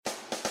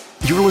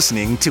You're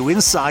listening to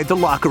Inside the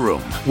Locker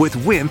Room with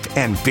Wimp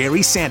and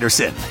Barry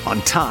Sanderson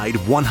on Tide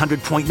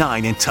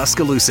 100.9 in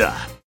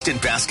Tuscaloosa.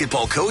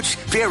 Basketball coach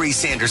Barry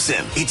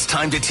Sanderson. It's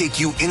time to take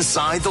you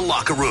inside the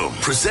locker room.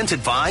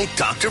 Presented by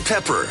Dr.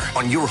 Pepper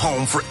on your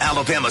home for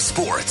Alabama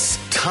sports.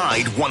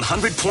 Tide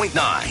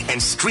 100.9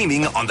 and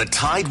streaming on the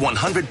Tide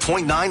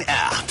 100.9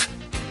 app.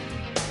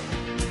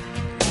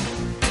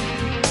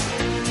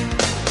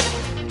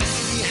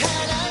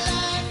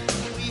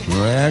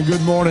 And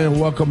good morning and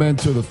welcome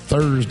into the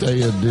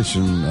Thursday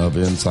edition of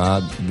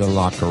Inside the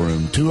Locker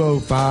Room.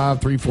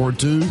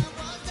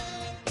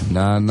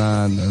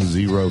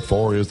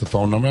 205-342-9904 is the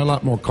phone number. A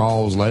lot more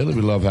calls lately.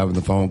 We love having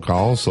the phone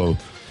calls, so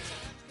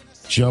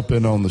jump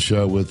in on the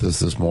show with us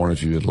this morning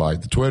if you would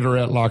like. The Twitter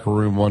at Locker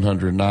Room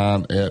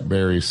 109, at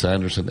Barry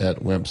Sanderson,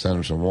 at Wimp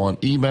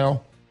Sanderson1.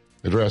 Email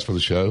address for the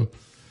show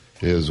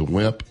is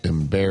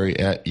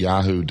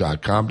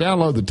wimpandbarry@yahoo.com.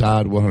 Download the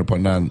Tide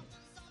 100.9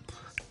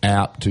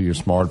 app to your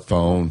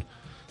smartphone,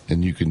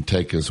 and you can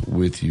take us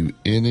with you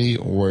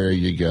anywhere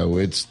you go.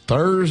 It's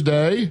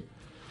Thursday,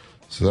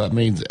 so that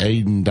means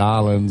Aiden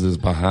Dollins is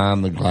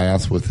behind the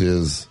glass with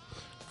his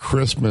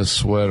Christmas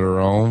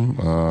sweater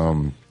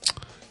on,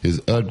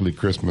 his ugly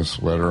Christmas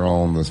sweater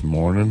on this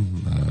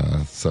morning,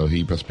 so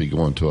he must be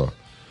going to a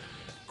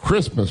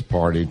Christmas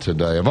party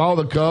today. Of all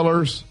the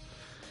colors,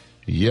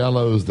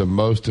 yellow is the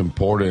most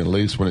important, at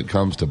least when it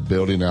comes to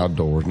building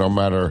outdoors. No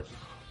matter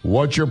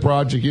what your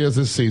project is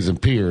this season,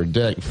 pier,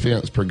 deck,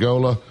 fence,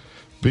 pergola,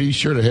 be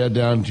sure to head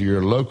down to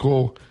your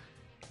local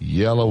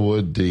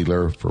Yellowwood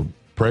dealer for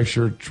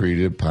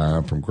pressure-treated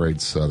pine from Great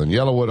Southern.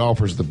 Yellowwood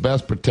offers the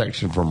best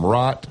protection from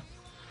rot,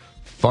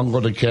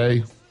 fungal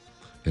decay,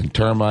 and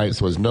termites,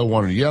 so it's no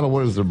wonder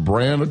Yellowwood is the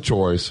brand of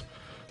choice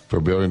for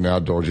building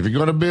outdoors. If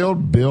you're going to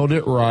build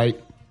it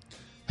right.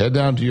 Head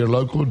down to your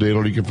local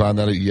dealer. You can find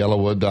that at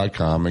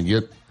yellowwood.com and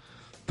get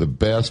the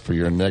best for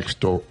your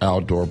next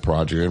outdoor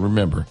project. And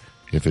remember,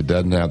 if it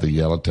doesn't have the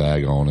yellow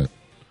tag on it,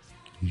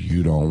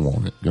 you don't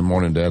want it. Good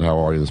morning, Dad. How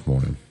are you this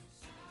morning?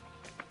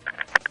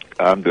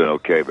 I'm doing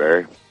okay,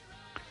 Barry.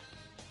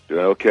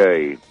 Doing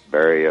okay.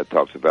 Barry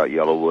talks about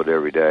Yellowwood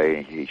every day,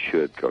 and he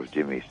should, because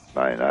Jimmy's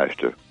mighty nice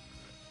to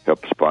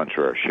help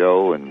sponsor our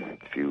show. And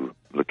if you're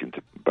looking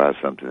to buy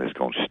something that's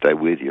going to stay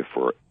with you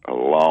for a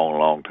long,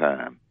 long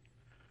time,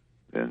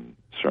 then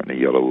certainly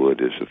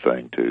Yellowwood is the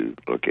thing to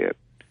look at.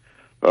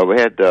 We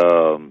had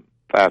 5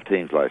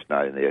 teams last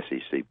night in the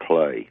SEC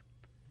play.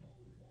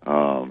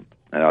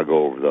 And I'll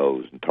go over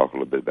those and talk a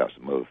little bit about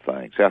some other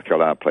things. South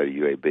Carolina played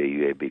UAB.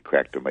 UAB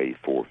cracked them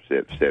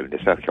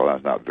 84-70. South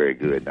Carolina's not very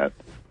good. I'm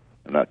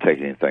not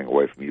taking anything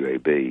away from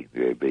UAB.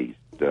 UAB's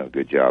done a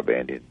good job.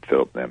 Andy and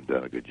Phillip and them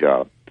done a good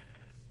job.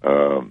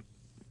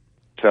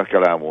 South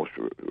Carolina wants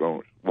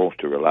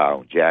to rely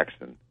on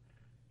Jackson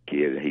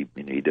kid. He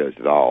does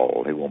it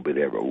all. He won't be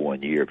there but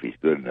 1 year if he's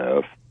good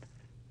enough,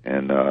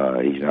 and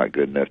he's not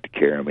good enough to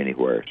carry him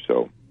anywhere.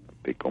 So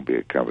it's going to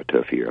be kind of a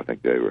tough year. I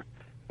think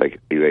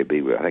UAB,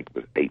 I think it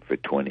was 8 for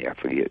 20. I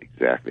forget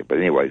exactly, but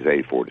anyway,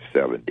 it's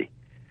 84-70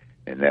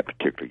 in that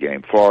particular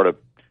game. Florida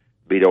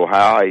beat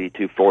Ohio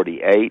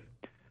 82-48.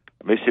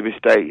 Mississippi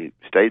State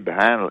stayed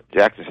behind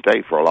Jackson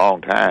State for a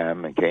long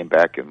time and came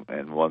back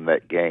and won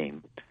that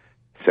game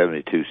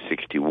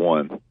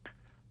 72-61.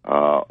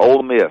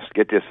 Ole Miss,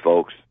 get this,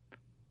 folks.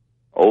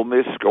 Ole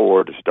Miss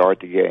score to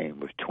start the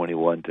game was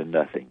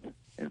 21-0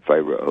 in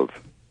favor of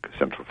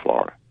Central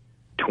Florida.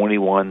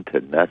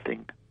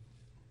 21-0.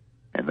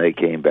 And they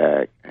came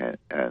back and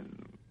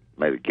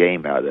made a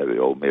game out of it.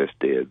 Ole Miss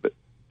did, but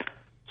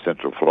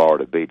Central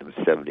Florida beat them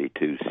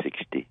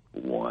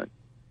 72-61.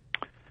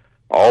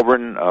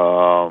 Auburn,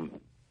 I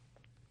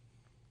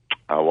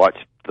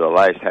watched the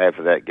last half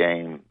of that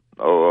game.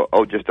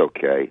 Just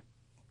okay.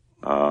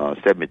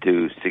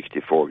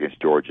 72-64 against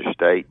Georgia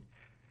State.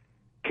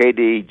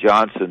 K.D.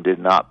 Johnson did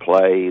not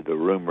play. The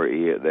rumor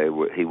is they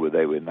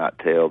would not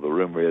tell. The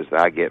rumor is that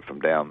I get from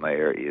down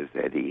there is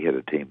that he hit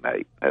a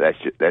teammate.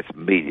 That's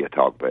media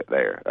talk back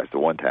there. That's the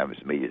one time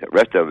it's media talk. The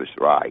rest of it's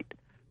right,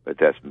 but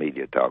that's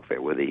media talk there.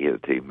 Whether he hit a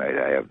teammate,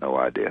 I have no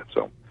idea.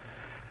 So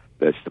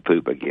that's the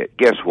poop I get.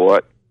 Guess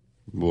what?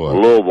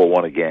 Louisville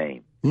won a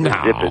game. No.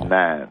 Dipped at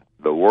 9.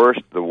 The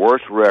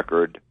worst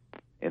record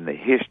in the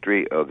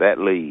history of that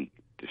league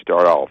to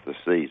start off the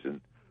season.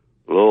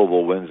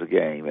 Louisville wins the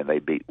game, and they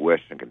beat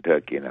Western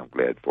Kentucky, and I'm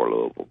glad for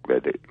Louisville.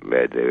 Glad they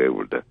were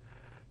able to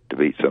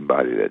beat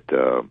somebody that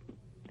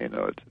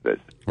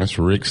that's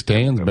Rick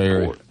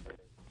Stansberry. Yeah.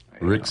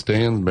 Rick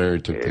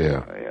Stansberry took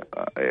care.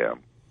 Yeah.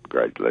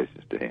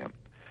 Congratulations to him.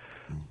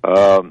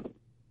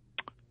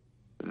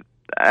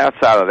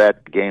 Outside of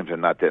that, games are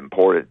not that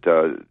important.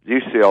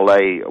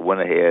 UCLA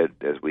went ahead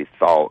as we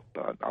thought.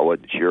 I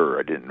wasn't sure.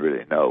 I didn't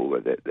really know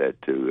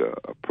that to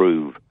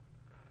approve.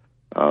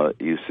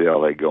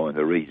 UCLA going,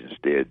 the Regents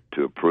did,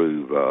 to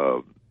approve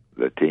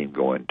the team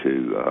going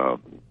to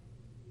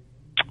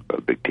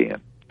Big Ten.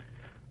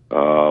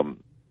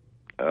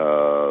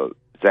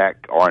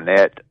 Zach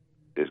Arnett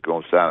is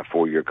going to sign a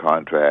 4-year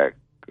contract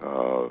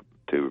to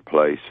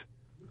replace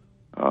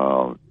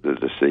the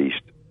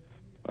deceased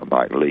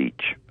Mike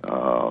Leach.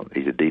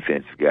 He's a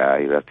defensive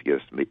guy. He'll have to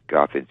get some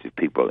offensive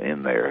people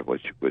in there,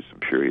 which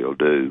I'm sure he'll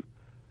do.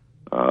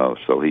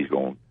 So he's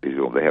going.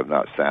 They have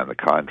not signed the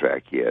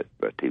contract yet,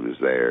 but he was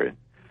there. And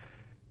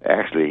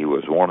actually, he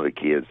was one of the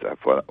kids.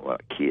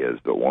 Not kids,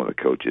 but one of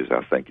the coaches.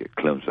 I think at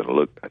Clemson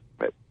looked at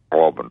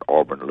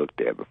Auburn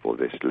looked at before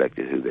they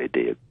selected who they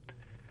did.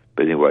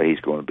 But anyway, he's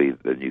going to be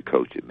the new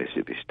coach at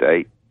Mississippi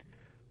State.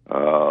 A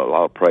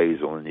lot of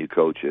praise on the new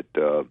coach at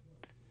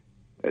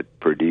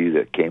Purdue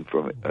that came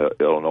from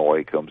Illinois.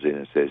 He comes in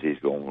and says he's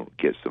going to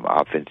get some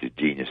offensive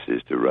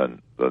geniuses to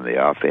run the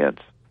offense.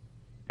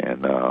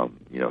 And,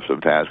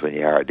 sometimes when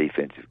you hire a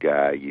defensive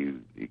guy,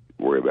 you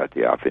worry about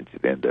the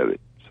offensive end of it.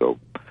 So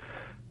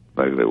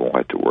maybe they won't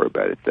have to worry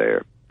about it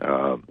there.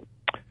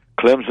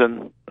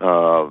 Clemson,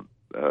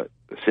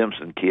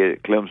 Simpson kid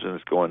at Clemson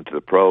is going to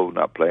the pro,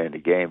 not playing the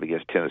game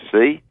against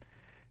Tennessee.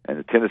 And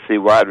the Tennessee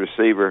wide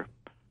receiver,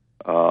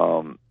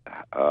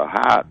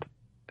 Hyatt,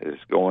 is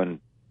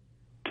going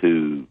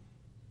to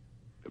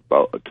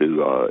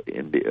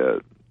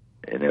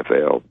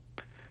NFL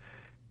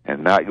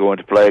and not going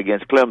to play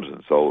against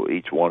Clemson. So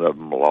each one of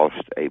them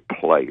lost a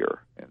player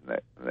in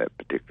that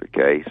particular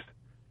case.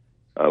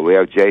 We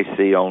have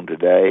JC on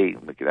today.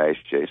 We can ask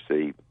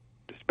JC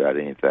just about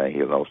anything.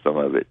 He'll know some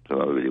of it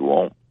he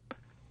won't.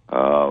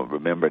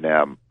 Remember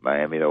now,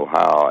 Miami,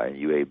 Ohio, and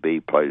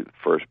UAB played the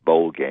first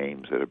bowl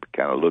games that are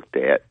kind of looked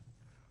at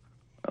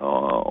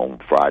on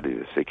Friday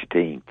the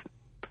 16th.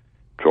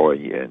 Troy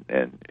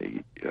and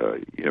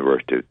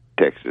University of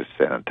Texas,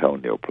 San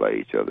Antonio play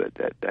each other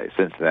that day.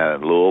 Cincinnati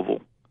and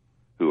Louisville,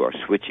 who are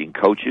switching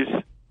coaches,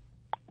 I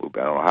don't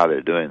know how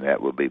they're doing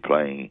that, will be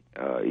playing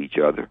each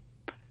other.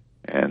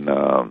 And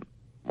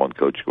one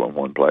coach going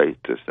one place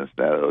to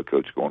Cincinnati, the other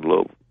coach going to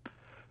Louisville.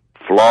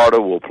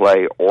 Florida will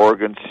play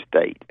Oregon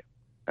State,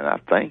 and I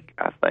think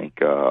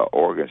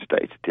Oregon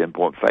State's a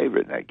 10-point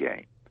favorite in that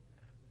game.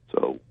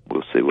 So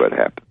we'll see what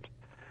happens.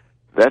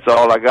 That's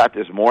all I got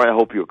this morning. I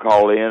hope you'll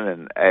call in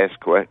and ask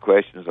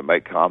questions or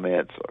make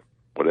comments or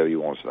whatever you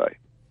want to say.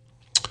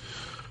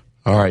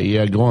 All right,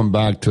 yeah, going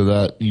back to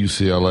that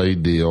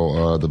UCLA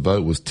deal, the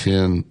vote was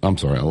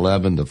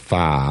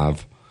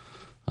 11-5,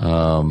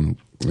 and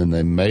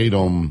they made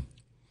them,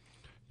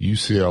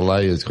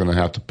 UCLA is going to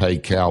have to pay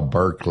Cal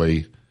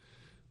Berkeley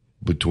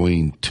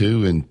between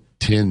 $2 and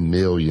 $10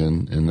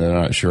 million, and they're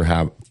not sure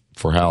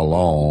for how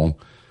long.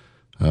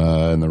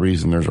 And the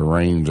reason there's a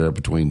range there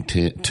between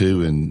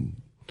 $2 and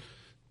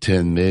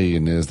 $10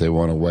 million is they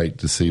want to wait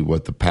to see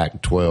what the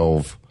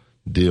Pac-12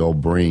 deal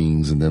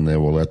brings, and then they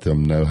will let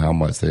them know how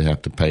much they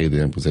have to pay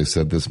them, because they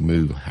said this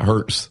move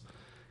hurts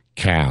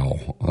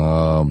Cal.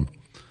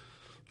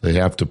 They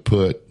have to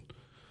put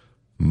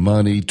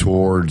money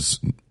towards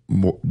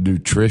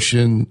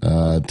nutrition,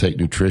 take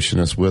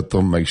nutritionists with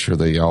them, make sure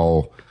they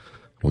all,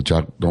 which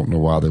I don't know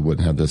why they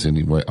wouldn't have this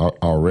anyway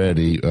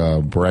already,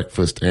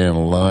 breakfast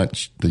and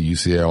lunch. The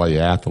UCLA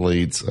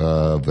athletes,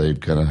 they're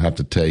going to have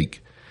to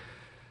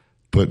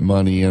put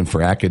money in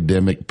for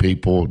academic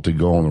people to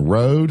go on the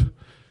road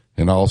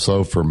and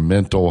also for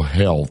mental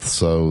health.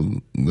 So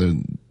they're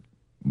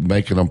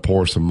making them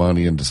pour some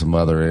money into some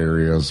other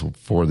areas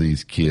for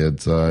these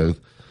kids.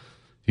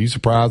 You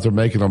surprised they're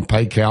making them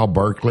pay Cal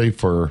Berkeley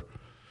for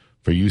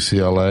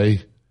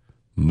UCLA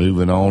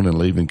moving on and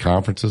leaving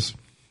conferences?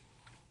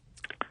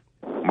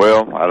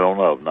 Well, I don't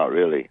know. Not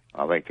really.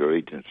 I think the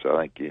regents,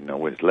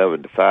 when it's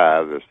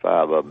 11-5, there's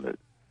 5 of them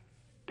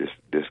that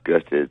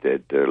discussed it,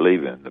 that they're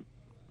leaving the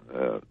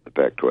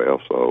Pac-12.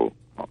 So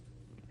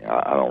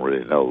I don't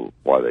really know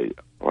why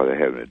they're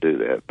having to do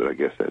that, but I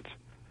guess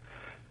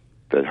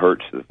that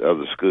hurts the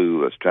other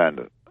school that's trying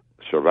to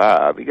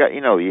survive. You got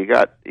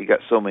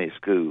so many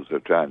schools that are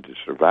trying to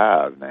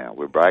survive now.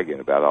 We're bragging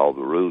about all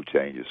the rule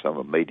changes. Some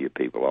of the media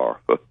people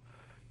are.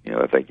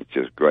 I think it's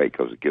just great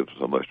because it gives them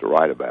so much to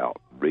write about,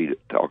 read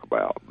it, talk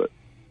about. But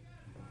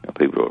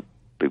people are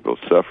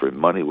suffering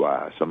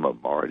money-wise. Some of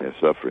them are, and they're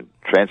suffering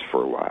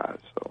transfer-wise.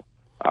 So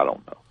I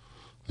don't know.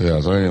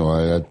 Yeah. So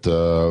anyway,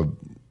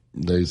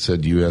 they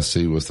said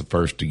USC was the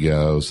first to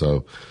go.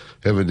 So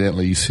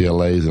evidently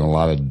UCLA is in a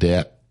lot of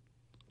debt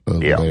over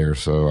there.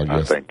 So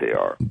I think they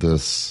are.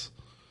 This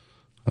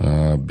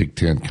Big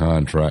Ten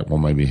contract will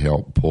maybe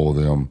help pull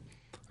them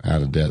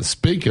out of debt.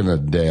 Speaking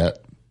of debt,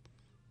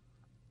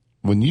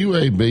 when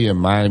UAB and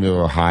Miami,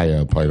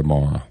 Ohio play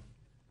tomorrow,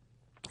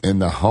 in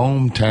the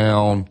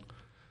hometown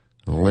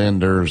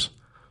Lenders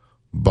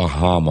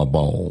Bahama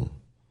Bowl,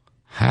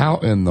 how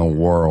in the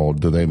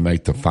world do they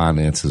make the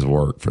finances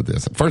work for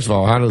this? First of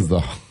all, how does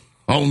the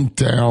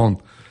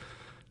hometown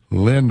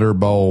Lender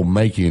Bowl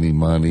make any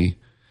money?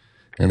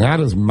 And how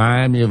does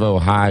Miami of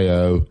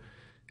Ohio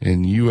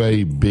and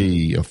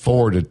UAB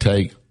afford to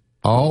take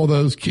all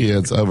those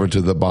kids over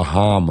to the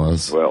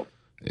Bahamas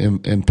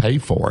and pay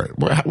for it?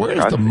 Where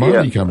is the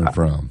money coming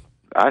from?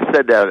 I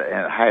said that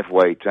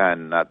halfway,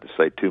 trying not to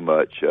say too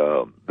much.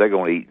 They're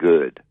going to eat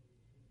good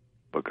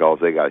because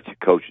they got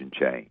a coaching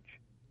change.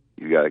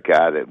 You got a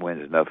guy that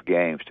wins enough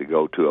games to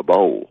go to a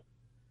bowl.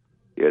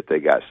 Yet they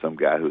got some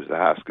guy who's a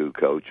high school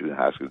coach, and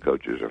high school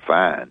coaches are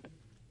fine.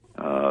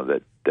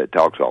 that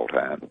talks all the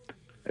time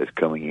is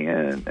coming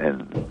in,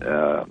 and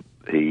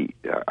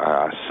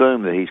I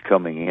assume that he's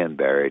coming in,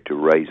 Barry, to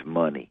raise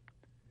money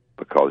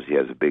because he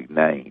has a big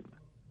name.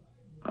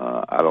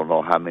 I don't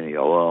know how many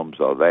alums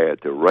are there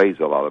to raise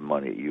a lot of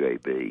money at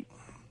UAB,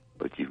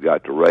 but you've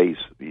got to raise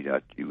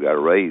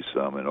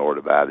some in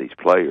order to buy these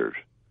players.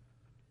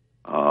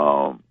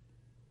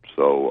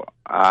 So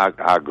I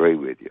agree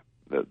with you.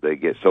 They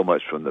get so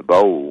much from the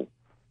bowl,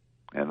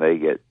 and they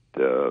get.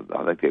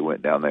 I think they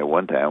went down there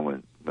one time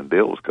when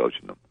Bill was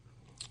coaching them.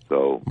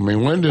 So I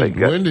mean, when did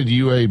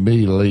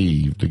UAB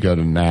leave to go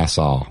to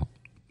Nassau?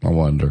 I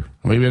wonder.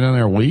 Maybe been in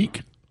there a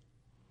week.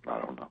 I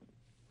don't know.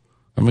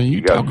 I mean,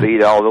 you got to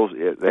feed all those.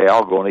 They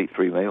all going to eat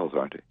 3 meals,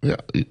 aren't they? Yeah,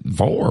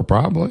 4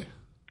 probably.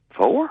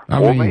 4?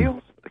 4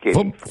 meals?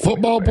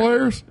 Football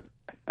players.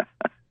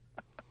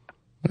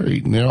 They're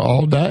eating there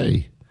all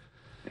day.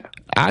 Yeah.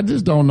 I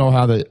just don't know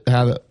how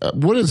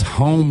what is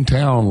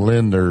Hometown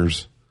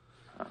Lenders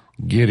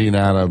getting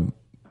out of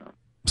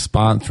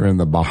sponsoring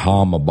the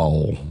Bahama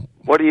Bowl?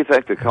 What do you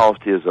think the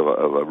cost is of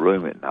a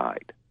room at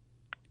night?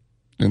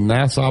 In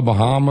Nassau,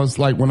 Bahamas?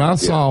 Like when I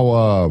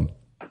saw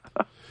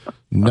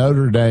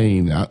Notre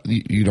Dame,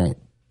 you don't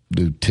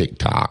do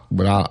TikTok,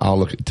 but I'll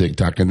look at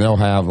TikTok, and they'll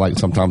have, like,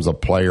 sometimes a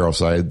player will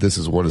say, this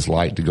is what it's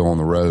like to go on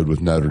the road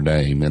with Notre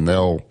Dame, and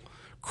they'll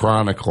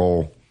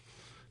chronicle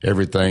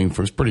everything.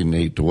 It's pretty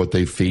neat to what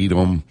they feed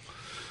them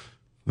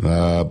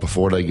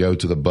before they go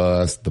to the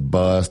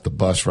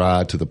bus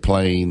ride to the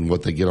plane,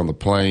 what they get on the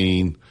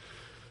plane.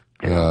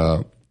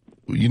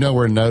 You know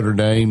where Notre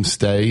Dame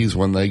stays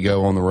when they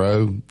go on the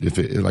road,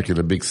 like in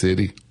a big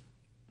city?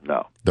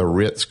 No. The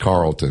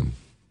Ritz-Carlton.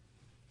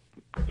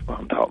 That's what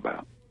I'm talking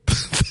about.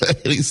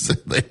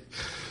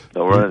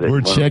 No wonder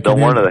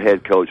the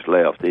head coach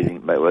left. He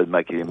didn't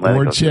make any money.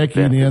 We're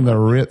checking in the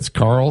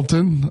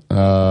Ritz-Carlton.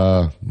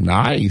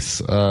 Nice.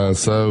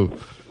 So,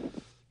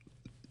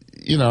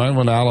 and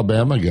when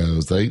Alabama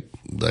goes, they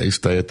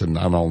stay at I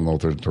don't know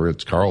if they're at the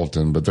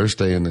Ritz-Carlton, but they're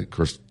staying at, of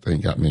course, they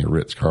ain't got many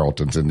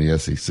Ritz-Carltons in the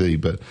SEC,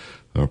 but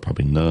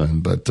probably none.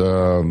 But,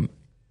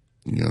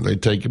 they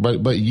take it.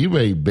 But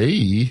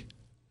UAB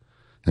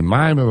in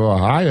Miami of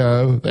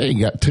Ohio, they ain't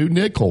got 2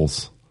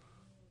 nickels.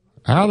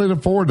 How do they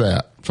afford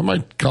that?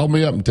 Somebody call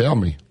me up and tell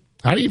me.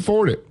 How do you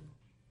afford it?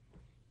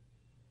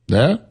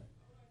 Yeah?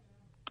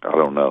 I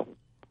don't know.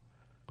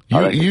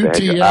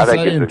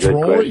 UTSA and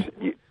Troy?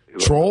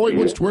 Troy?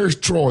 Yeah. Where's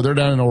Troy? They're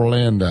down in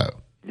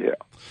Orlando. Yeah.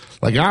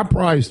 Like, I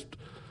priced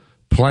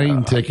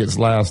plane tickets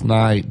last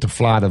night to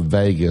fly to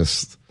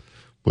Vegas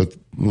with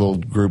a little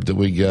group that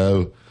we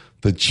go.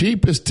 The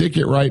cheapest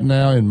ticket right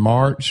now in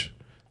March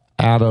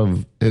out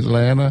of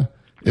Atlanta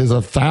is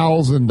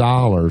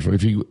 $1,000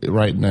 if you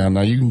right now.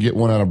 Now you can get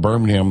one out of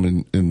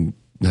Birmingham and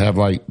have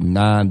like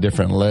 9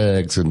 different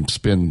legs and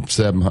spend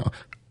 $700.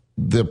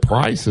 The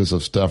prices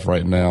of stuff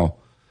right now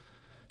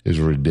is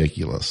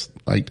ridiculous.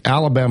 Like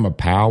Alabama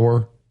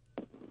Power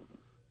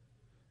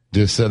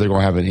just said they're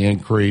going to have an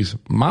increase.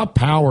 My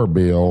power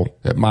bill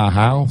at my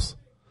house,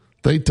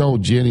 they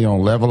told Jenny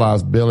on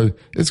levelized billing,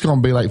 it's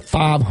going to be like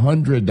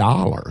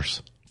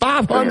 $500.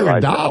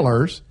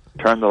 $500.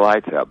 Turn the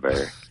lights out,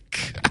 Barry.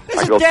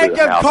 It's a dang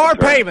good car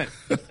payment.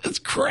 It's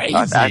crazy.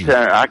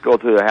 I go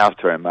through the house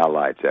turning my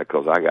lights out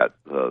because I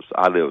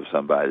live with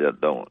somebody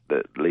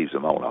that leaves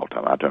them on all the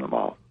time. I turn them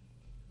off.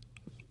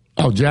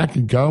 Oh, Jack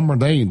and Comer,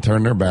 they ain't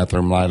turned their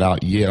bathroom light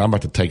out yet. I'm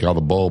about to take all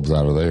the bulbs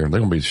out of there. They're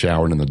going to be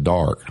showering in the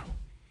dark.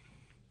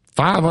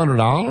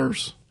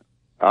 $500?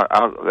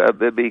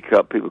 There'll be a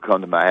couple people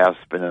come to my house,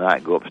 spend the night,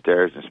 and go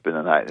upstairs and spend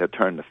the night. They'll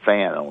turn the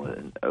fan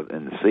on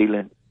in the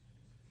ceiling,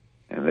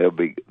 and they'll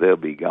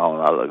be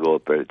gone. I'll go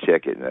up there to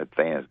check it, and that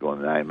fan's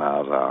going 90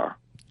 miles an hour.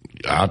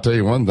 I'll tell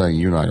you one thing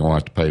you're not going to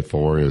have to pay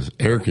for is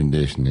air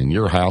conditioning.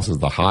 Your house is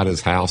the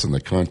hottest house in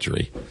the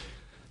country.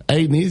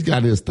 Aiden, he's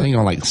got his thing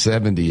on like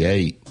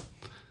 78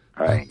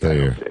 up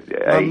there.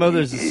 My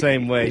mother's the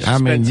same way. She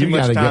spent too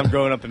much time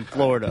growing up in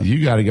Florida.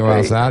 You got to go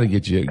outside and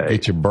get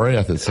your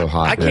breath. It's so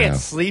hot. I can't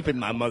sleep in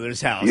my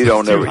mother's house. You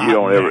don't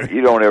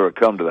ever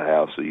come to the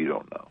house, so you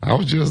don't know. I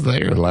was just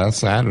there last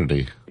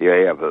Saturday.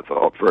 Yeah, but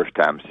for the first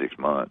time in 6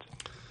 months.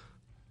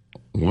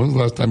 When was the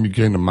last time you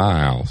came to my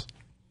house?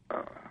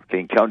 I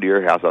can't come to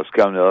your house. I was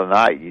coming the other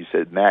night. You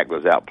said Mac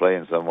was out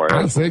playing somewhere.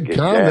 I said,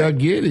 come, they'll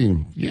get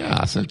him. Yeah,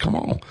 I said, come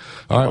on.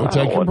 All right, we'll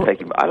take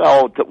him. I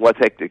don't want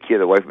to take the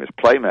kid away from his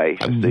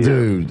playmates.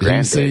 Dude,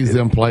 he sees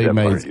them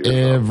playmates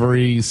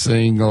every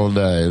single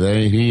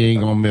day. He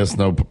ain't gonna miss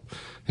no.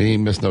 He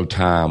ain't miss no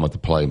time with the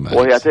playmates.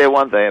 Boy, I tell you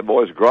one thing, that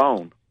boy's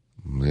grown.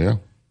 Yeah.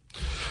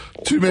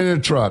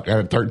 2-minute truck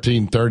at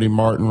 1330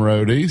 Martin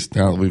Road East.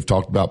 Now that we've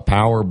talked about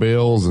power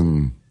bills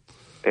and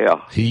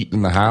heat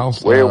in the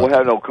house. We'll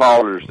have no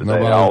callers today.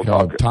 Nobody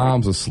called.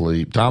 Tom's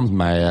asleep. Tom's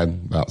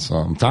mad about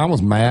something. Tom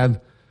was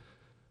mad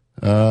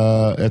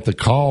at the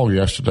call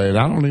yesterday, and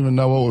I don't even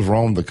know what was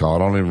wrong with the call. I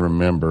don't even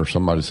remember.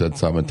 Somebody said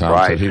something.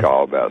 Tom said he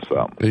called about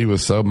something. He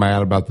was so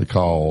mad about the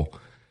call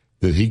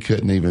that he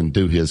couldn't even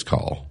do his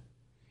call.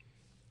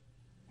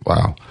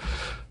 Wow.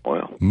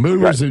 Well,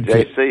 Movers who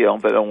JC on,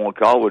 if they don't want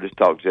to call, we'll just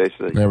talk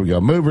JC. There we go.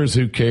 Movers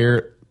who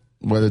care,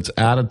 whether it's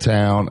out of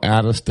town,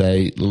 out of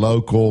state,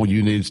 local,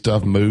 you need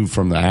stuff moved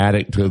from the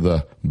attic to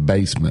the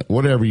basement,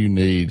 whatever you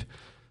need,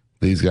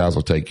 these guys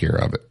will take care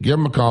of it. Give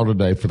them a call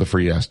today for the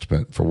free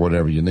estimate for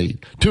whatever you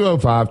need.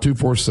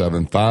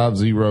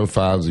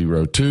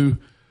 205-247-5050. 2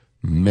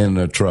 Men in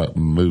a Truck,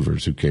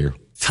 Movers who care.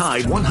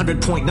 Tide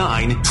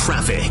 100.9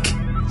 traffic.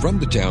 From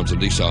the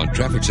Townsend Nissan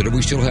Traffic Center,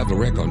 we still have the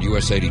wreck on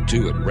US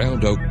 82 at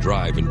Round Oak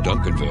Drive in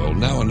Duncanville.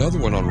 Now another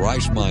one on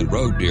Rice Mine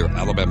Road near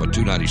Alabama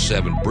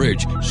 297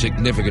 Bridge.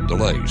 Significant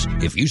delays.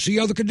 If you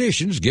see other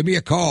conditions, give me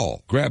a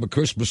call. Grab a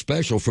Christmas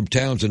special from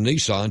Townsend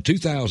Nissan,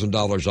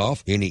 $2,000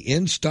 off any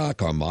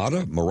in-stock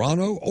Armada,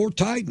 Murano, or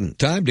Titan.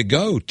 Time to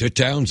go to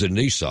Townsend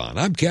Nissan.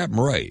 I'm Captain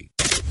Ray.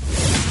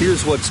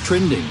 Here's what's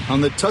trending on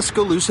the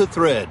Tuscaloosa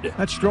thread.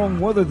 That strong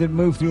weather that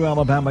moved through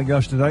Alabama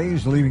yesterday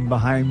is leaving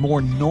behind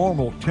more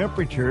normal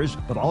temperatures,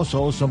 but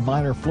also some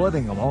minor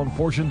flooding along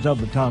portions of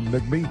the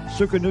Tombigbee,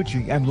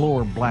 Sucanuchi, and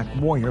lower Black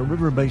Warrior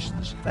River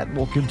basins. That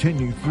will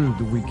continue through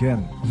the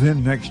weekend.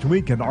 Then next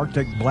week, an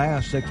Arctic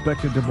blast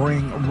expected to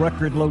bring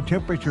record low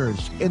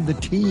temperatures in the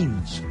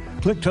teens.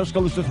 Click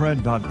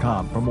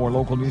TuscaloosaThread.com for more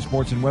local news,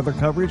 sports, and weather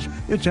coverage.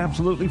 It's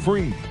absolutely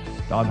free.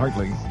 Don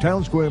Hartley,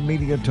 Town Square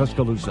Media,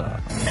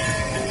 Tuscaloosa.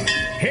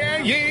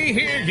 Hear ye,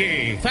 hear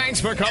ye. Thanks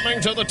for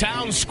coming to the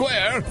Town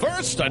Square.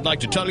 First, I'd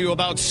like to tell you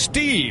about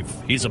Steve.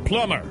 He's a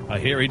plumber. I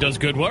hear he does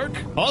good work.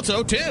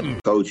 Also, Tim.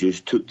 Coaches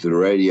took to the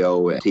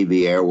radio and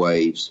TV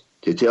airwaves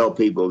to tell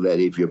people that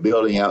if you're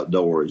building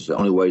outdoors, the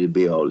only way to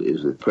build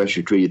is with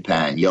pressure-treated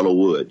pine, yellow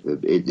wood.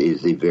 It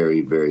is the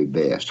very, very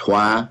best.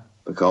 Why?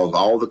 Because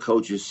all the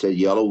coaches said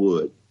yellow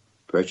wood,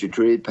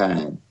 pressure-treated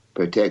pine,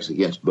 protects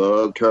against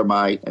bug,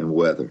 termite, and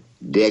weather.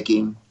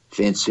 Decking,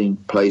 fencing,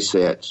 play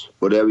sets,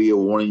 whatever you're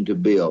wanting to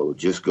build,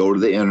 just go to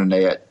the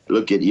internet,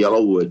 look at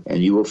Yellowwood,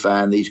 and you will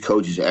find these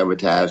coaches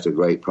advertised a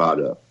great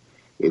product.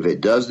 If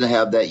it doesn't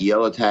have that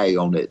yellow tag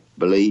on it,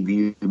 believe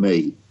you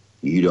me,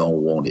 you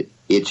don't want it.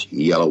 It's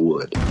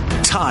Yellowwood.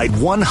 Tide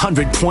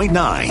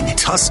 100.9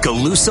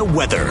 Tuscaloosa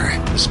weather.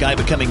 The sky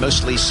becoming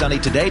mostly sunny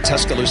today.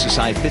 Tuscaloosa's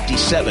high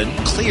 57.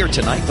 Clear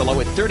tonight, the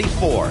low at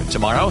 34.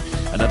 Tomorrow,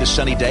 another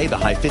sunny day, the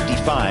high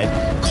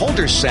 55.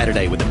 Colder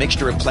Saturday with a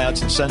mixture of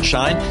clouds and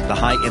sunshine. The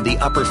high in the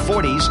upper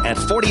 40s at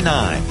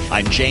 49.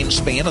 I'm James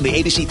Spann on the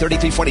ABC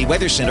 3340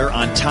 Weather Center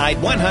on Tide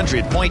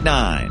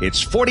 100.9.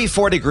 It's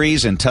 44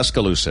 degrees in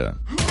Tuscaloosa.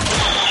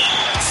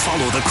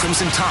 Follow the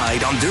Crimson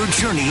Tide on their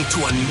journey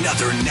to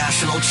another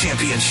national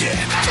championship.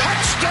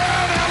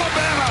 Touchdown,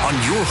 Alabama! On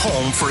your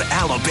home for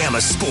Alabama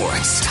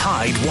sports.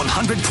 Tide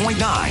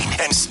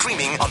 100.9 and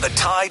streaming on the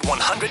Tide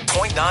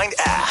 100.9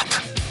 app.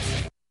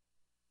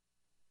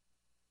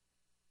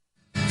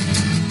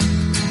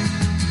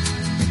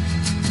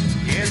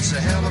 It's a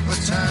hell of a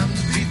time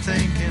to be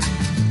thinking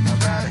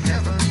about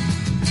heaven.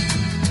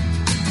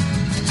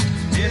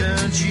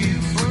 Didn't you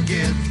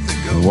forget the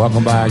gold?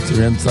 Welcome back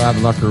to Inside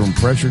the Locker Room.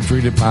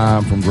 Pressure-treated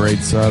pine from Great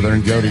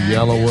Southern. Go to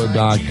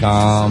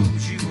yellowwood.com.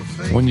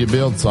 When you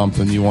build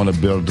something, you want to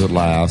build it to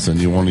last, and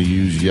you want to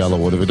use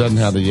Yellowwood. If it doesn't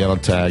have the yellow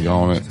tag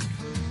on it,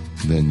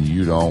 then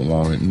you don't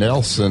want it.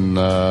 Nelson,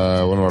 one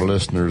of our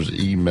listeners,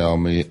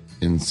 emailed me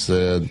and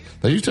said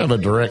they used to have a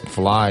direct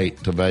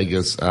flight to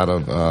Vegas out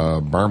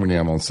of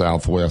Birmingham on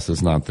Southwest.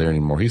 It's not there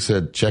anymore. He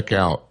said, check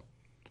out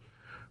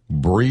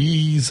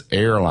Breeze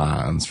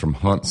Airlines from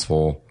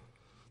Huntsville.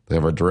 They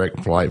have a direct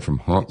flight from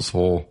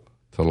Huntsville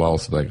to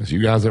Las Vegas.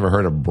 You guys ever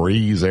heard of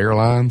Breeze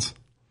Airlines?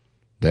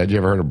 Dad, you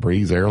ever heard of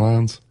Breeze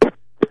Airlines?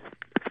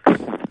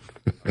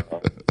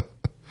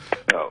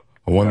 No.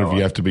 I wonder if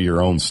you have to be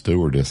your own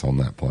stewardess on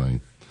that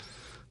plane.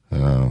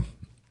 I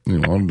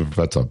wonder if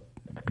that's a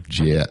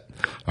jet.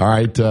 All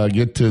right, I'll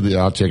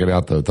check it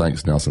out, though.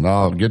 Thanks, Nelson.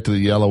 I'll get to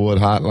the Yellowwood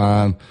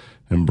hotline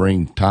and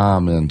bring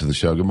Tom into the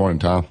show. Good morning,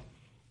 Tom.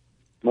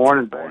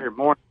 Morning, Barry.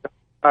 Morning.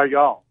 How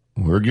y'all?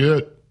 We're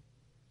good.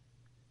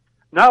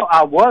 No,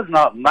 I was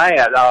not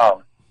mad.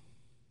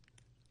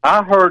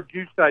 I heard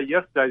you say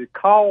yesterday the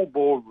call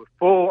board was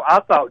full. I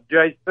thought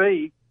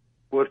JC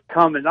was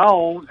coming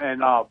on,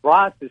 and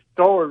Bryce's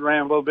story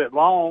ran a little bit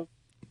long,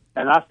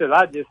 and I said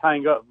I'd just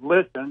hang up and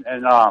listen,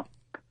 and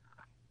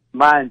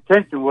my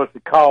intention was to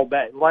call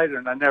back later,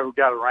 and I never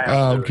got around to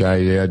it.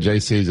 Okay, yeah,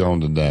 JC's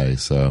on today,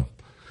 so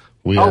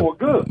we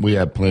good. We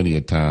had plenty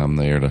of time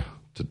there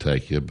to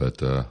take you, but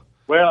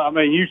well, I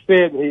mean, you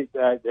said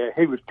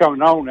he was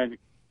coming on, and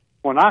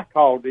when I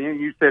called in,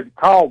 you said the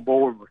call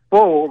board was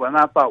full, and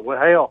I thought, well,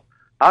 hell,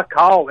 I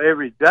call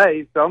every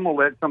day, so I'm going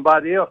to let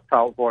somebody else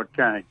talk for a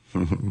change.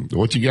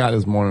 What you got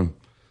this morning,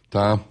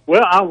 Tom?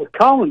 Well, I was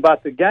calling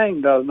about the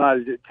game the other night.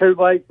 Is it too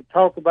late to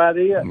talk about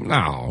it?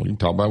 No, you can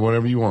talk about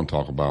whatever you want to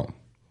talk about.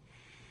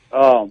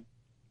 I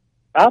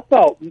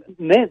thought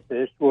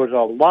Memphis was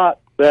a lot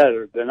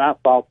better than I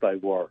thought they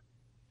were.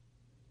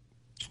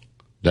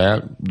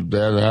 Dad,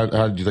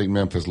 how did you think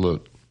Memphis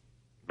looked?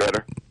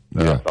 Better.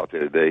 Yeah. I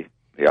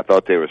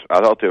thought they were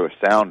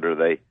sounder.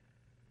 They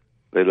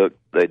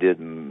did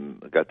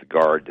a got the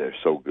guard. They're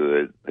so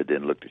good. They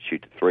didn't look to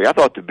shoot the three. I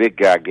thought the big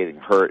guy getting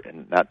hurt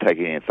and not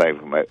taking anything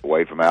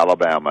away from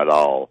Alabama at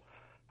all.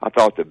 I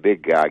thought the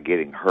big guy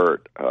getting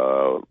hurt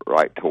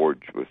right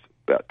towards with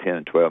about 10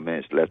 and 12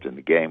 minutes left in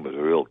the game was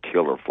a real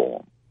killer for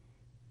him.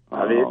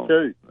 I did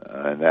too.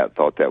 And I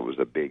thought that was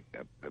a big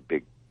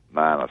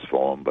minus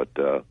for him. But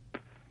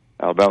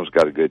Alabama's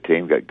got a good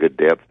team, got good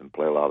depth, and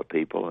play a lot of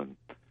people. And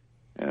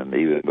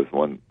even with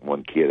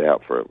one kid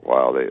out for a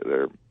while,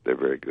 they're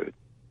very good.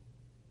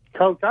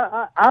 Coach,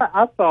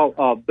 I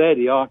thought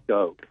Betty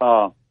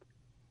Ocko,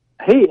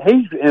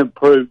 he's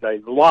improved a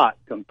lot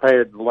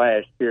compared to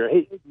last year.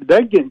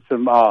 They're getting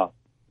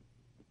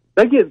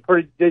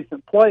pretty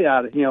decent play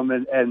out of him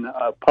in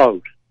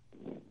post.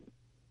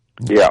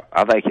 Yeah,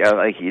 I think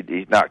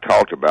he's not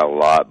talked about a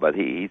lot, but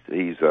he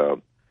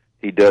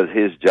does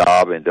his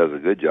job and does a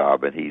good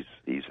job, and he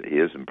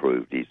is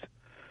improved.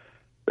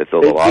 They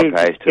throw the ball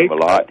past him a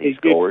lot. He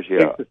scores.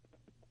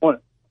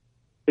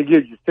 He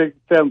gives you 6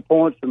 or 7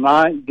 points a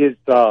night. Gets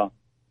 7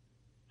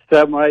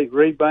 or 8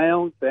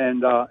 rebounds,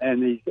 and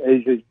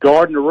he's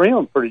guarding the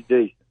rim pretty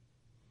decent.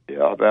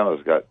 Yeah,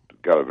 Alabama's got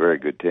a very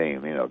good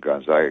team. You know,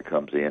 Gonzaga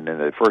comes in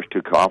the first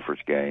 2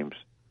 conference games.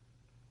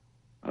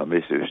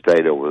 Mississippi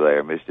State over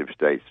there. Mississippi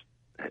State's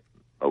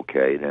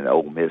okay. Then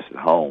Ole Miss at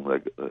home.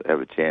 They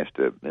have a chance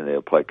to, and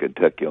they'll play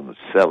Kentucky on the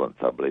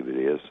 7th, I believe it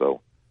is.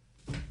 So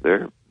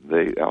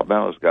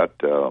Alabama's got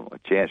a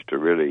chance to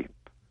really.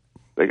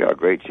 They got a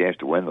great chance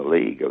to win the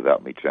league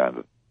without me trying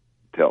to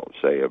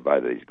say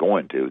everybody that he's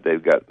going to.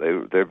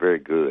 They're very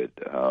good.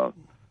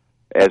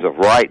 As of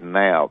right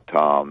now,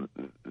 Tom,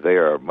 they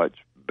are much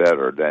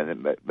better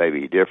than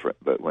maybe different.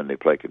 But when they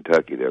play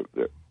Kentucky, they're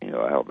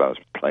Alabama's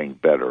playing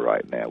better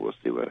right now. We'll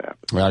see what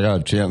happens. I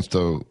got a chance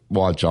to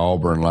watch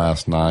Auburn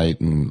last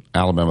night, and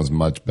Alabama's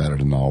much better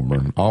than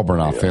Auburn. Auburn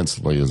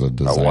offensively is a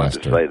disaster. I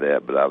wanted to say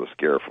that, but I was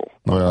careful.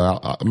 Well,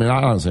 I mean,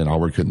 I'm not saying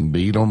Auburn couldn't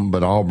beat them,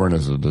 but Auburn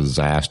is a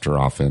disaster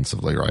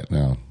offensively right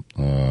now.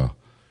 I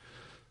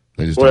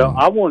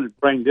wanted to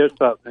bring this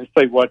up and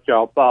see what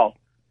y'all thought.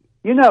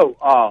 You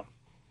know,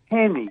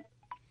 Henny,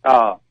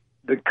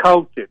 the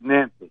coach at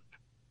Memphis,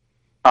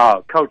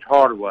 Coach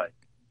Hardaway.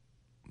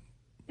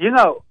 You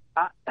know,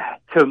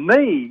 to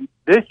me,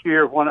 this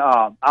year when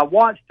I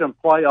watched them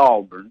play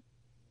Auburn,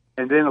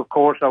 and then, of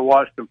course, I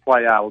watched them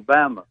play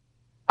Alabama,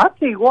 I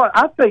tell you what,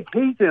 I think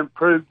he's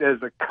improved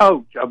as a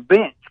coach, a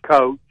bench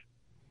coach,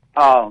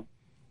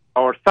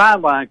 or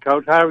sideline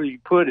coach, however you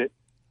put it.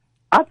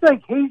 I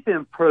think he's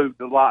improved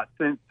a lot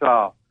since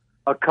a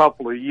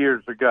couple of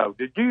years ago.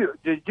 Did you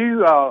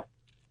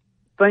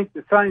think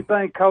the same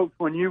thing, Coach,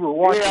 when you were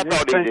watching? Yeah, I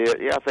thought he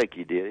did. Yeah, I think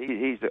he did.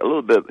 He's a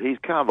little bit. He's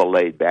kind of a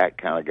laid back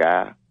kind of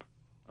guy.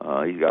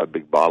 He's got a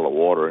big bottle of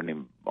water on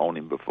him while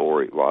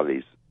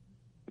he's,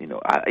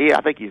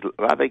 I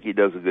think he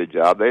does a good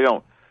job.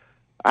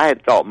 I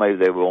had thought maybe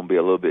they were going to be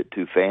a little bit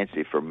too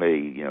fancy for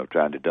me,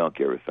 trying to dunk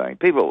everything.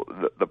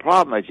 The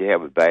problem that you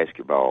have with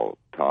basketball,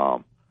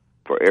 Tom,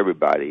 for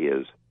everybody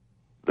is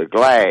the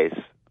glass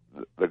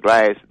and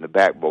the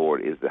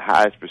backboard is the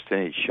highest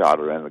percentage shot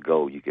around the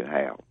goal you can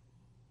have.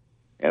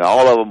 And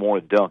all of them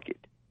want to dunk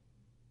it.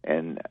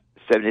 And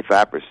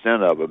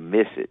 75% of them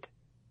miss it.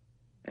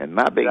 And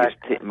my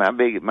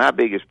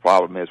biggest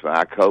problem is when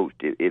I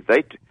coached,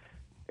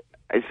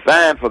 it's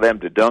fine for them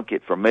to dunk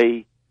it for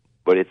me,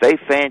 but if they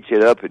fancy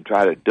it up and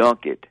try to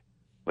dunk it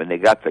when they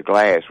got the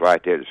glass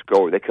right there to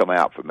score, they come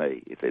out for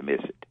me if they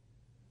miss it.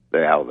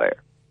 They're out of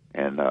there.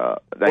 And that's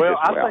just the way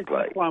I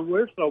play. That's why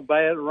we're so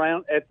bad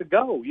around at the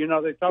goal.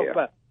 They talk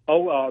about,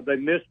 they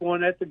missed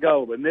one at the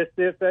goal. They missed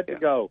this at the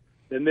goal.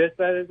 They missed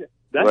that at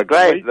the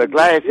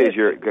glass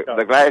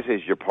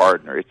is your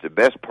partner. It's the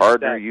best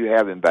partner you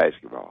have in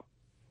basketball.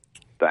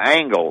 The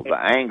angle.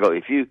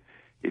 If you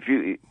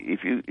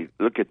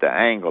look at the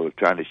angle of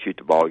trying to shoot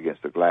the ball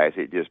against the glass,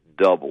 it just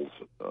doubles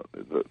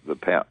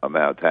the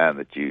amount of time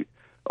that you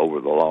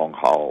over the long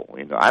haul.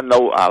 I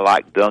know I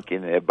like dunking,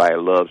 and everybody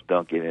loves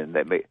dunking, and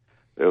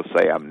they'll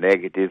say I'm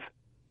negative,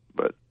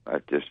 but I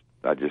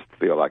just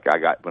feel like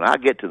when I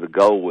get to the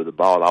goal with the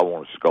ball, I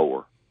want to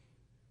score,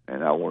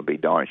 and I want to be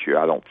darn sure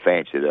I don't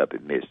fancy it up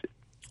and miss it.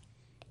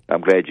 I'm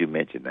glad you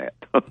mentioned that.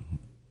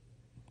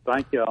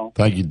 Thank you all.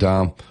 Thank you,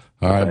 Tom.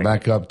 All right,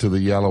 back up to the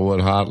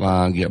Yellowwood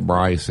hotline. Get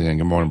Bryce in.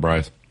 Good morning,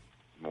 Bryce.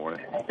 Good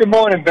morning. Good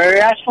morning,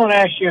 Barry. I just want to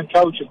ask you and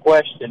Coach a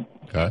question.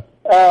 Okay.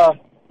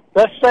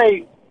 Let's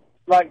say,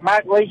 like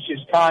Mike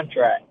Leach's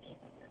contract,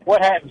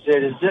 what happens to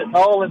it? Is it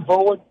null and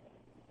void?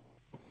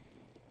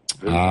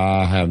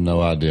 I have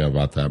no idea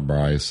about that,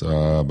 Bryce,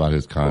 about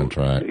his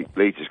contract.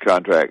 Leach's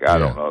contract, I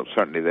don't know.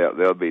 Certainly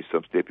there'll be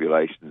some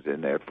stipulations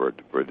in there for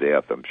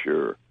death, I'm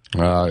sure.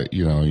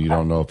 You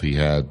don't know if he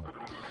had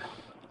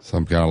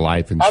some kind of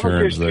life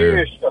insurance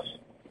there.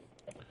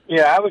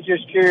 I was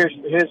just curious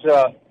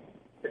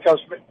because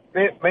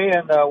me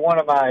and one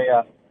of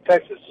my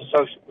Texas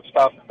associates was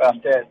talking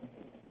about that.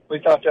 We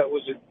thought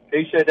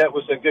he said that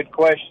was a good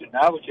question.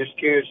 I was just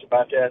curious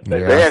about that.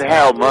 Yeah. They had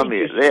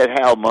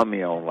Hal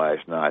Mummy on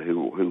last night,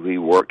 who he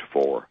worked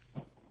for,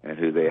 and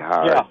who they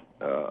hired.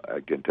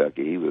 at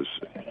Kentucky. He was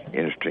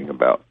talking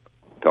about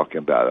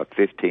a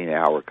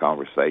 15-hour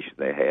conversation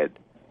they had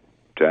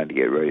trying to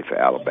get ready for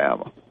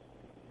Alabama,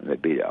 and they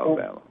beat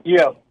Alabama.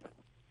 Yeah.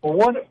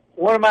 Well,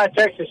 one of my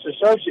Texas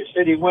associates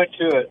said he went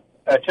to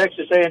a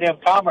Texas A&M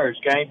Commerce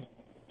game,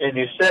 and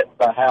he sat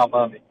by Hal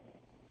Mumme.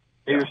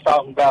 He was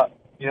talking about,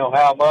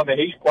 Hal Mumme.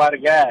 He's quite a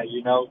guy,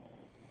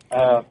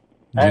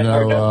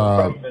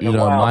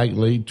 Mike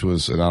Leach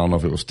was, and I don't know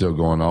if it was still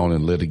going on,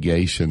 in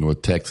litigation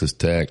with Texas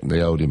Tech.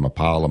 They owed him a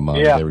pile of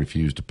money. Yeah. They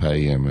refused to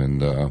pay him,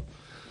 and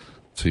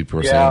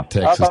people are saying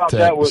Texas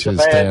Tech should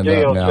stand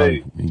up now.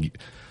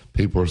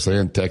 People are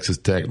saying Texas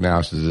Tech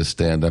now should just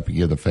stand up and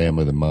give the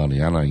family the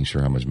money. I'm not even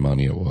sure how much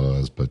money it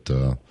was, but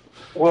tough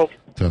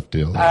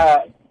deal.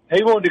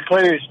 He won't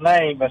declare his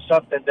name or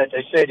something that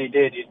they said he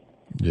did.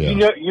 Yeah.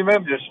 You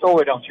remember the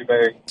story, don't you,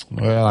 Barry?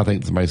 Well, I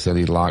think somebody said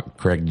he locked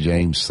Craig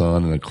James'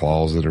 son in a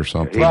closet or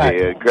something. He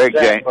did. Craig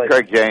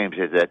James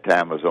at that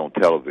time was on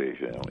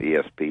television, on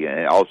ESPN,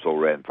 and also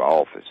ran for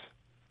office.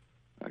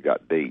 I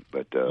got beat,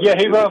 but...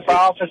 he ran for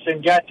office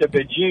and got the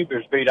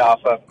bejeebers beat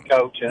off of him,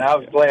 Coach, and I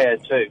was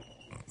glad, too.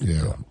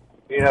 Yeah.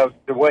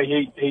 The way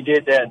he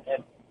did that.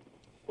 And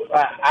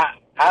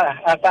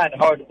I find it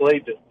hard to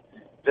believe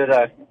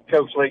that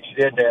Coach Leach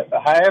did that.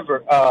 But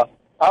however, I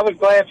was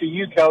glad for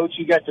you, Coach.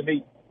 You got to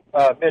meet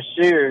Miss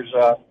Sears,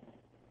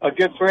 a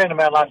good friend of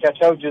mine. Like I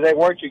told you, they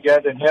worked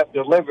together and helped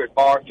deliver at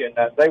Mark, and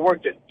they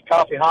worked at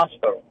Coffee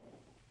Hospital.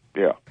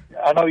 Yeah.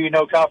 I know you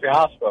know Coffee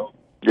Hospital.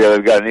 Yeah,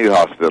 they've got a new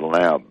hospital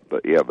now,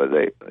 but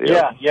they...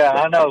 Yeah,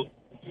 I know.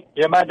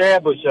 Yeah, my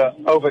dad was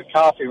over at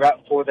Coffee right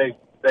before they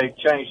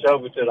changed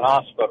over to the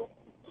hospital.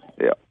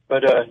 Yeah.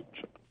 But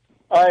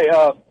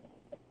I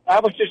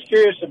was just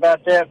curious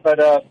about that.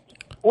 But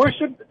where's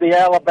the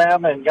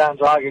Alabama and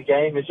Gonzaga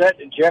game? Is that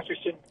in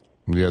Jefferson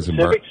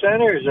Civic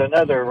Center or is it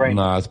another arena?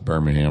 No, it's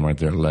Birmingham right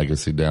there,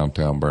 Legacy,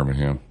 downtown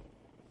Birmingham.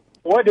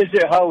 What does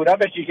it hold? I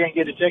bet you can't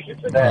get a ticket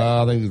for that.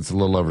 I think it's a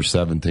little over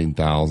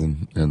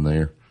 17,000 in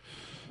there.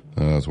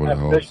 That's what it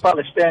holds. There's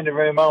probably standing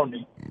room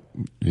only.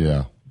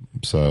 Yeah.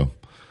 So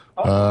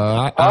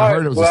I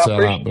heard it was a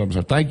sellout, but I'm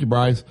sorry. Thank you,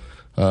 Bryce.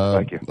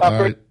 Thank you.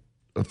 All right.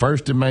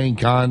 First and Main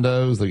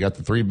condos, they got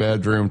the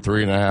 3-bedroom,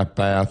 3.5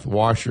 bath,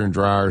 washer and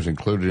dryers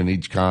included in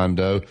each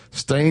condo,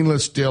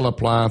 stainless steel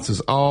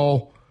appliances,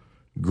 all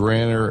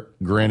granite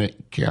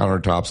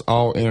countertops,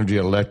 all energy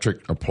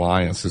electric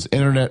appliances,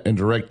 internet and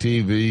direct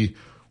TV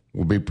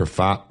will be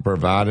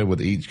provided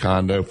with each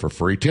condo for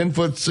free.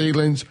 10-foot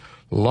ceilings,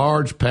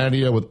 large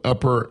patio with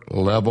upper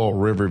level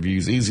river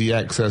views, easy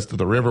access to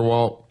the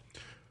Riverwalk,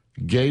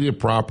 gated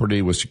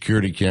property with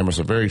security cameras,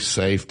 so very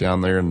safe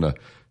down there in the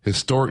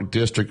historic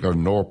district of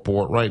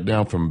Northport, right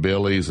down from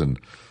Billy's and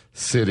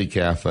City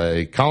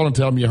Cafe. Call and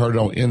tell them you heard it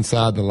on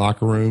Inside the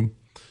Locker Room.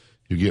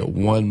 You get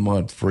 1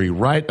 month free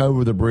right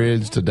over the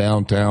bridge to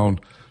downtown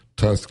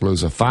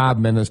Tuscaloosa. 5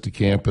 minutes to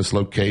campus.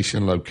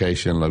 Location.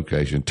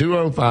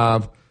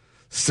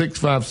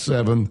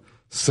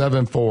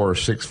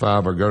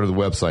 205-657-7465 or go to the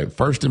website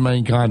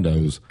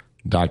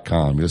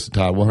firstandmaincondos.com. This is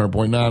Tide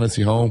 100.9. It's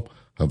the home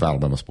of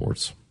Alabama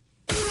sports.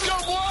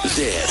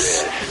 This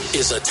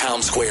is a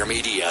Town Square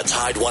Media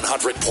Tide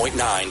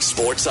 100.9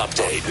 Sports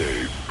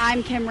Update.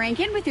 I'm Kim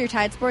Rankin with your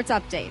Tide Sports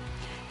Update.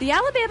 The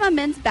Alabama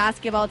men's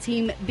basketball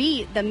team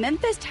beat the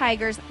Memphis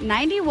Tigers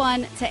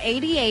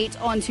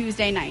 91-88 on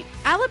Tuesday night.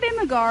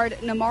 Alabama guard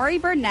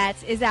Namari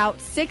Burnett is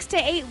out 6 to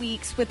 8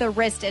 weeks with a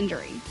wrist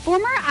injury.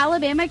 Former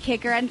Alabama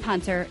kicker and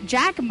punter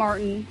Jack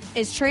Martin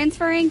is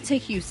transferring to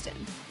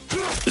Houston.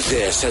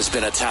 This has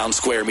been a Town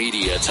Square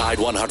Media Tide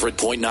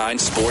 100.9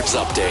 Sports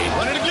Update.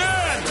 Run it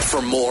again!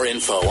 For more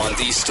info on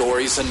these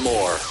stories and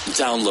more,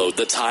 download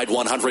the Tide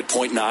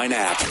 100.9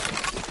 app.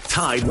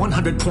 Tide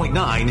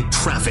 100.9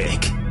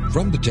 Traffic.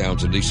 From the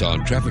Townsend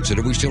Nissan Traffic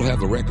Center, we still have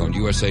the wreck on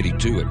US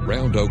 82 at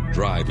Round Oak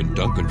Drive in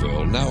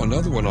Duncanville. Now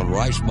another one on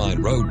Rice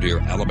Mine Road near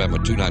Alabama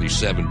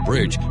 297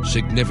 Bridge.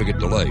 Significant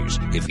delays.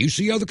 If you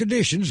see other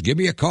conditions, give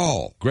me a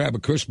call. Grab a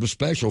Christmas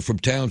special from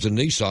Townsend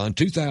Nissan,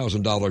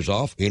 $2,000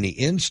 off any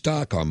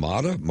in-stock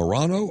Armada,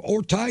 Murano,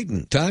 or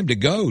Titan. Time to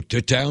go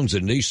to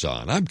Townsend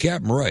Nissan. I'm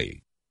Captain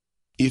Ray.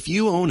 If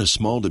you own a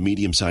small to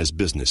medium-sized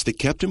business that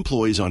kept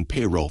employees on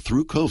payroll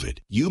through COVID,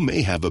 you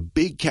may have a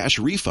big cash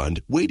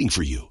refund waiting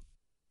for you.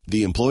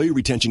 The Employee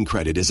Retention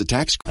Credit is a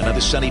tax...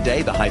 Another sunny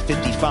day, the high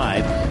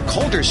 55.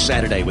 Colder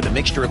Saturday with a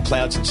mixture of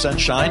clouds and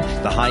sunshine.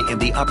 The high in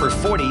the upper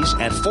 40s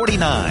at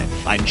 49.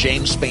 I'm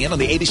James Spann on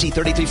the ABC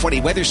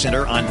 3340 Weather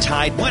Center on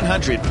Tide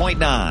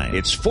 100.9.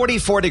 It's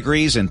 44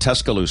 degrees in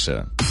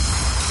Tuscaloosa.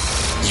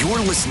 You're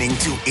listening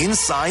to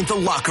Inside the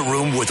Locker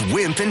Room with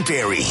Wimp and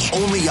Barry.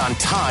 Only on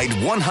Tide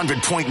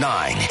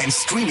 100.9 and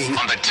streaming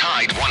on the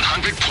Tide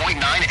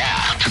 100.9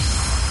 app.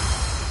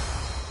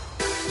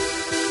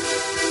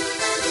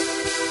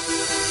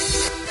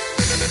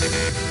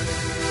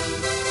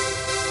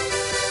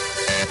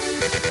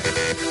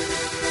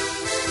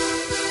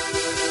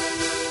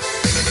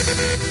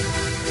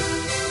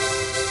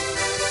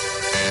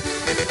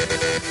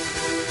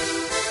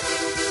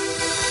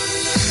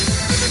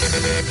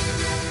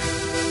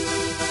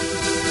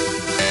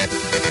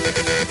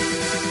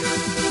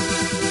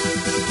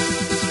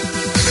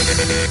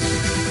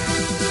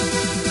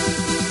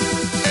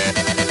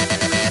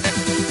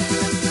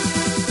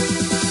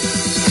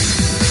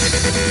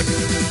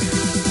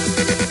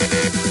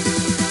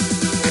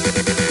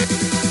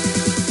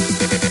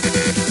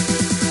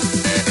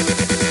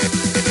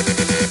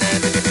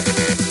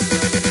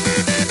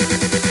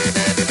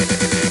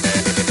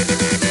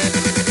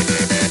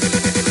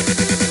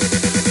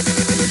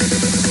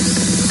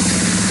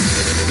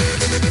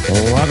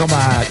 Welcome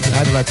back. I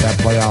had to let that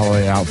play all the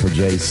way out for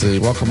JC.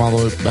 Welcome all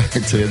the way back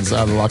to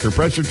Inside the Locker.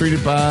 Pressure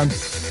Treated Pine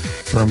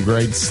from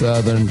Great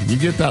Southern. You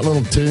get that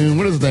little tune.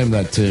 What is the name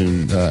of that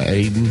tune,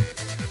 Aiden?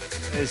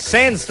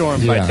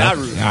 Sandstorm by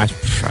Daru.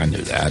 I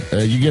knew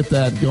that. You get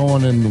that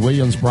going in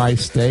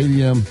Williams-Brice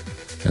Stadium,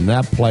 and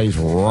that place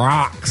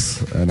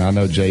rocks. And I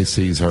know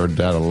JC's heard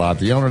that a lot.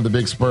 The owner of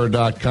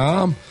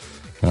thebigspur.com.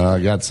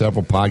 Got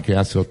several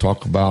podcasts he'll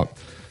talk about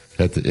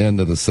at the end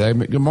of the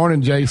segment. Good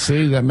morning,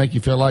 JC. That make you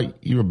feel like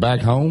you were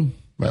back home?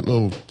 That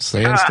little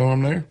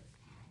sandstorm there?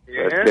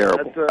 Yeah, that's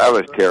terrible. That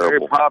was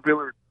terrible.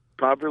 Very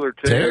popular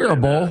tune.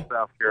 Terrible. In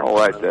South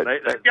Carolina. Oh,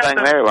 that thing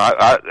there.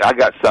 I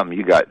got something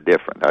you got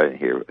different. I didn't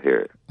hear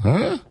it.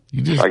 Huh?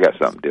 I got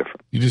something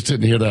different. You just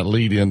didn't hear that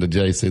lead into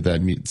JC,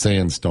 that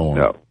sandstorm.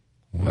 No.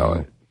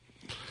 Wow.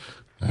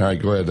 All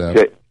right, go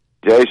ahead.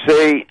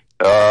 JC,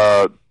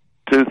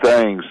 two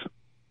things.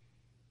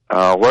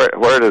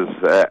 Where does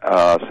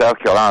South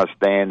Carolina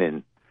stand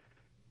in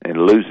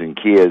losing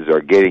kids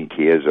or getting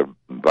kids or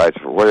vice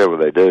versa, whatever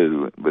they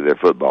do with their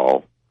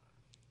football?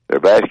 Their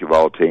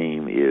basketball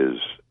team is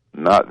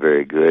not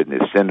very good, and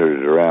it's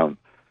centered around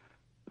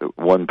the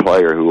one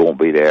player who won't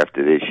be there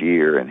after this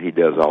year, and he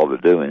does all the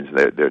doings.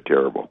 They're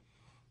terrible.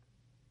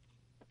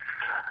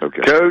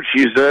 Okay, Coach,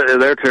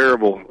 they're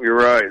terrible. You're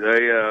right.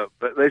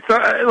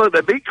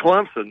 They beat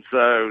Clemson,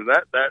 so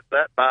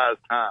that buys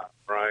time,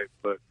 right?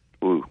 But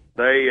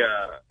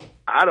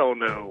I don't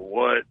know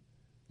what.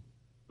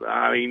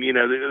 I mean,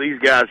 these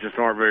guys just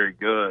aren't very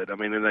good. I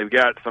mean, and they've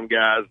got some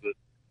guys that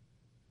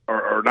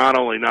are not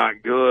only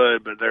not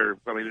good, but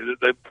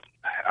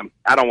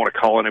I don't want to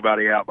call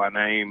anybody out by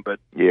name, but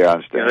yeah, I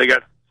understand. They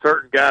got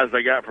certain guys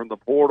they got from the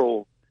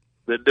portal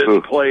that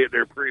didn't play at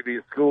their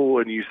previous school,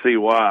 and you see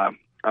why.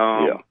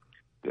 Yeah.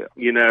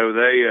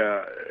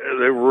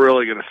 They're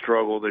really going to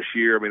struggle this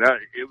year. I mean,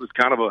 it was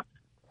kind of a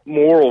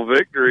moral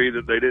victory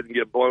that they didn't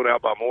get blown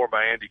out by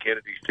Andy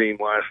Kennedy's team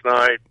last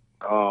night.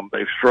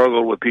 They've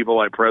struggled with people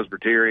like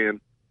Presbyterian.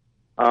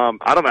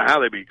 I don't know how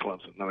they beat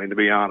Clemson. I mean, to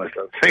be honest,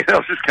 I think that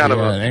was just kind of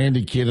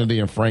Andy Kennedy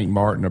and Frank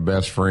Martin are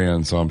best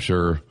friends, so I'm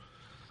sure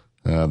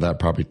that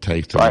probably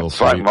tasted a little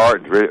sweet.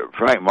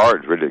 Frank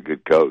Martin's really a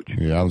good coach.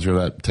 Yeah, I'm sure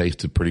that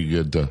tasted pretty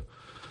good to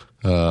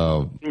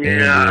I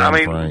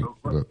mean, Frank.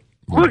 But,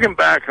 looking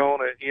back on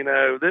it,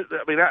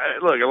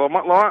 look,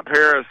 Lamont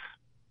Paris.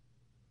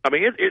 I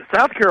mean,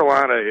 South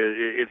Carolina.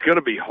 It's going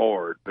to be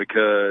hard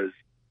because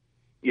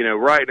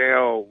right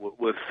now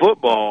with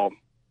football,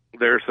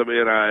 there's some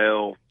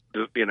NIL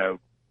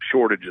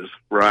shortages,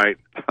 right?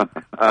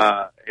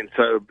 And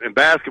so in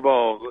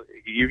basketball,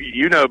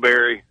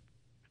 Barry,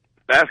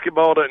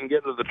 basketball doesn't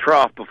get to the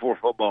trough before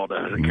football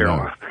does in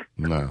Carolina.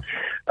 No.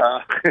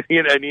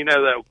 And you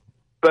know that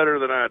better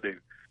than I do.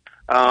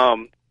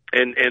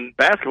 And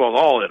basketball's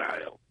all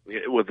NIL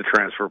with the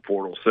transfer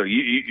portal. So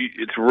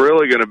it's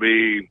really going to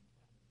be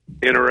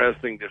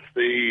interesting to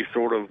see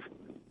sort of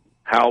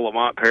how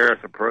Lamont Paris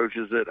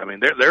approaches it. I mean,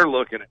 they're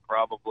looking at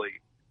probably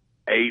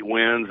 8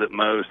 wins at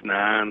most,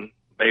 9,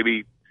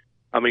 maybe.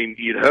 I mean,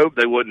 you'd hope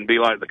they wouldn't be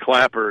like the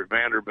Clapper at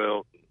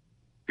Vanderbilt,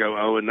 go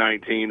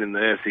 0-19 in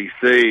the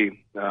SEC.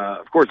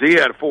 Of course, he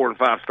had 4- and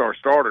 5-star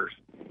starters,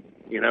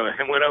 and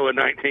went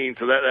 0-19,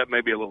 so that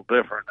may be a little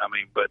different. I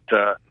mean, but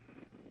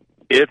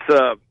it's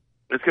going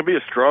to be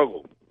a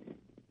struggle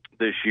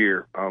this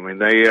year. I mean,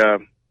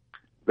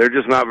 they're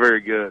just not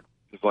very good.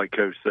 Just like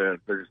Coach said,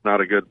 they're just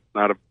not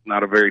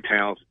a very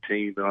talented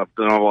team. They don't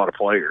have a lot of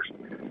players.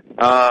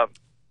 As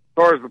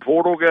far as the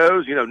portal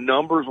goes,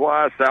 numbers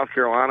wise, South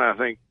Carolina, I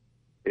think,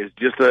 is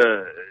just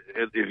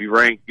if you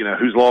rank,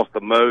 who's lost the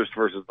most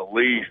versus the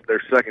least,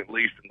 they're second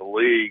least in the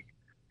league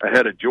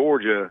ahead of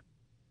Georgia.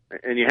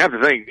 And you have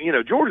to think,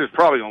 Georgia's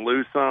probably going to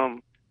lose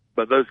some,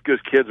 but those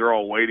good kids are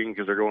all waiting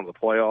because they're going to the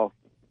playoff.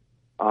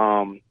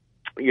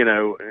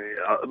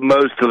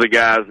 Most of the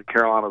guys that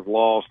Carolina's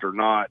lost are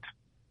not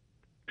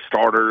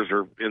starters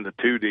or in the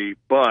 2 deep,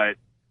 but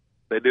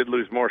they did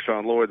lose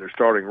Marshawn Lloyd, their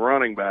starting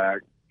running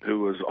back, who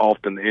was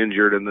often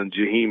injured, and then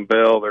Jaheim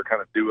Bell, their kind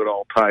of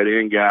do-it-all tight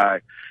end guy.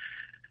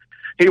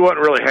 He wasn't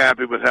really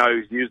happy with how he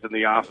was used in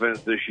the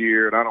offense this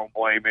year, and I don't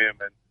blame him.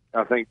 And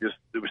I think just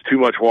it was too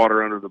much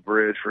water under the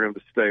bridge for him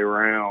to stay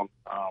around.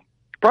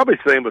 Probably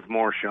same with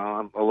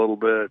Marshawn a little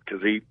bit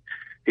because he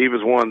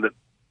was one that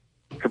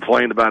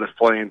complained about his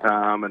playing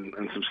time and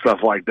some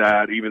stuff like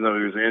that, even though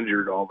he was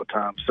injured all the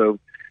time. So,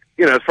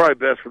 it's probably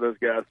best for those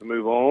guys to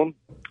move on.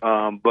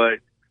 But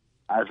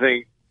I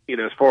think,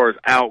 as far as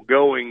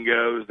outgoing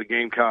goes, the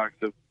Gamecocks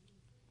have,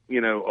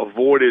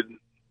 avoided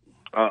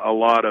a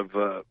lot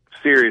of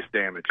serious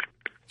damage.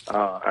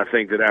 I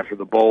think that after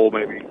the bowl,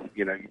 maybe,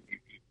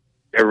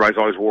 everybody's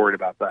always worried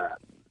about that,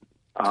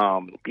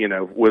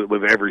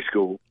 with every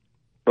school.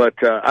 But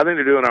I think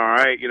they're doing all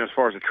right, as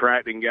far as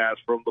attracting guys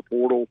from the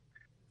portal.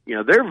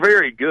 They're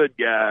very good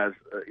guys.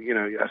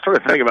 I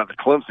started thinking about the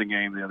Clemson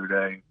game the other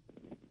day.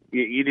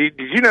 Did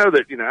you know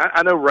that,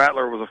 I know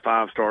Rattler was a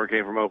 5-star,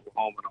 came from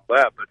Oklahoma and all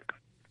that, but,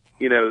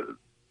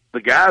 the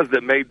guys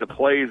that made the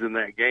plays in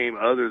that game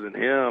other than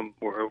him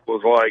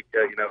was like,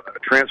 a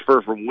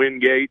transfer from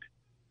Wingate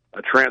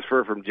a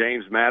transfer from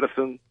James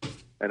Madison,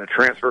 and a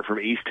transfer from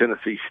East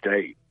Tennessee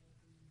State.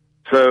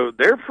 So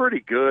they're pretty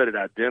good at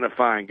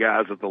identifying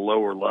guys at the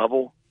lower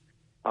level,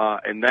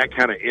 and that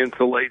kind of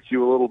insulates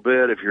you a little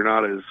bit if you're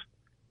not as,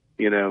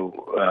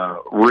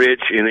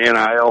 rich in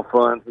NIL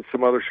funds as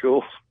some other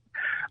schools.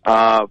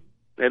 And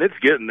it's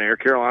getting there.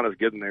 Carolina's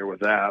getting there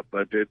with that,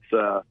 but it's,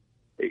 so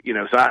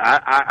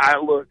I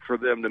look for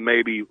them to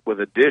maybe,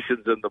 with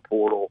additions in the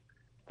portal,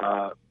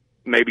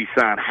 maybe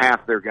sign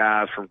half their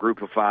guys from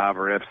Group of Five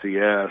or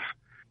FCS,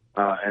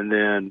 and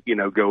then,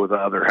 go with the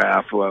other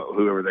half,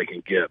 whoever they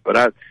can get.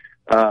 But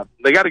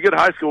they got a good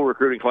high school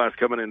recruiting class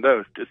coming in,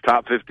 though. It's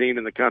top 15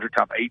 in the country,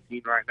 top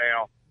 18 right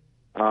now.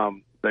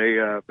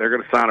 They're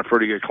going to sign a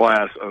pretty good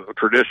class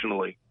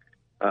traditionally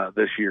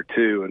this year,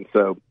 too. And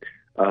so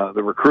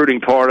the recruiting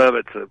part of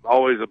it's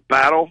always a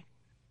battle,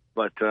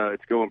 but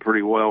it's going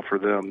pretty well for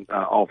them,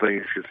 all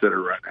things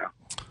considered right now.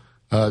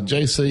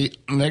 JC,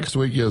 next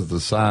week is the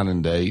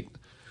signing date,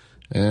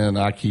 and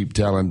I keep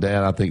telling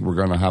Dad I think we're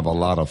going to have a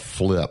lot of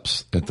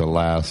flips at the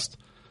last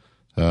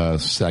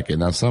second.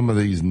 Now, some of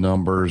these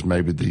numbers,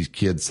 maybe these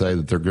kids say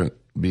that they're going to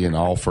being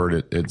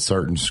offered at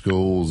certain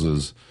schools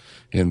is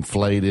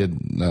inflated.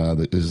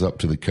 That is up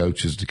to the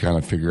coaches to kind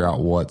of figure out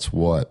what's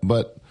what.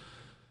 But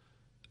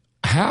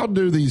how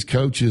do these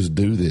coaches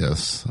do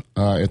this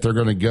if they're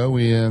going to go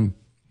in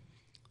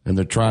and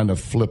they're trying to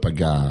flip a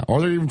guy, or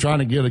they're even trying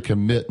to get a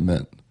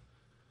commitment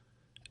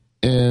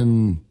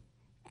and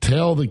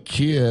tell the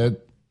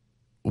kid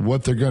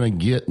what they're going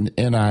to get in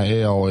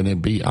NIL and then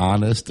be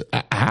honest?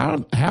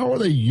 How are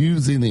they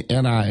using the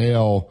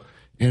NIL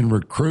in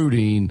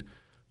recruiting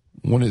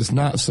when it's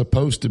not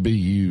supposed to be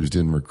used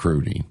in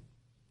recruiting?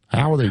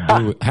 How are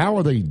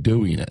they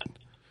doing it?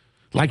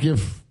 Like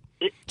if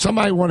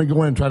somebody want to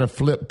go in and try to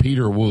flip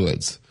Peter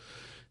Woods,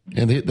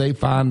 and they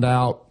find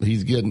out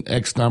he's getting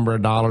X number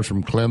of dollars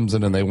from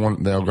Clemson, and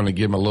they're going to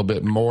give him a little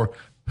bit more.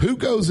 Who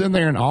goes in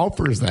there and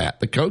offers that?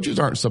 The coaches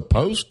aren't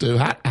supposed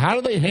to. How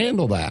do they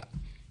handle that?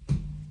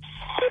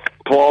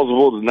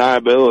 Plausible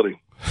deniability.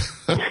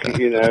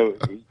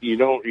 You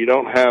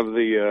don't have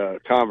the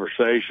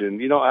conversation.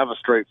 You don't have a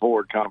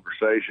straightforward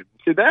conversation.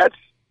 See, that's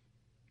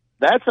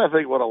I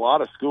think what a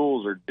lot of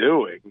schools are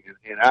doing.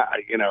 And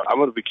I'm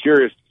going to be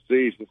curious to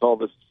see, since all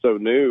this is so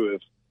new,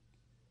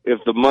 if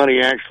the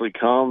money actually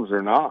comes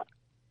or not.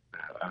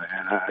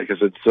 Because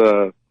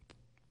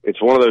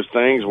it's one of those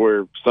things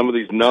where some of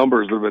these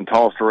numbers that have been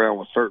tossed around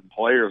with certain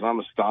players, I'm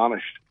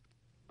astonished.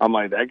 I'm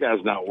like, that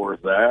guy's not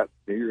worth that.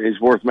 He's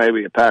worth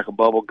maybe a pack of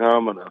bubble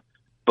gum and a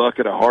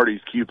bucket of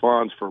Hardee's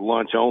coupons for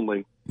lunch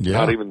only,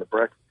 not even the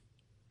breakfast.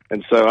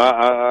 And so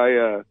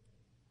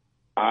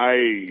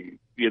I'd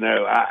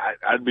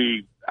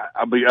be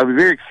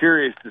very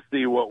curious to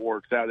see what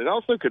works out. It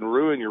also can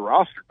ruin your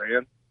roster,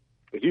 man.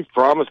 If you've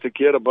promised a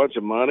kid a bunch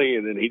of money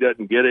and then he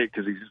doesn't get it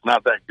because he's just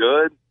not that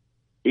good,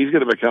 he's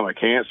going to become a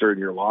cancer in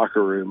your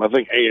locker room. I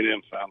think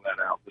A&M found that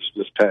out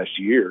this past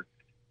year.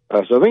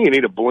 So I think you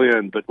need a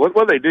blend. But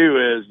what they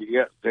do is,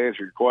 to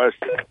answer your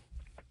question,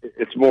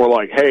 it's more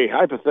like, hey,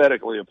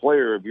 hypothetically, a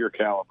player of your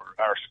caliber,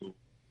 our school,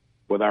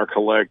 with our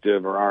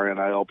collective or our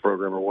NIL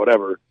program or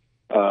whatever,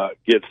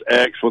 gets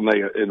X when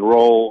they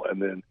enroll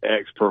and then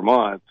X per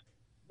month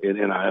in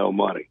NIL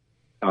money.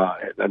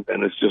 And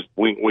it's just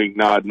wink, wink,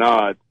 nod,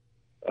 nod.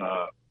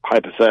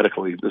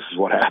 Hypothetically, this is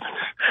what happens.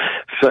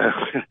 So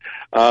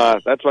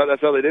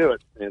that's how they do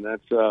it. And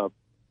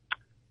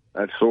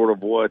that's sort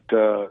of what,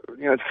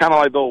 it's kind of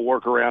like the old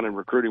workaround in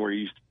recruiting where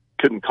you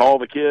couldn't call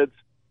the kids.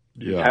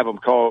 Yeah.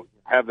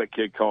 Have that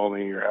kid call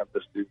me or have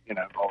this dude, all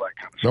that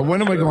kind of stuff. So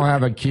when are we going to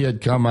have a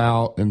kid come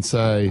out and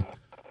say,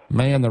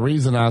 man, the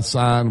reason I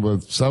signed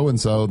with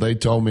so-and-so, they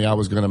told me I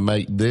was going to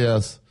make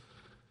this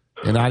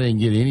and I didn't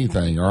get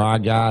anything, or I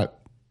got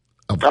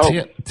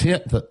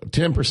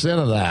 10%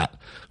 of that,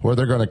 where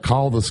they're going to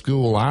call the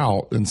school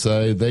out and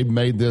say they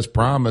made this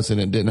promise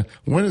and it didn't.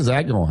 When is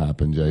that going to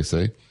happen,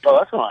 JC? Oh,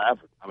 that's going to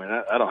happen. I mean,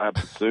 that'll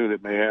happen soon.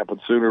 It may happen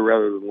sooner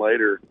rather than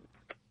later.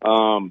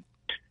 And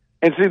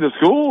see, the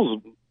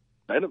school,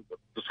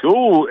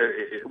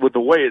 with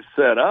the way it's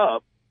set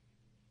up,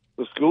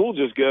 the school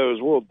just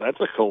goes, well, that's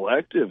a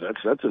collective.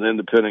 That's an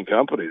independent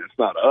company. That's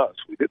not us.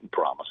 We didn't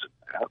promise it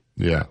that.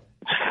 Yeah.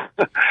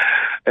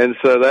 And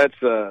so that's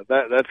kind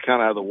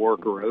of how the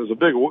workaround.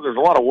 There's a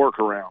lot of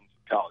workarounds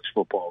in college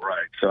football,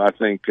 right? So I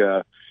think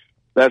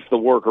that's the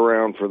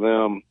workaround for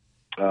them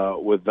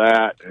with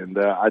that, and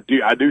I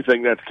do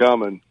think that's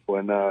coming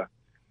when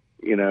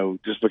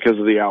just because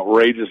of the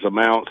outrageous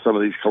amount some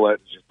of these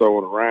collectives are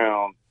throwing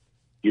around.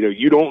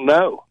 You don't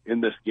know in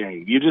this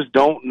game. You just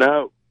don't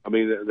know. I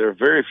mean, there are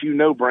very few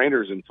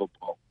no-brainers in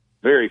football,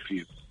 very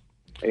few,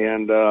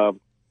 and I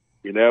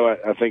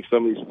think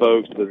some of these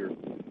folks that are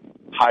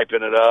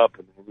hyping it up,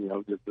 and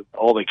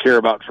all they care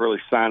about is really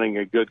signing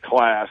a good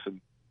class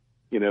and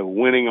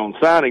winning on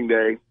signing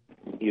day.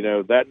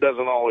 That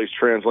doesn't always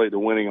translate to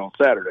winning on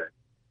Saturday.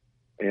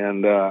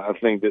 And I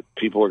think that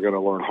people are going to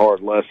learn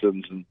hard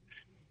lessons. And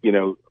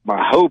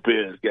my hope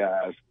is,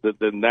 guys, that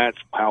then that's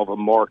how the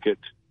market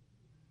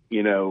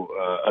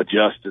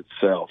adjust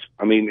itself.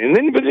 I mean,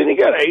 but then you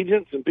got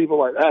agents and people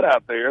like that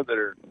out there that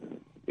are,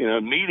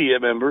 media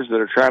members that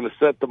are trying to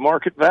set the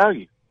market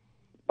value.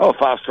 Oh, a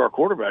 5-star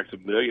quarterback's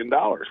 $1 million.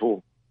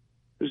 Well,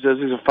 who says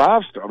he's a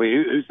 5-star? I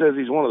mean, who says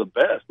he's one of the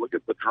best? Look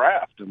at the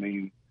draft. I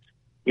mean,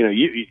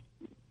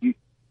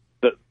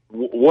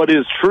 what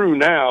is true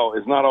now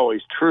is not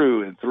always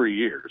true in 3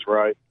 years,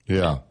 right?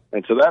 Yeah.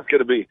 And so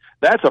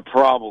that's a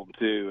problem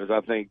too, is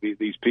I think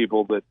these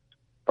people that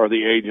are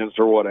the agents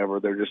or whatever,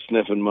 they're just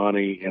sniffing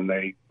money, and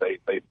they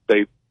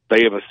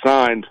have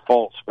assigned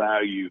false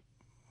value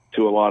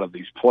to a lot of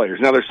these players.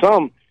 Now there's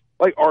some,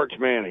 like Arch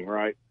Manning,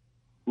 right?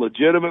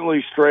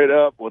 Legitimately straight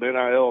up what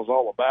NIL is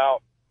all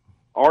about.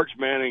 Arch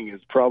Manning has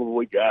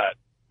probably got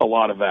a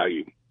lot of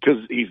value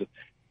because he's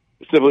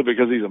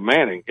a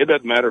Manning. It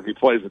doesn't matter if he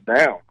plays it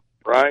down,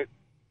 right?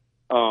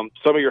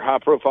 Some of your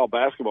high-profile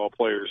basketball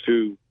players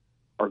who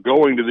are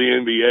going to the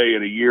NBA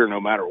in a year no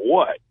matter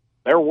what,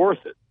 they're worth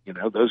it.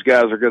 Those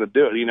guys are going to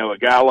do it. A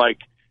guy like,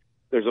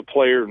 there's a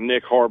player,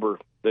 Nick Harbor,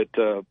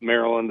 that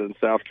Maryland and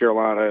South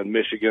Carolina and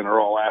Michigan are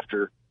all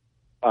after,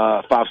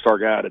 5-star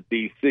guy out of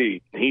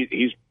D.C.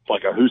 He's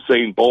like a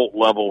Usain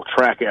Bolt-level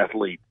track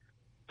athlete.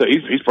 So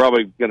he's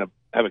probably going to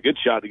have a good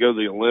shot to go to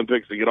the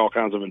Olympics and get all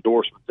kinds of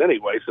endorsements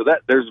anyway. So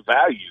that there's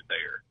value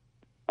there.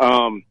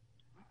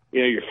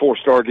 Your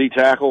 4-star D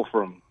tackle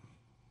from,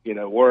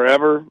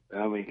 wherever.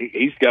 I mean,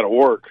 he's got to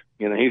work.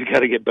 He's got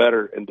to get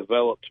better and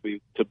develop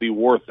to be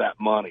worth that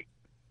money,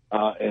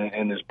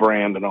 and his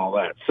brand and all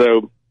that.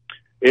 So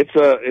it's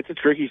a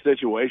tricky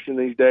situation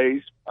these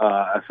days.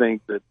 I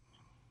think that,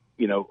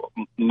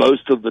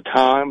 most of the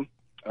time,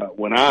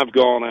 when I've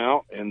gone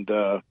out and,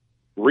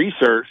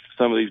 researched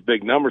some of these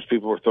big numbers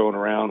people are throwing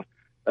around,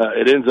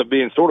 it ends up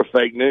being sort of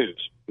fake news.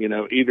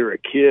 Either a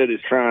kid is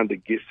trying to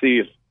see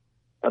if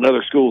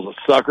another school's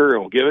a sucker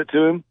and will give it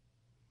to him,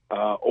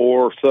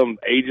 or some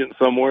agent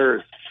somewhere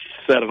has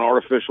set an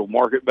artificial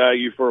market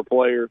value for a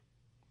player,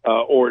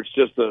 or it's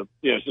just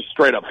it's just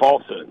straight up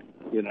falsehood.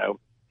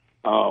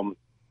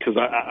 Because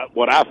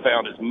what I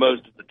found is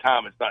most of the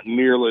time it's not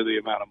nearly the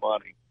amount of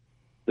money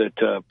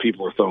that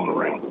people are throwing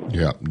around.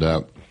 Yeah,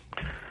 that.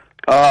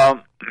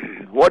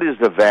 What is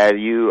the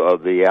value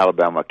of the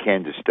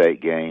Alabama-Kansas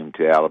State game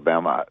to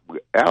Alabama?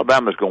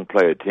 Alabama's going to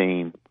play a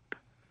team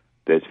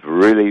that's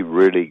really,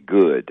 really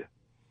good.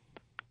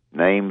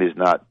 Name is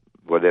not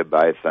what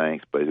everybody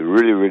thinks, but they're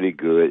really, really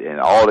good and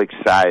all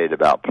excited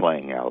about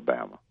playing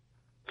Alabama.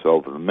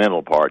 So for the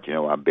mental part,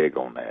 I'm big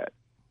on that.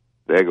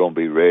 They're going to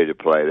be ready to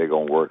play. They're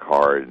going to work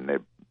hard, and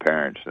their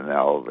parents and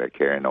all they're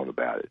carrying on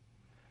about it.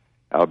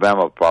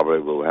 Alabama probably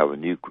will have a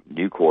new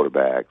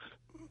quarterbacks,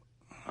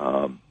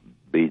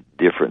 be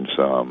different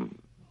some,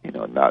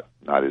 not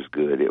as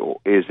good.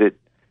 Is it?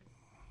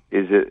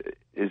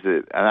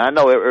 And I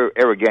know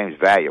every game's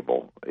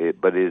valuable,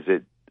 but is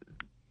it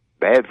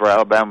bad for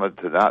Alabama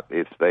to not,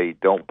 if they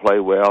don't play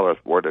well,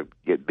 or to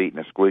get beaten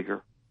a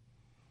squeaker?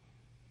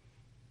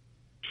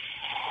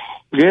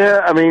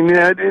 Yeah, I mean,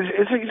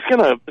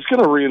 it's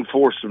gonna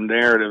reinforce some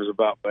narratives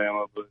about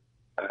Bama, but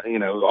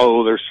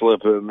they're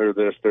slipping, they're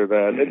this, they're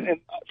that,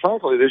 and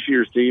frankly, this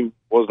year's team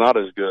was not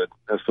as good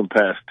as some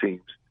past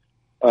teams.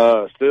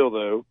 Still,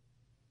 though,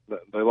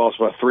 they lost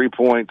by 3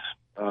 points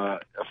in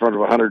front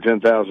of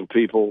 110,000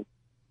 people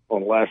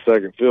on the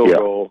last-second field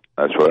goal.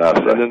 That's what I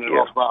said. And then they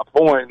lost by a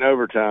point in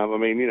overtime. I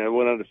mean,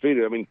 went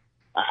undefeated. I mean,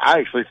 I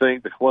actually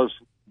think the close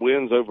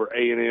wins over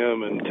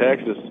A&M and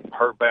Texas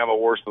hurt Bama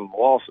worse than the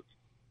losses.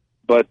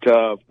 But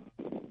because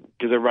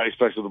everybody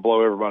expects them to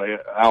blow everybody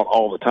out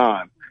all the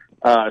time.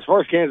 As far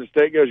as Kansas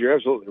State goes, you're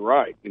absolutely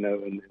right.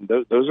 And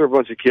those are a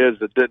bunch of kids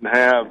that didn't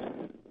have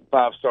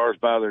 5 stars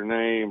by their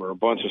name or a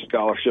bunch of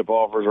scholarship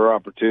offers or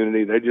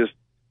opportunity. They just,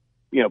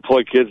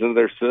 plug kids into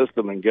their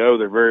system and go.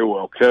 They're very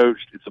well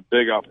coached. It's a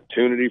big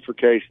opportunity for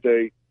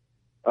K-State.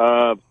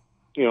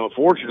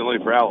 Fortunately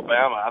for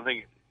Alabama, I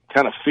think it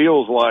kind of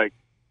feels like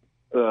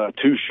 2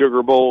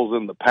 Sugar Bowls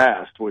in the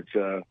past, which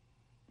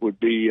would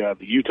be the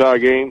Utah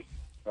game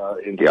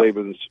in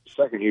Saban's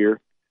second year,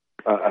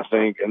 I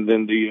think, and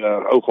then the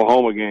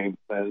Oklahoma game.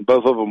 And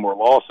both of them were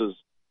losses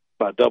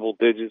by double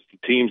digits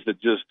to teams that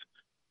just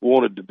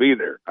wanted to be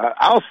there.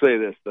 I'll say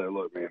this, though.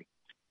 Look, man,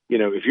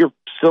 if you're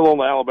still on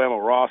the Alabama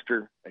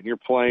roster and you're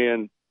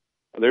playing,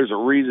 there's a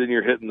reason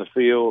you're hitting the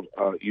field.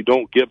 You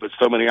don't get but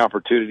so many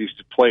opportunities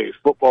to play a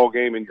football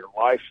game in your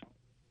life.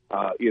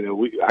 I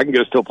can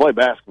go still play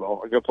basketball.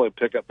 I can go play a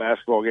pickup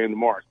basketball game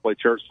tomorrow. I can play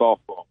church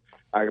softball.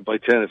 I can play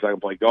tennis. I can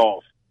play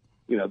golf.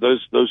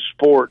 Those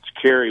sports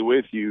carry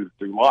with you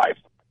through life,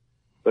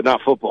 but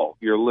not football.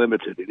 You're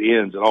limited. It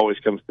ends. It always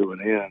comes to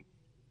an end.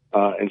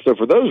 And so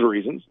for those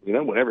reasons,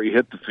 whenever you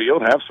hit the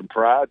field, have some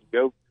pride,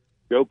 go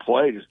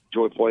play, just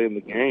enjoy playing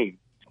the game.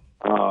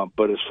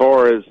 But as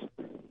far as,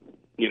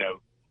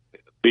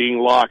 being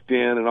locked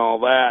in and all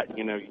that,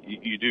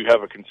 you do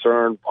have a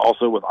concern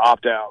also with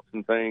opt-outs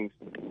and things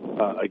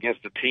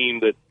against a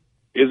team that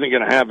isn't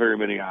going to have very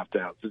many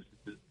opt-outs.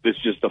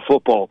 It's just a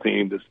football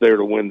team that's there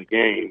to win the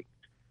game.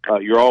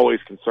 You're always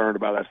concerned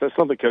about that. So that's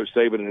something Coach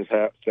Saban and his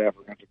staff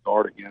are going to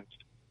guard against.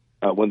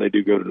 when they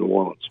do go to New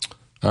Orleans.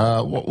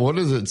 What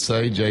does it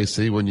say,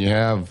 JC, when you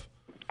have,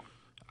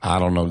 I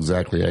don't know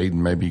exactly, Aiden,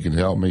 maybe you can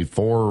help me,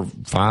 4 or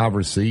 5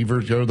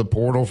 receivers go to the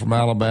portal from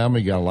Alabama?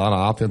 You got a lot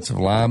of offensive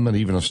linemen,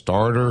 even a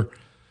starter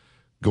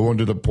going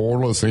to the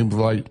portal. It seems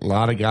like a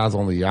lot of guys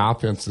on the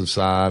offensive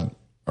side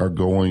are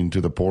going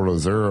to the portal.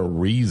 Is there a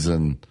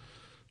reason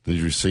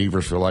these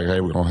receivers feel like,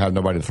 hey, we're going to have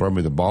nobody to throw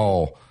me the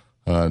ball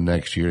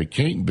next year? It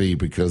can't be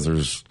because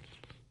there's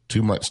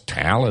too much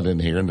talent in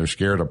here and they're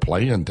scared of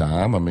playing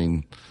time. I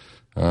mean,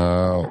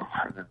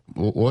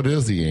 what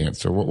is the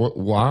answer?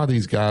 Why are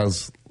these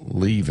guys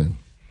leaving?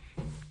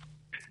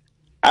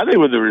 I think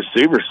with the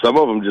receivers, some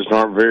of them just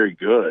aren't very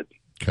good.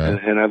 Okay.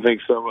 And I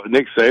think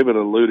Nick Saban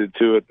alluded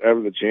to it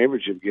after the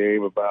championship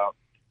game about,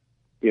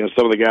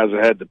 some of the guys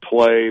that had to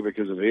play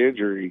because of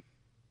injury.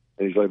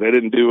 And he's like, they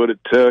didn't do what it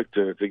took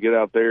to get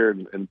out there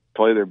and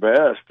play their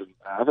best. And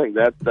I think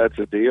that's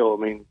a deal.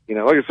 I mean,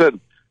 like I said,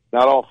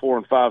 not all 4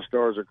 and 5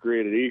 stars are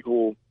created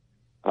equal.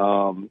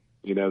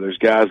 There's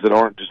guys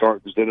that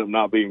just end up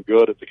not being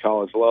good at the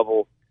college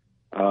level.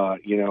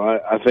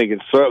 I think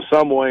in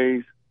some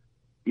ways,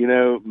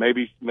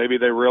 maybe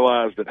they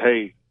realize that,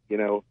 hey,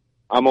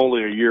 I'm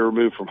only a year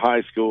removed from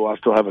high school. I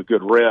still have a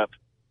good rep.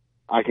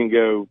 I can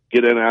go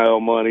get NIL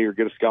money or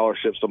get a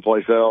scholarship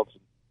someplace else,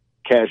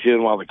 cash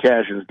in while the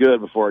cash is good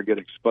before I get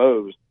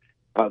exposed.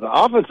 The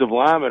offensive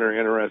linemen are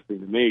interesting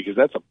to me because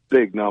that's a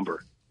big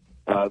number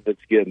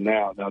that's getting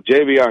out. Now,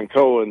 Javion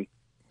Cohen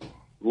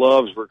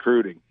loves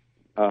recruiting.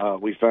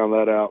 We found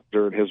that out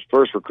during his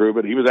first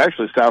recruitment. He was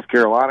actually South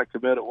Carolina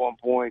commit at one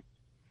point.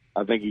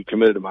 I think he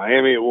committed to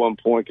Miami at one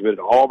point, committed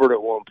to Auburn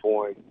at one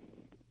point,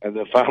 and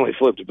then finally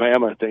flipped to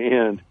Bama at the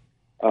end.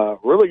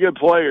 Really good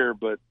player,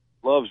 but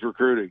loves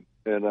recruiting,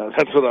 and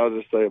that's what I'll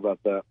just say about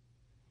that.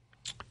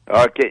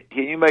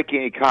 Can you make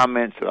any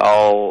comments at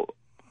all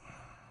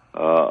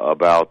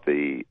about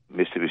the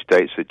Mississippi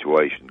State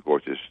situation? Of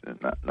course, it's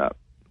not.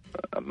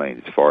 I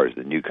mean, as far as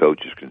the new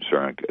coach is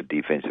concerned, a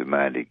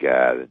defensive-minded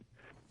guy. That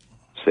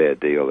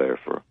sad deal there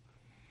for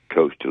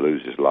coach to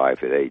lose his life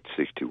at age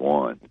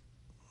 61.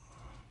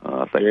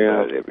 I think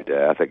about it every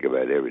day. I think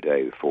about it every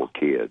day with 4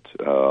 kids.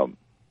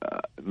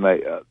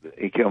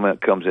 He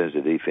comes in as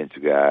a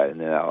defensive guy,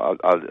 and then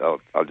I'll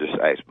just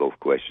ask both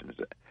questions.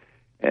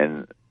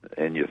 And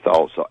your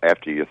thoughts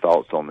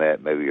on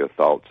that, maybe your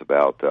thoughts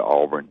about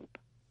Auburn.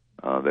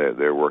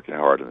 They're working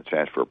hard in the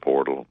transfer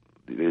portal.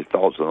 Your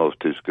thoughts on those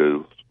 2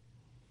 schools?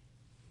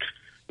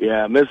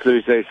 Yeah,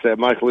 Mississippi State said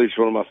Mike Leach,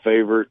 one of my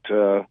favorite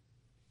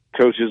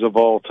coaches of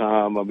all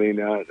time. I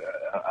mean,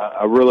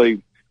 I really,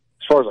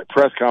 as far as like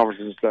press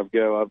conferences and stuff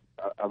go,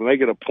 I make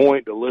it a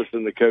point to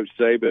listen to Coach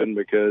Saban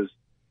because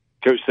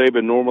Coach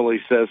Saban normally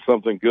says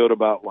something good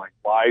about like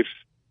life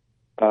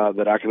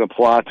that I can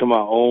apply to my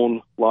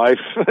own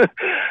life.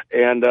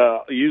 And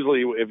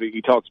usually if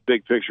he talks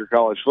big picture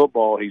college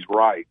football, he's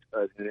right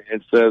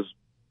and says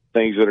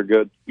things that are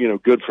good,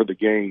 good for the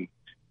game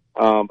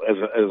as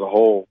a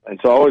whole. And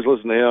so I always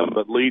listen to him,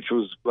 but Leach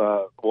was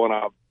one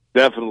I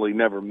definitely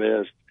never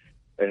missed.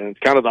 And it's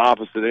kind of the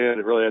opposite end.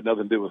 It really had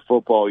nothing to do with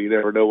football. You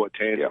never know what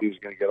tangent he was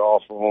going to get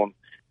off on.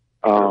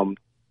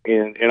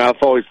 And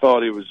I've always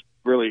thought it was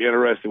really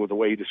interesting with the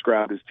way he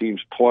described his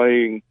team's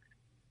playing.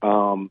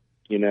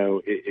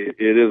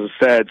 It is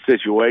a sad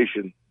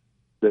situation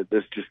that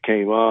this just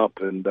came up,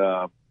 and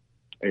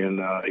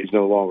he's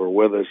no longer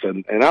with us.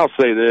 And I'll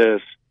say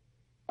this: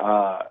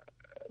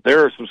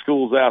 there are some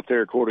schools out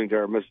there, according to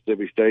our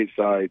Mississippi State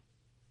site,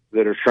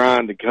 that are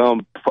trying to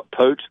come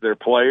poach their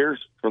players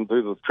through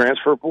the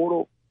transfer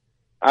portal.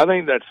 I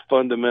think that's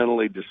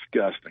fundamentally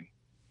disgusting.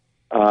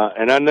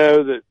 And I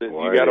know that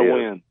you got to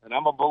win, and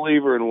I'm a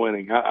believer in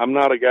winning. I'm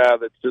not a guy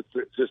that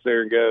sits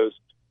there and goes,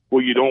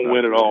 "Well, you don't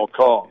win at all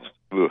costs."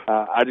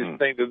 I just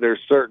think that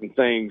there's certain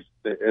things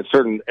and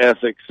certain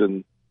ethics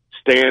and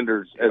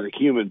standards as a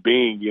human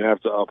being you have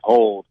to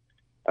uphold.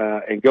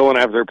 And going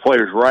after their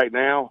players right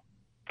now,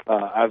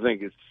 I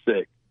think it's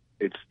sick.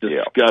 It's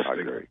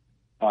disgusting.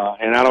 Yeah,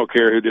 and I don't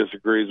care who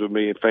disagrees with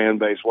me, fan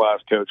base wise,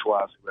 coach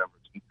wise, whoever.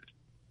 It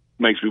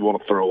makes me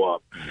want to throw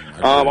up.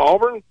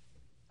 Auburn,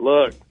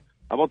 look,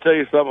 I'm gonna tell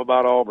you something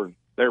about Auburn.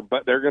 They're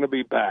going to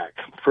be back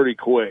pretty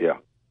quick. Yeah.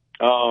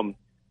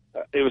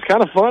 It was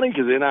kind of funny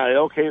because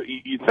NIL came.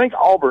 You think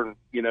Auburn,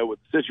 with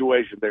the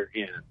situation they're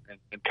in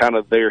and kind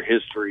of their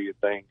history and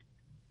things,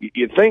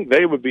 you'd think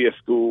they would be a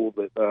school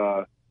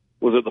that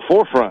was at the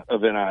forefront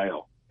of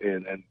NIL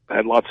and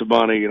had lots of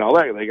money and all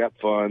that. They got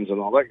funds and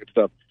all that good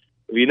stuff.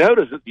 If you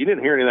notice, you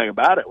didn't hear anything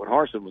about it when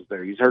Harsin was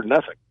there. You heard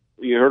nothing.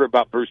 You heard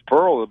about Bruce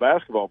Pearl, the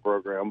basketball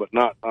program, but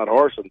not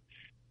Harsin.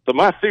 So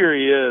my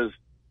theory is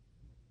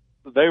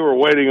they were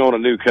waiting on a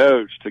new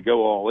coach to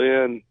go all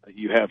in.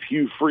 You have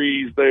Hugh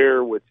Freeze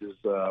there, which is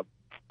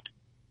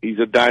he's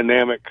a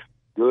dynamic,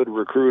 good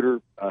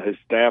recruiter. His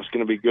staff's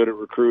going to be good at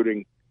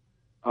recruiting.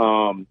 They're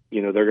going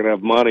to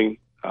have money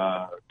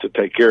to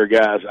take care of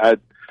guys.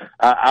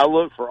 I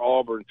look for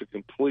Auburn to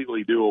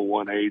completely do a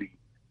 180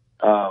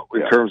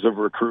 in terms of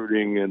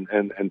recruiting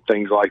and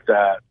things like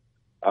that.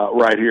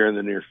 right here in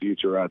the near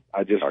future. I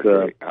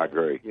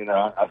agree. You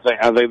know, I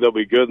think they'll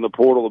be good in the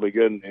portal. They'll be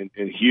good,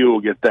 and Hugh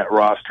will get that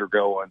roster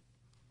going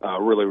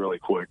really, really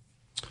quick.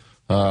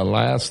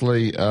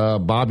 Lastly,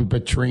 Bobby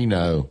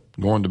Petrino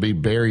going to be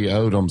Barry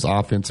Odom's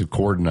offensive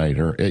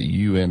coordinator at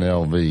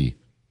UNLV.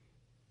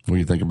 What do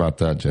you think about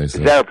that,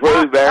 Jason? Is that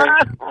approved, Barry?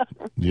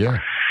 Yeah.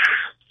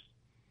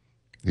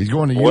 He's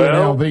going to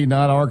UNLV,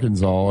 not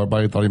Arkansas.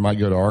 Everybody thought he might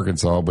go to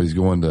Arkansas, but he's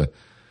going to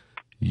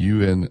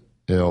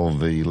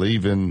UNLV,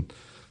 leaving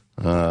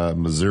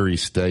Missouri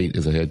State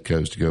as a head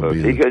coach to go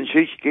be. He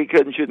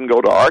shouldn't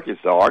go to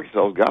Arkansas.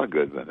 Arkansas's got a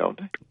good one, don't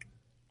they?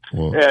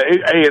 Well, yeah,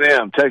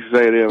 A&M, Texas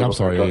A&M. I'm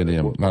sorry,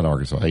 A&M, not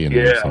Arkansas. A&M,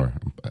 yeah. sorry,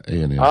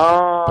 A&M.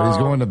 But he's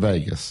going to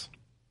Vegas.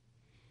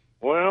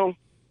 Well,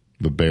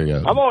 but Barry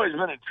Odom. I've always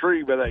been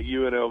intrigued by that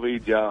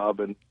UNLV job,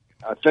 and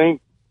I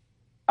think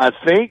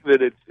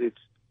that it's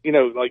you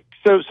know, like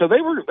so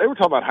they were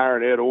talking about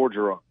hiring Ed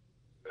Orgeron.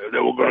 They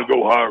were going to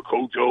go hire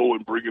Coach O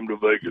and bring him to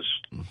Vegas.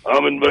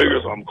 I'm in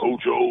Vegas. I'm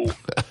Coach O.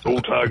 Go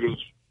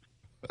Tigers.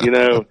 You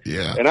know,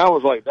 yeah. And I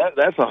was like,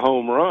 that's a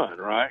home run,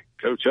 right?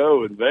 Coach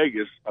O in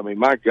Vegas. I mean,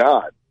 my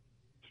God,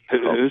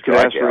 who could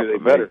ask for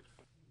anything better?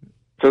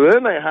 So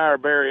then they hire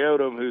Barry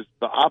Odom, who's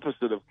the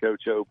opposite of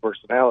Coach O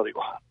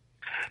personality-wise.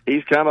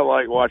 He's kind of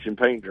like watching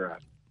paint dry,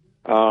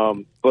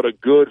 but a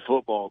good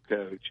football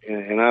coach.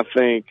 And I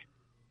think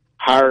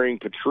hiring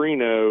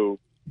Petrino,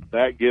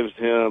 that gives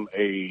him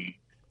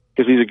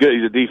because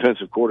he's a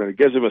defensive coordinator,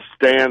 gives him a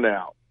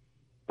standout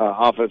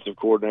offensive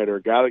coordinator,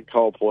 a guy that can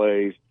call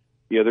plays.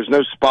 Yeah, there's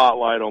no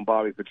spotlight on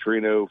Bobby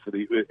Petrino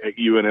at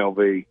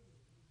UNLV.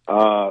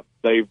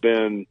 They've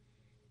been,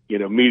 you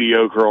know,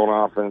 mediocre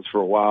on offense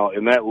for a while.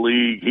 In that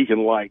league, he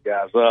can light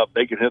guys up.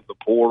 They can hit the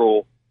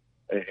portal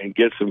and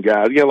get some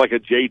guys. You know, like a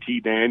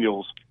JT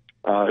Daniels,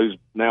 who's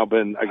now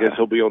been, I guess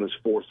he'll be on his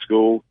fourth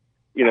school.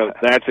 You know,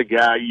 that's a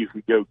guy you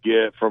could go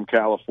get from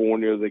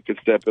California that could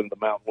step into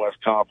the Mountain West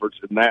Conference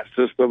in that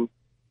system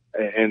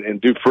and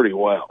do pretty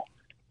well.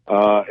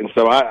 And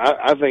so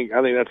I think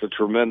that's a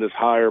tremendous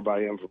hire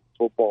by him from a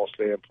football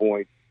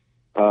standpoint,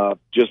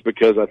 just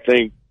because I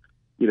think,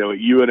 you know, at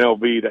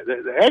UNLV,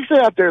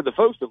 actually out there, the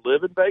folks that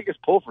live in Vegas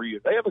pull for you.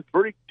 They have a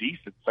pretty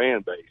decent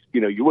fan base.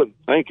 You know, you wouldn't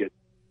think it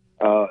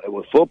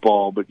with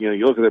football, but, you know,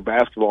 you look at their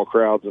basketball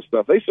crowds and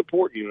stuff, they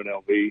support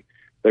UNLV.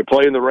 They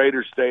play in the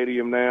Raiders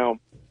Stadium now.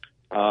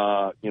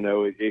 You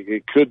know,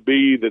 it could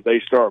be that they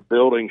start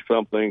building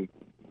something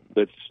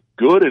that's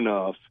good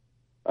enough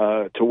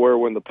to where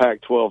when the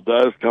Pac-12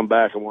 does come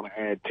back and want to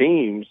add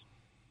teams,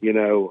 you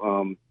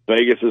know,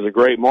 Vegas is a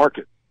great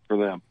market for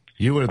them.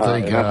 You would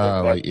think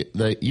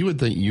you would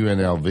think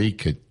UNLV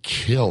could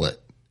kill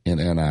it in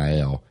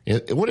NIL.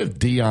 What if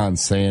Deion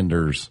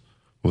Sanders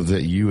was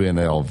at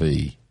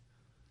UNLV?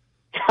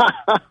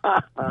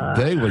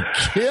 They would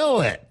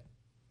kill it.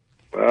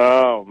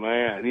 Oh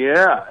man,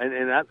 yeah,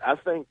 and I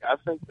think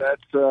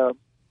that's you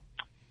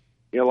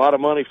know, a lot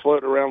of money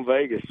floating around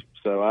Vegas.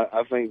 So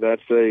I think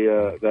that's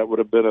that would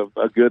have been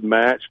a good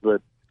match.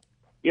 But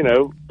you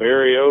know,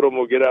 Barry Odom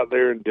will get out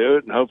there and do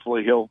it, and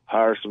hopefully he'll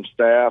hire some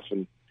staff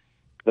and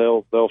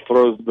they'll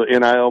throw the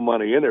NIL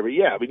money in there. But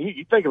yeah, I mean,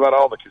 you think about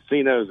all the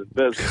casinos and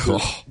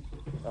businesses,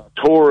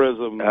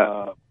 tourism,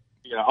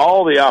 you know,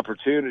 all the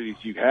opportunities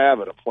you have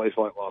at a place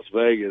like Las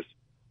Vegas,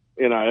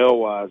 NIL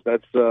wise.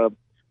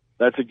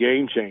 That's a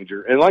game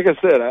changer. And like I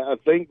said, I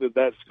think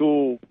that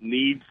school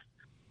needs,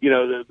 you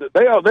know,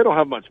 they don't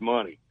have much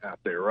money out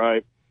there,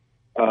 right?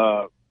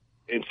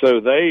 And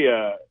so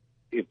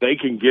if they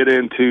can get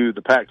into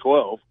the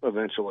Pac-12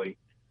 eventually,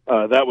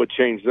 that would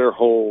change their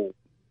whole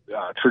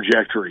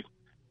trajectory,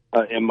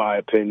 in my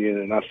opinion.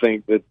 And I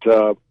think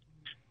that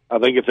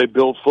if they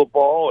build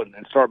football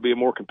and start being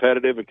more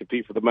competitive and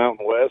compete for the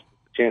Mountain West,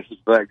 the chances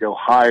of that go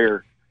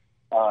higher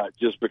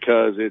just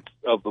because it's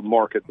of the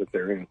market that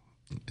they're in.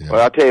 Yeah.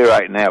 Well, I'll tell you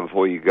right now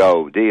before you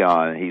go,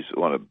 Deion, he's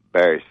one of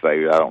Barry's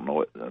favorites. I don't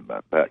know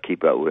about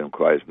keep up with him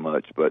quite as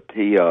much, but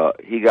he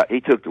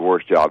took the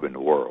worst job in the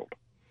world.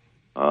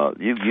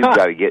 You've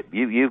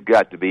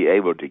got to be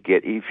able to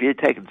get, if you're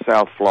taking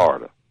South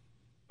Florida,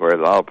 where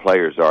a lot of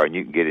players are, and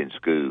you can get in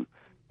school,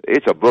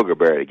 it's a booger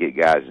bear to get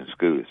guys in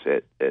schools.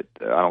 I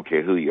don't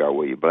care who you are,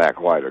 whether you're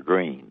black, white, or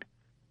green.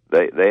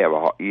 You have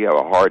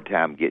a hard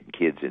time getting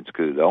kids in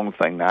school. The only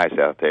thing nice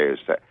out there is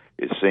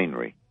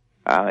scenery.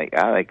 I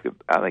think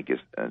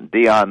it's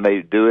Deion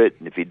may do it,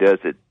 and if he does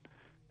it,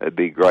 that'd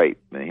be great.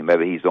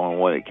 Maybe he's the only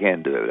one that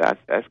can do it.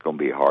 That's going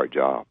to be a hard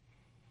job.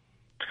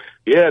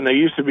 Yeah, and they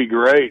used to be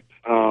great.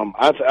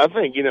 I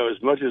think, you know,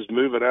 as much as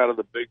moving out of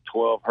the Big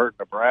 12 hurt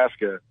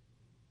Nebraska,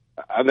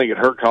 I think it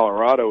hurt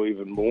Colorado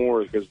even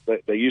more because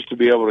they used to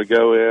be able to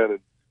go in and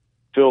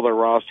fill their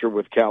roster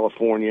with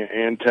California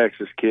and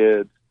Texas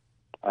kids.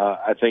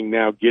 I think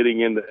now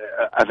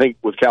I think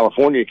with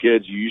California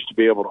kids, you used to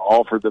be able to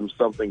offer them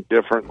something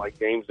different, like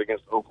games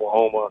against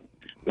Oklahoma,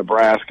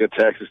 Nebraska,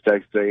 Texas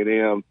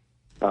A&M,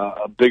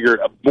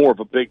 more of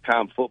a big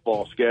time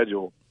football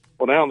schedule.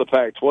 Well, now in the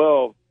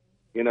Pac-12,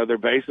 you know, they're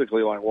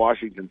basically like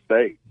Washington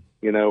State,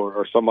 you know,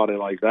 or somebody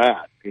like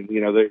that. And, you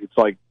know, it's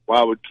like,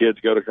 why would kids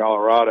go to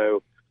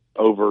Colorado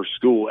over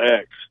school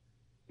X.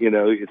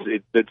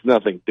 It's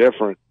nothing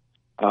different.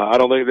 I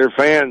don't think their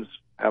fans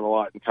have a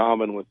lot in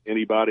common with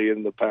anybody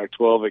in the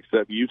Pac-12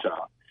 except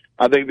Utah.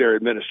 I think their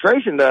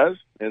administration does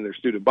and their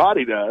student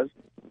body does.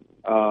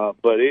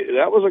 But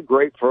that was a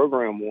great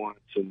program once.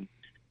 And,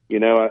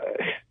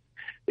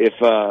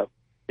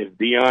 if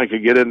Deion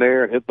could get in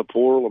there and hit the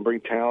portal and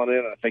bring talent in,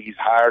 I think he's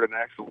hired an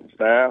excellent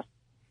staff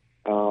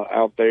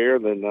out there,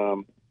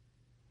 then,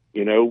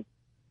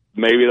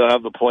 maybe they'll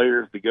have the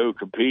players to go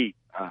compete.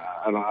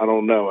 I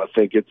don't know. I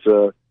think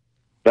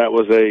that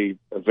was a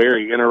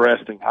very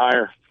interesting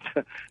hire,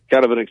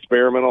 kind of an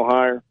experimental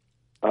hire,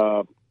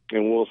 and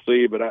we'll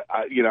see. But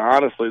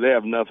honestly, they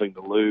have nothing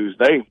to lose.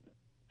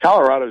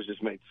 Colorado's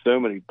just made so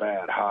many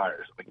bad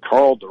hires. I mean,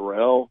 Carl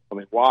Durrell. I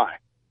mean, why?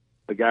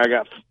 If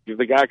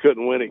the guy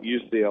couldn't win at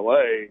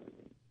UCLA,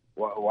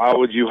 why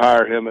would you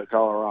hire him at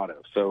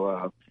Colorado?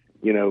 So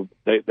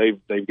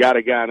they've got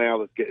a guy now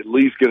that's at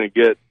least going to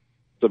get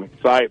some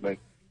excitement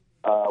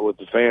with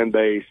the fan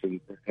base and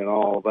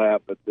all of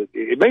that. But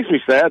it makes me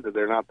sad that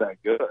they're not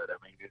that good. I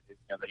mean,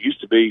 they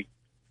used to be,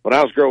 when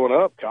I was growing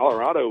up,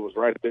 Colorado was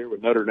right there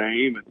with Notre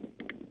Dame and,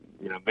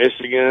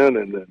 Michigan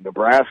and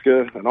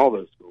Nebraska and all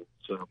those schools.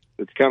 So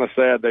it's kind of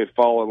sad they've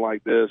fallen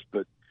like this,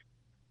 but,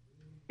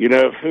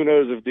 who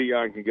knows if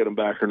Deion can get them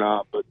back or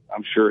not, but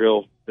I'm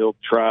sure he'll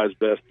try his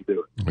best to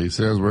do it. He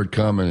says we're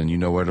coming and you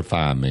know where to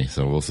find me,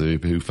 so we'll see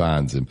who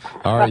finds him.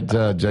 All right,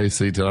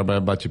 JC, tell everybody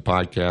about your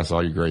podcast,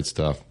 all your great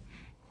stuff.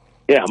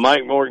 Yeah,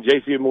 Mike Morgan,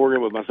 JC and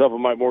Morgan with myself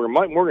and Mike Morgan.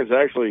 Mike Morgan's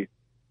actually,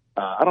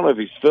 I don't know if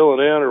he's filling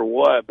in or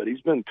what, but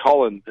he's been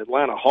calling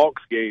Atlanta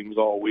Hawks games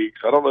all week.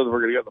 So I don't know if we're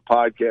going to get the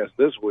podcast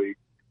this week,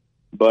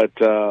 but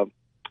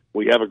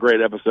we have a great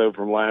episode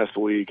from last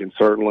week, and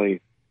certainly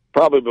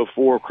probably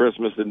before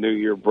Christmas and New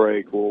Year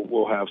break,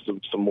 we'll have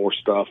some more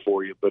stuff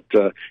for you. But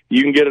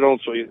you can get it on,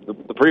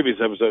 the previous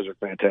episodes are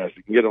fantastic.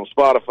 You can get it on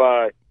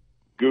Spotify,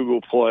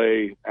 Google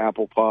Play,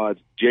 Apple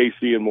Pods,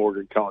 JC and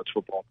Morgan College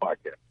Football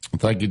Podcast.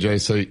 Thank you,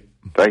 JC.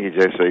 Thank you,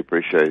 JC.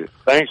 Appreciate it.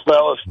 Thanks,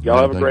 fellas.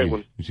 Y'all have a great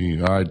one.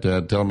 All right,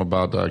 tell them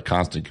about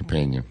Constant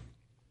Companion.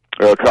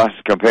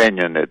 Constant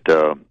Companion at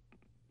the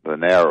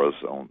Narrows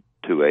on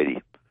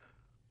 280.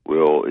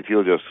 If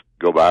you'll just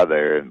go by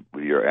there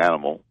with your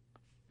animal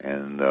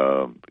and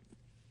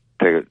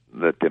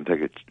let them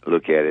take a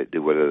look at it,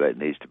 do whatever that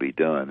needs to be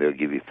done, they'll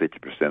give you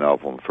 50%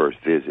 off on the first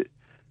visit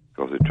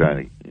because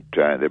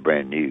they're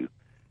brand new.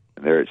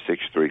 And they're at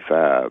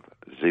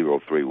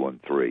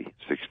 635-0313,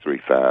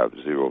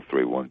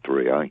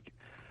 635-0313. I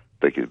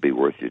think it'd be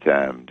worth your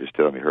time. Just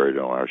tell them you heard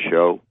it on our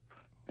show,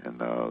 and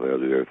they'll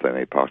do everything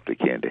they possibly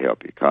can to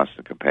help you.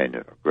 Constant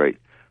Companion, a great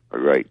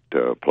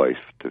place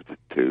to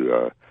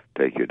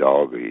take your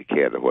dog or your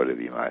cat or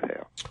whatever you might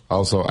have.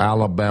 Also,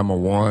 Alabama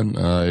One,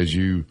 as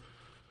you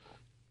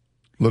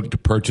look to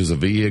purchase a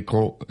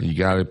vehicle, you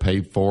got to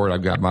pay for it. I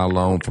got my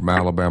loan from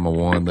Alabama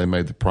One. They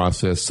made the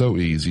process so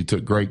easy,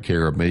 took great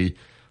care of me.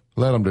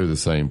 Let them do the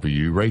same for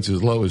you. Rates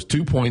as low as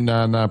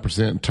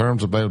 2.99%,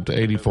 terms available to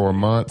 84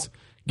 months.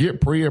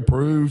 Get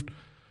pre-approved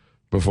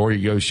before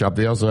you go shop.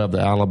 They also have the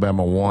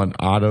Alabama One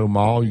Auto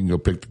Mall. You can go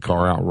pick the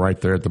car out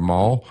right there at the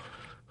mall.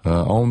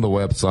 On the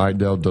website,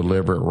 they'll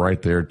deliver it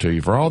right there to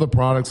you. For all the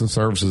products and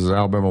services at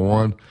Alabama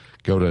One,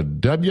 go to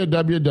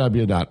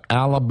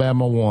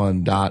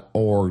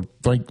www.alabama1.org.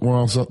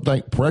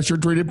 Thank Pressure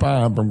Treated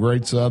Pine from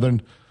Great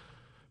Southern,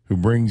 who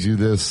brings you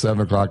this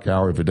 7 o'clock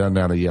hour. If it doesn't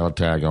have a yellow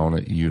tag on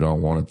it, you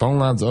don't want it. Phone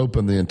lines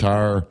open the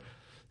entire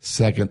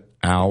second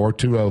hour,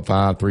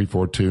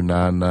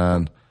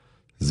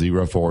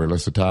 205-342-9904.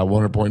 Let's tie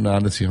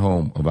 100.9. This is your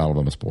home of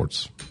Alabama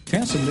sports.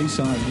 Townsend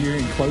Nissan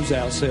year-end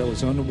closeout sale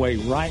is underway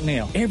right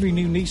now. Every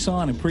new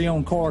Nissan and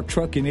pre-owned car,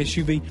 truck, and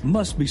SUV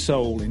must be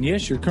sold. And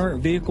yes, your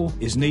current vehicle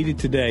is needed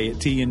today at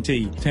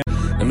TNT.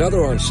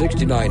 Another on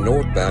 69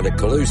 northbound at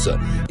Colusa.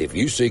 If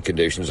you see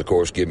conditions, of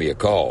course, give me a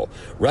call.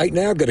 Right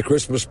now, get a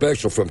Christmas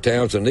special from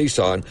Townsend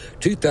Nissan,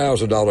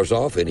 $2,000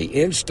 off any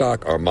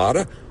in-stock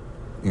Armada,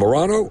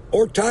 Murano,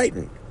 or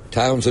Titan.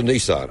 Townsend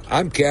Nissan.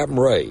 I'm Captain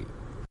Ray.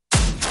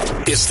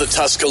 It's the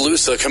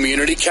Tuscaloosa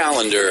Community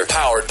Calendar,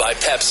 powered by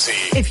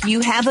Pepsi. If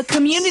you have a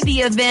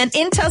community event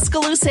in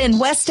Tuscaloosa in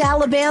West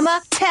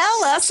Alabama,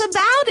 tell us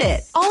about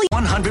it.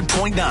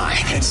 100.9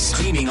 and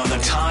streaming on the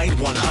Tide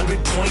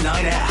 100.9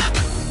 app.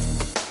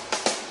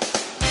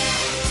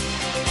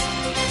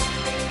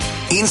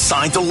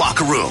 Inside the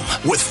Locker Room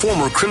with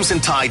former Crimson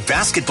Tide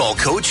basketball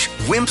coach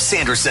Wimp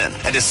Sanderson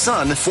and his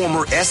son,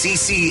 former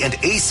SEC and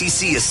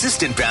ACC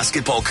assistant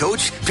basketball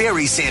coach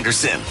Barry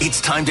Sanderson.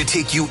 It's time to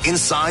take you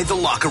inside the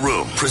Locker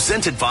Room,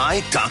 presented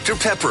by Dr.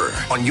 Pepper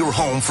on your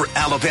home for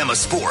Alabama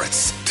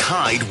sports.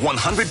 Tide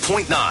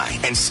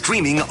 100.9 and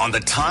streaming on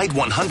the Tide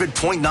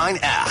 100.9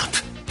 app.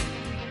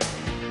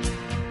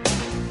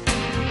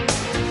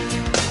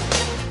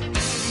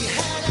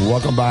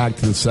 Welcome back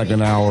to the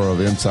second hour of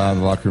Inside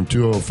the Locker Room.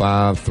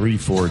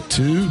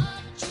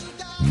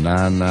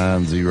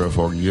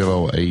 205-342-9904. Give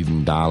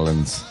Aiden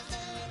Dollins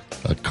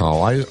a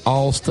call.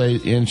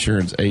 Allstate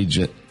Insurance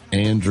Agent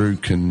Andrew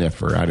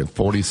Kniffer out at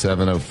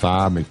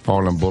 4705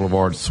 McFarland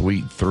Boulevard,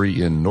 Suite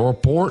 3 in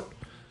Norport.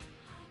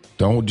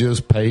 Don't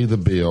just pay the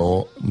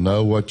bill.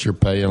 Know what you're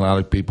paying. A lot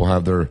of people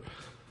have their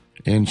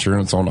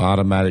insurance on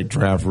automatic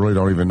draft, really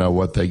don't even know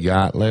what they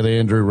got. Let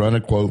Andrew run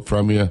a quote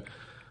from you.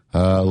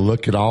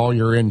 Look at all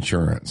your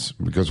insurance,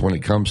 because when it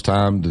comes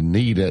time to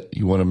need it,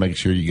 you want to make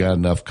sure you got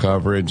enough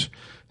coverage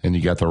and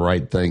you got the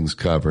right things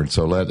covered.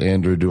 So let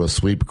Andrew do a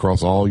sweep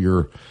across all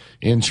your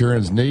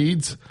insurance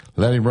needs.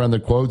 Let him run the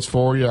quotes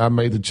for you. I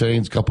made the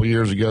change a couple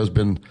years ago. It's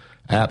been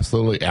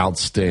absolutely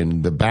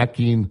outstanding. The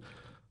backing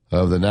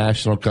of the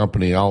national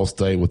company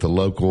Allstate with the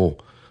local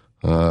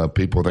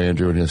people with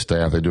Andrew and his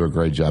staff, they do a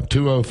great job.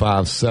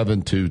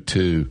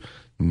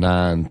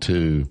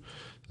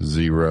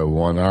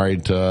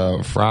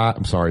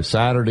 205-722-9201. All right,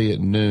 Saturday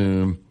at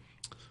noon.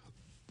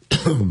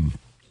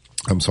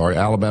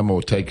 Alabama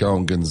will take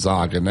on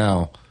Gonzaga.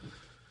 Now,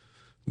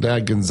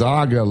 that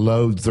Gonzaga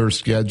loads their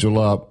schedule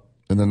up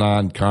in the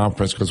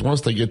non-conference, because once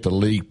they get to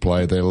league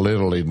play, they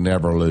literally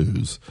never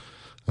lose.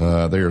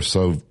 They are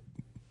so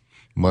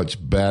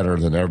much better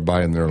than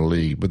everybody in their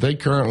league. But they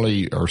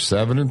currently are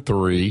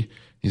 7-3.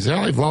 You say,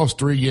 oh, they've lost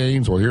 3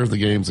 games. Well, here's the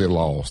games they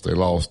lost. They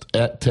lost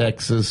at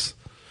Texas.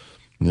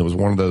 And it was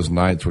one of those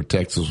nights where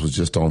Texas was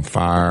just on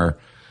fire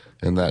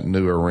in that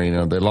new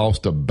arena. They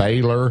lost to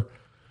Baylor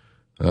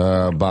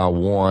by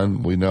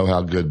 1. We know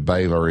how good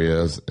Baylor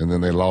is. And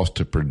then they lost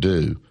to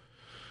Purdue,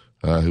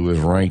 who is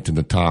ranked in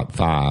the top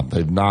 5.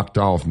 They've knocked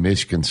off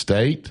Michigan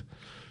State.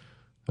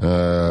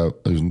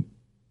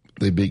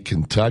 They beat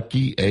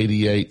Kentucky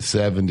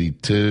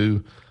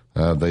 88-72.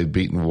 They've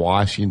beaten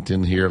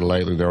Washington here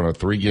lately. They're on a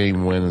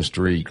 3-game winning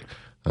streak.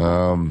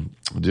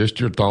 Just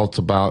your thoughts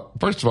about,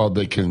 first of all,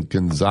 the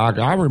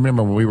Gonzaga. I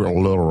remember when we were at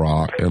Little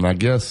Rock, and I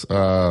guess,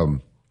 what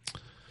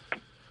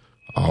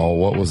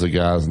was the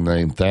guy's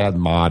name? Thad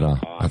Matta,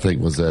 I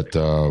think, was at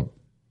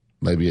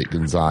maybe at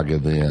Gonzaga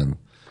then.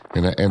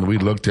 And we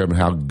looked at them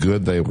how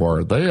good they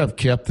were. They have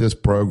kept this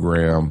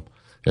program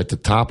at the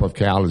top of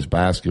college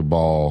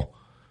basketball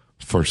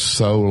for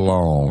so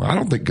long. I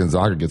don't think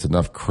Gonzaga gets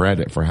enough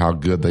credit for how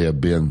good they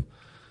have been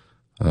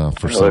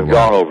for so long. They've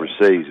gone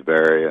overseas,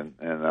 Barry, and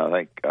I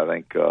think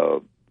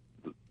the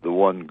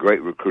one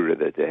great recruiter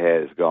that they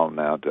had has gone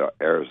now to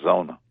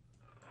Arizona,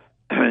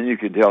 and you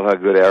can tell how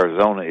good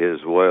Arizona is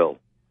as well.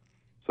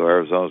 So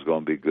Arizona's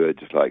going to be good,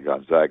 just like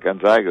Gonzaga.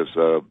 Gonzaga's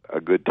a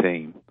good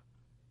team.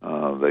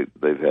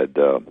 They've had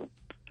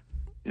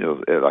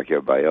like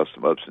everybody else,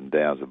 some ups and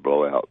downs, the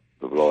blowout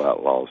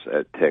loss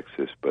at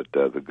Texas, but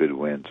the good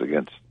wins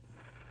against,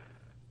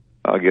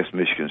 I guess,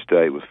 Michigan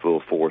State was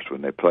full force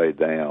when they played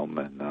them,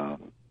 and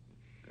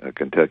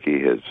Kentucky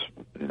is,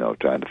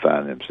 trying to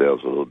find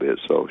themselves a little bit,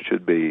 so it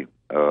should be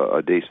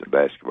a decent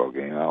basketball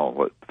game. I don't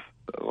know what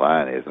the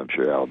line is. I'm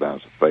sure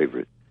Alabama's a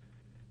favorite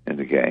in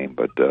the game,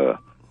 but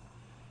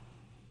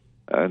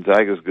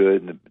Gonzaga's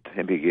good, and the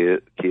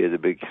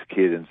big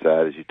kid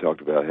inside, as you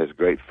talked about, has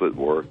great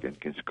footwork and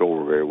can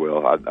score very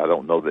well. I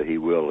don't know that he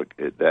will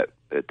at that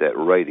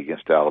rate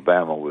against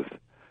Alabama with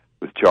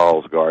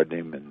Charles guarding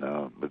him and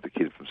with the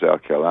kid from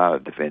South Carolina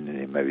defending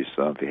him, maybe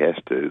some if he has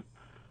to.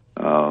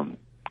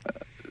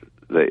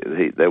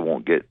 They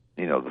won't get,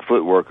 the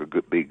footwork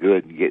will be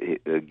good and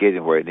get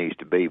him where it needs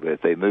to be. But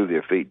if they move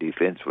their feet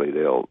defensively,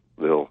 they'll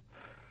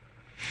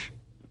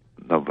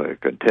a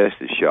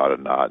contested shot or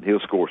not. He'll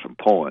score some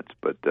points,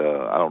 but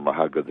I don't know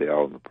how good they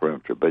are on the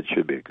perimeter, but it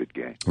should be a good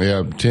game.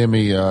 Yeah,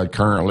 Timmy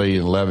currently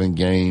 11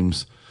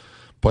 games,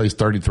 plays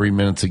 33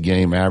 minutes a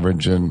game,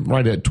 averaging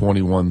right at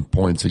 21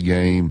 points a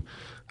game,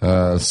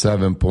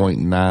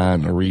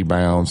 7.9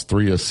 rebounds,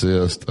 3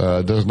 assists,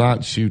 does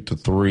not shoot the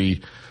 3,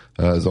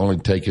 has only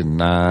taken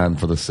 9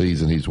 for the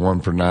season. He's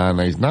 1 for 9.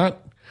 Now, he's not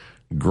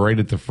great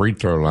at the free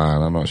throw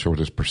line. I'm not sure what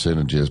his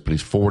percentage is, but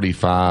he's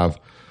 45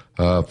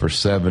 for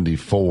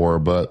 74,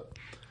 but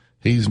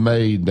he's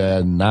made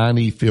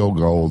 90 field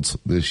goals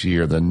this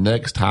year. The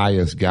next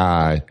highest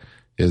guy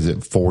is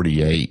at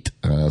 48.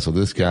 So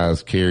this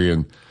guy's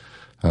carrying.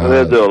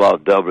 They'll do a lot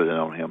of doubling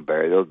on him,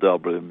 Barry. They'll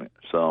double him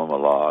a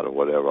lot, or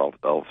whatever,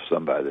 off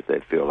somebody that they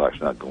feel like's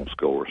not going to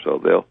score. So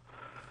they'll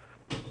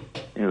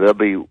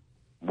be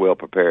well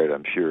prepared,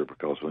 I'm sure,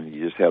 because when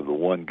you just have the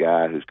one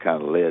guy who's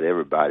kind of led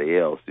everybody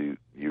else, you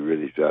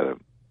really try to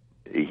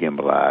eat him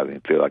alive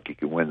and feel like you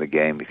can win the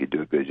game if you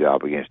do a good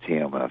job against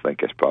him, and I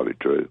think that's probably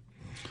true.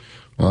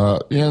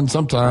 And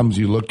sometimes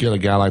you look at a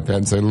guy like that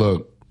and say,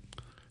 look,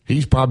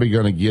 he's probably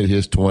going to get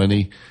his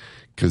 20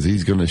 because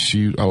he's going to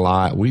shoot a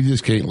lot. We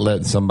just can't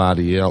let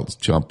somebody else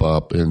jump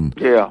up. And,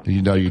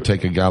 you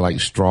take a guy like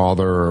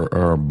Strother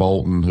or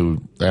Bolton,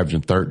 who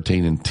averaging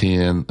 13 and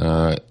 10,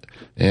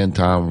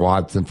 Anton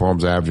Watson for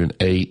him's averaging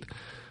 8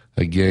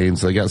 a game.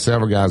 So they got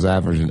several guys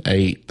averaging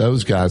 8.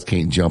 Those guys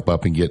can't jump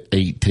up and get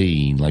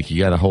 18. Like,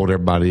 you got to hold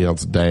everybody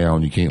else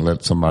down. You can't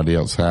let somebody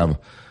else have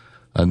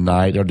a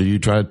night. Or do you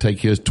try to take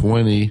his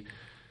 20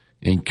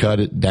 and cut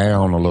it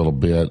down a little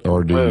bit,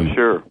 or do you?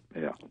 Sure,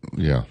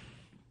 yeah.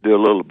 Do a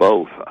little of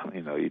both.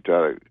 You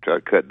try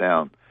to cut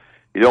down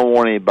You don't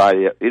want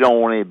anybody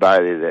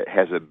that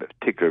has a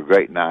particular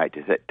great night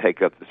to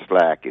take up the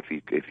slack if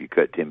you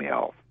cut Timmy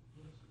off,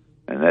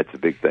 and that's a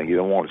big thing. You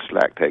don't want a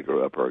slack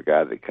taker up or a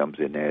guy that comes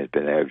in there and has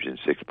been averaging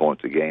 6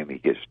 points a game. He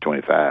gets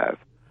 25.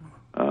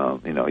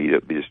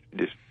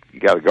 You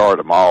got to guard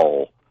them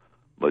all,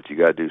 but you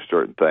got to do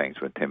certain things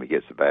when Timmy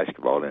gets the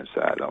basketball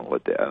inside. I don't know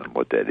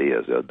what that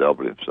is. They'll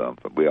double him some.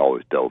 We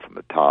always double from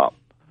the top.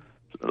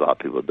 A lot of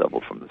people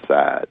double from the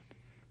side.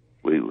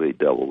 We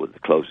double with the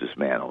closest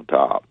man on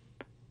top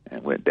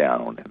and went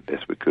down on him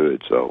best we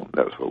could. So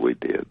that's what we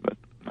did. But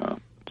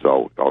it's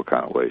all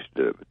kind of ways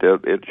to do it.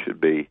 But it should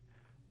be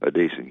a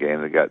decent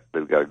game.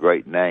 They've got a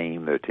great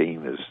name. Their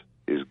team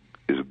is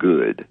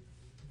good.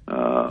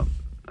 I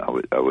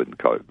wouldn't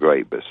call it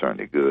great, but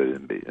certainly good,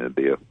 and it'd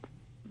be a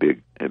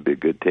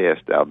good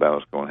test.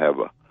 Alabama's going to have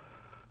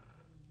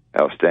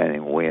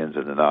outstanding wins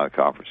in the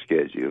non-conference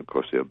schedule. Of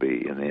course, they'll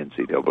be in the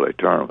NCAA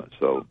tournament.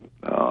 So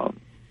the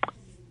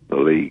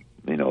league,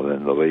 then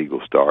the league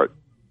will start.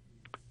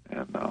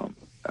 And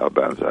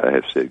Alabama, as I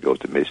have said, goes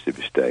to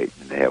Mississippi State,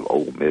 and they have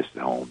Ole Miss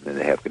at home, then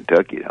they have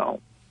Kentucky at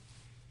home.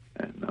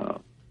 And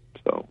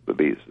so the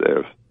Bees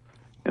there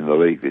in the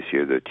league this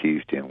year, they're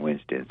Tuesday and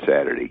Wednesday and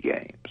Saturday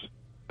games,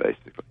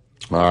 basically.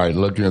 All right,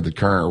 looking at the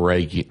current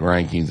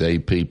rankings,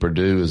 AP,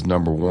 Purdue is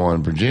number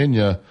 1.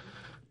 Virginia,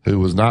 who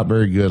was not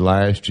very good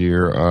last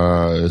year,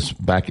 is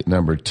back at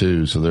number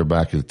 2, so they're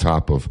back at the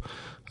top of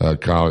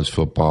college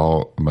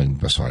basketball.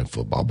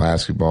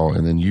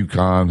 And then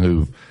UConn,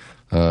 who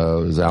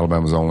is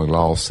Alabama's only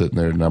loss, sitting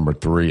there at number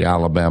 3.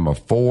 Alabama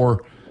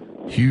 4.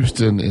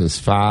 Houston is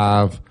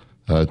 5.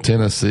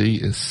 Tennessee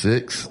is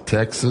 6.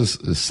 Texas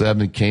is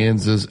 7.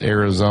 Kansas,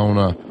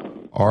 Arizona,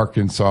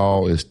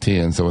 Arkansas is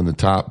 10. So in the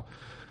top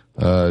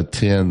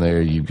 10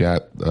 there, you've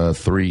got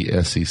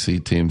 3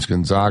 SEC teams.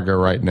 Gonzaga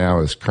right now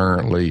is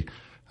currently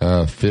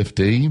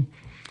 15.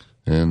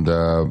 And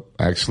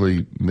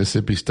actually,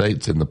 Mississippi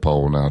State's in the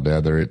poll now,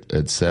 Dad. They're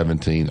at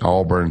 17.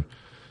 Auburn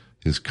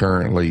is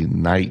currently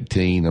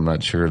 19. I'm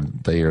not sure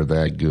they are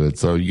that good.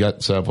 So you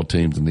got several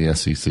teams in the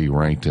SEC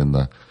ranked in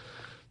the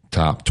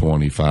top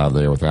 25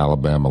 there, with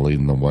Alabama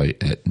leading the way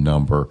at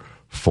number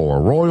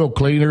 4. Royal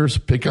Cleaners,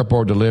 pickup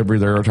or delivery.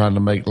 They're trying to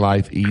make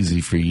life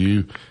easy for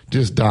you.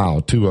 Just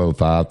dial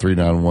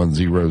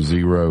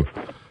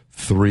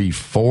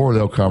 205-391-0034.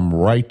 They'll come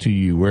right to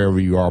you wherever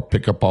you are.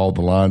 Pick up all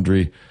the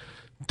laundry,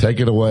 take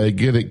it away,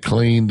 get it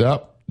cleaned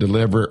up,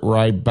 deliver it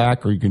right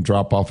back, or you can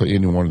drop off at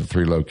any one of the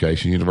 3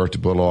 locations: University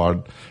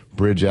Boulevard,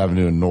 Bridge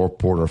Avenue in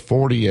Northport, or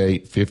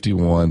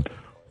 4851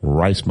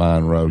 Rice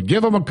Mine Road.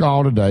 Give them a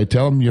call today.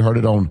 Tell them you heard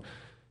it on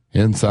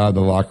Inside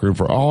the Locker Room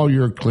for all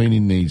your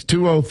cleaning needs.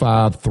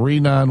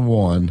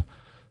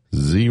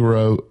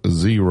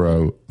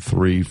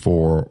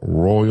 205-391-0034.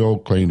 Royal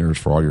Cleaners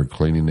for all your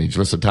cleaning needs.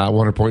 Listen to Tide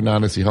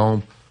 100.9 is the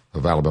home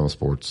of Alabama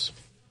sports.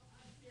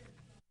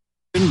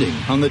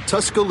 On the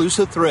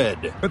Tuscaloosa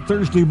thread. But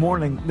Thursday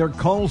morning, they're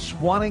called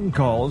swatting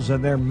calls,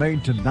 and they're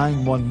made to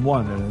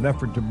 911 in an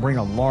effort to bring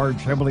a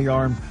large, heavily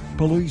armed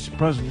police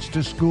presence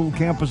to school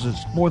campuses.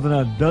 More than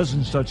a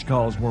dozen such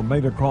calls were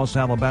made across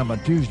Alabama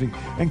Tuesday,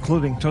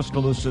 including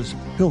Tuscaloosa's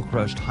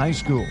Hillcrest High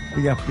School.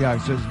 The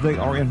FBI says they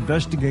are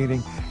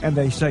investigating, and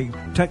they say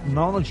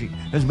technology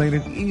has made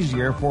it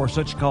easier for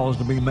such calls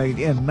to be made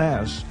en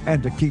masse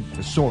and to keep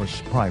the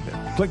source private.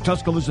 Click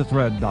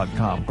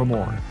TuscaloosaThread.com for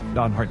more.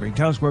 Don Hartley,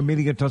 Town Square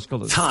Media,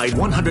 Tuscaloosa. Tide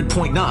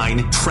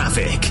 100.9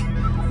 traffic.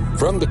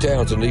 From the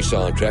Townsend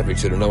Nissan Traffic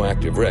Center, no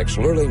active wrecks.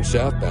 Lurleen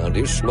southbound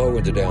is slow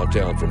into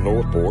downtown from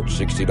Northport.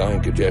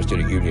 69 congested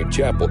at Union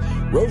Chapel.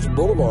 Rose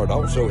Boulevard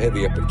also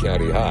heavy up at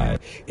County High.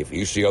 If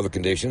you see other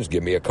conditions,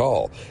 give me a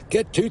call.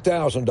 Get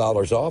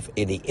 $2,000 off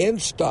any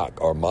in-stock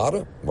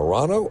Armada,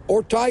 Murano,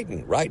 or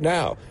Titan right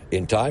now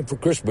in time for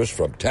Christmas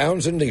from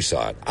Townsend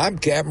Nissan. I'm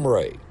Captain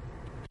Ray.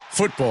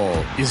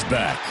 Football is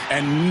back,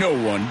 and no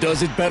one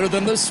does it better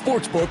than the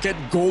Sportsbook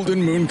at Golden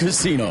Moon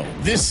Casino.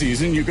 This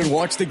season, you can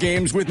watch the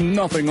games with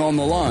nothing on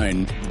the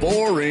line.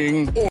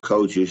 Boring.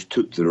 Coaches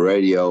took to the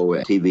radio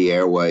and TV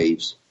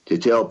airwaves to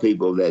tell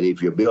people that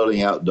if you're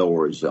building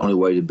outdoors, the only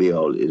way to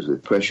build is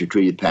with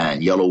pressure-treated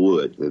pine, yellow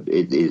wood.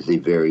 It is the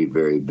very,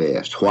 very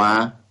best.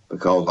 Why?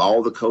 Because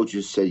all the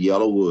coaches said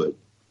yellow wood,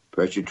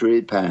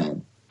 pressure-treated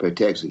pine,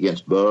 protects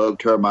against bug,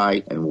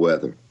 termite, and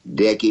weather.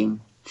 Decking,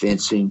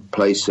 fencing,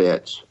 play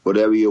sets,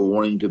 whatever you're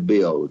wanting to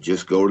build,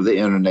 just go to the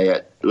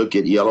internet, look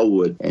at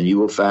Yellowwood, and you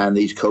will find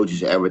these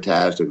coaches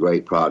advertised a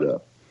great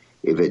product.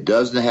 If it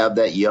doesn't have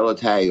that yellow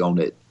tag on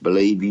it,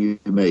 believe you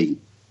me,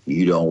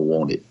 you don't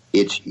want it.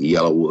 It's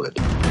Yellowwood.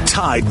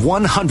 Tide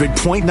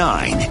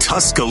 100.9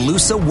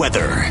 Tuscaloosa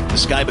weather. The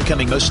sky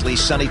becoming mostly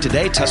sunny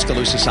today.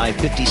 Tuscaloosa's high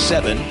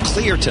 57.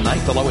 Clear tonight,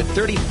 the low at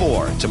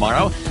 34.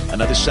 Tomorrow,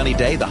 another sunny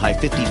day, the high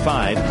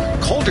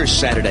 55. Colder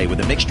Saturday with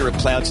a mixture of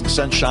clouds and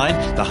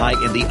sunshine. The high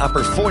in the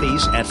upper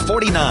 40s at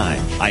 49.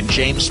 I'm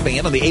James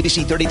Spann on the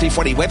ABC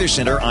 3340 Weather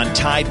Center on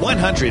Tide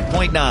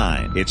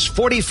 100.9. It's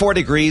 44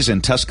 degrees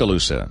in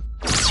Tuscaloosa.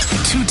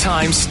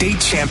 Two-time state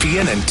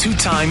champion and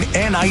two-time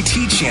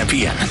NIT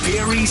champion,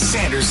 Barry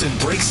Sanderson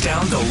breaks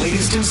down the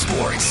latest in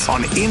sports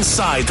on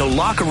Inside the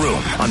Locker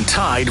Room on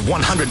Tide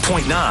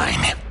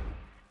 100.9.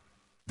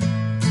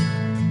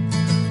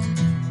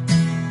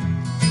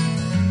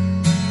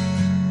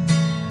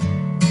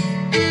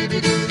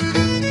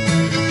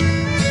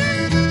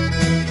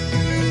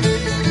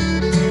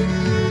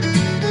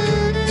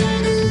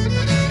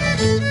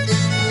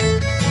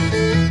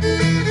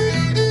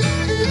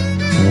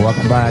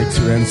 Welcome back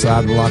to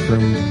Inside the Locker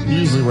Room.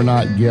 Usually we're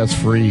not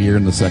guest-free here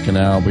in the second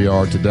hour. We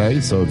are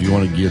today, so if you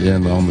want to get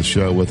in on the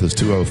show with us,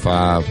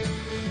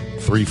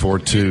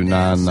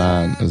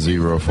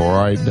 205-342-9904. All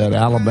right, that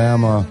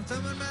Alabama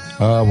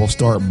will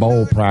start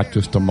bowl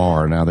practice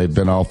tomorrow. Now, they've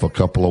been off a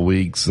couple of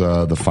weeks.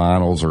 The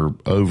finals are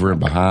over and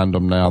behind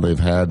them now. They've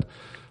had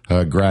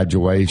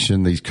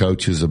graduation. These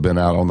coaches have been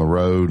out on the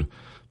road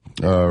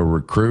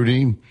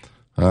recruiting.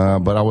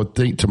 But I would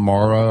think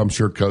tomorrow, I'm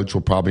sure Coach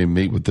will probably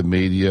meet with the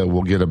media.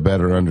 We'll get a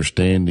better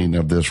understanding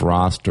of this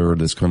roster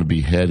that's going to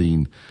be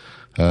heading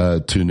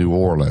to New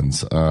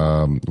Orleans.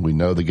 We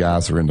know the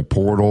guys are in the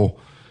portal.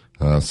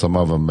 Some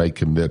of them make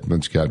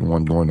commitments. Got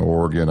one going to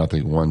Oregon. I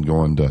think one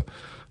going to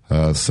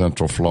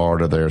Central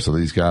Florida there. So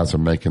these guys are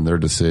making their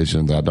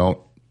decisions. I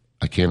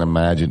can't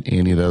imagine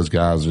any of those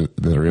guys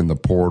that are in the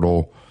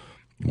portal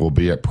will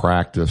be at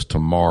practice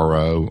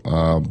tomorrow.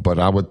 But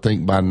I would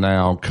think by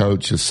now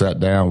Coach has sat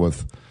down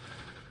with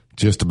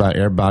just about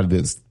everybody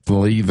that's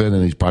leaving,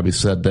 and he's probably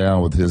sat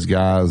down with his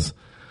guys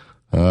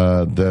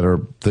that are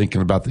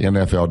thinking about the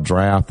NFL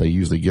draft. They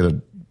usually get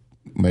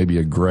maybe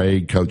a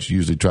grade. Coach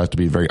usually tries to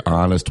be very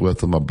honest with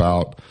them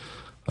about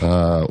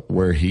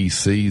where he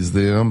sees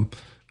them.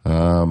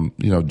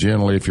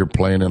 Generally if you're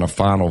playing in a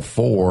Final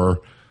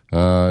Four,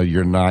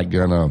 you're not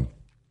going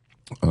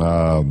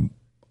to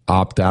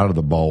opt out of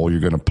the bowl.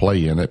 You're going to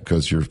play in it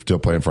because you're still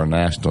playing for a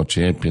national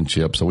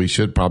championship. So we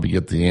should probably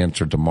get the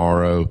answer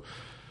tomorrow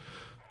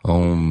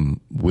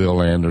on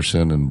Will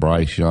Anderson and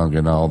Bryce Young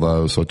and all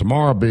those. So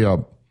tomorrow will be a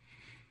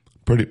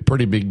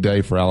pretty big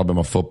day for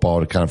Alabama football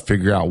to kind of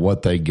figure out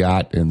what they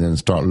got and then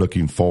start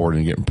looking forward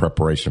and getting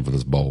preparation for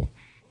this bowl.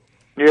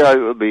 Yeah, it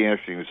will be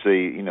interesting to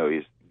see,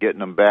 he's getting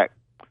them back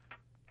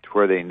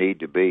where they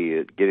need to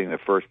be, getting the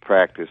first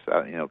practice.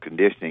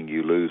 Conditioning,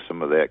 you lose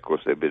some of that. Of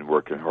course, they've been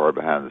working hard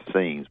behind the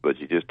scenes, but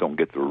you just don't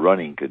get the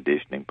running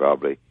conditioning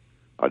probably.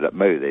 Or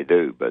maybe they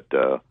do, but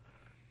you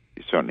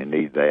certainly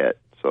need that.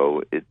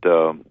 So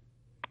it'll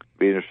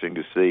be interesting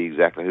to see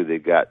exactly who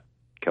they've got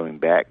coming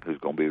back, who's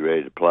going to be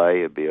ready to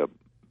play. It'll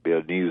be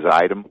a news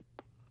item.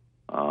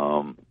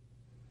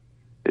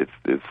 If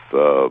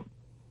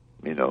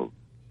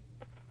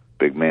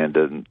big man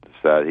doesn't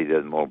decide he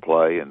doesn't want to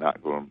play and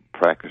not going to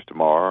practice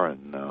tomorrow,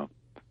 and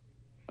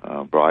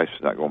Bryce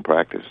is not going to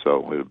practice,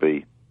 so it'll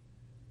be,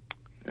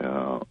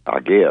 I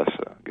guess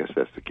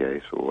that's the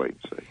case. We'll wait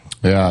and see.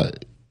 Yeah.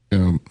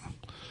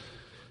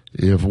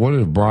 What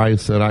if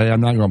Bryce said,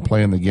 I'm not going to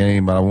play in the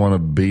game, but I want to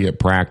be at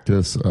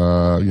practice?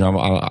 I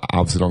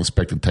obviously don't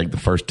expect to take the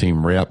first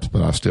team reps,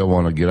 but I still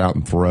want to get out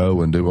and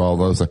throw and do all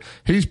those things.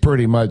 He's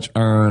pretty much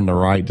earned the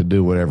right to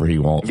do whatever he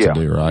wants to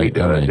do, right? He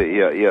does.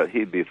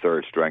 He'd be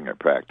third string at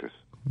practice.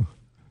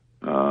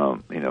 You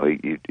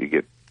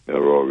get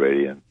Milroe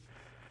ready and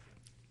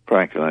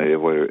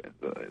Franklin,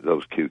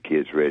 those two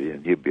kids ready,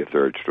 and he'd be a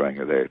third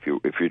stringer there. If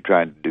you're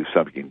trying to do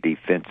something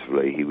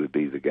defensively, he would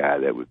be the guy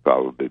that would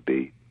probably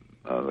be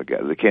the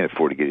guy. They can't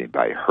afford to get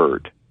anybody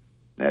hurt.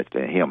 That's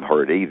him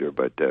hurt either.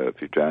 But if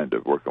you're trying to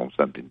work on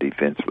something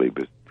defensively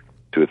with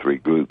two or three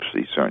groups,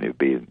 he certainly would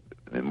be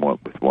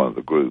with one of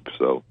the groups.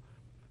 So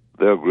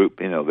they'll group.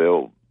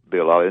 There'll be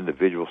a lot of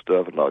individual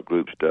stuff, a lot of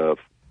group stuff.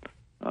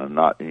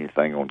 Not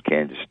anything on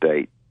Kansas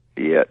State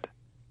yet,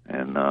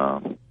 and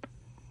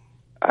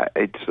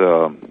it's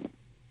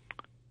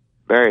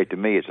Barry. To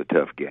me, it's a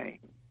tough game.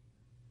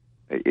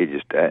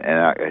 It's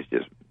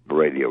just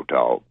radio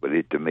talk, but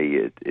to me,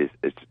 it's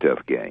a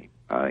tough game.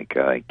 I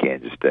think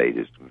Kansas State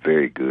is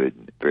very good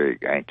and very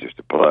anxious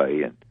to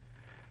play, and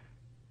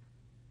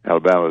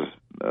Alabama's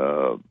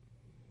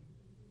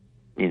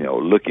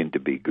looking to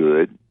be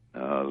good,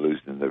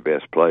 losing their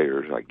best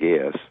players, I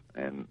guess,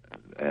 and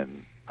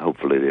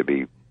hopefully they'll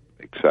be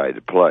excited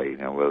to play.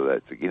 Now, whether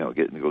that's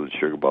getting to go to the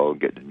Sugar Bowl,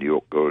 getting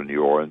to go to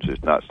New Orleans,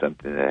 it's not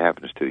something that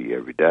happens to you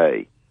every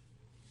day.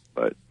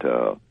 But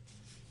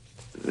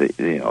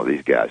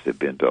these guys have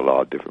been to a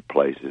lot of different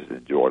places,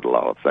 enjoyed a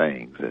lot of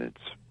things, and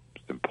it's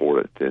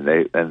important. And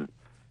the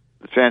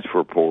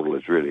transfer portal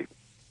is really,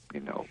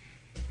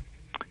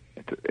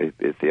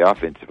 if the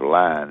offensive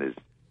line is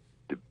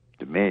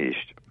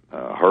diminished,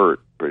 hurt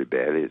pretty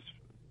bad, it's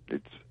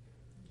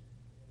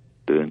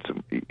doing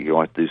some. You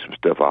want to do some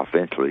stuff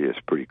offensively that's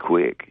pretty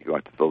quick. You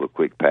want to throw the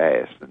quick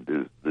pass and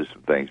do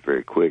some things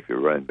very quick. They're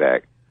running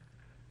back.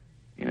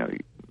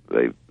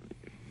 They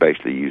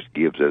basically use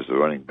Gibbs as the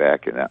running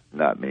back, and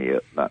not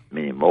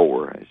many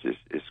more.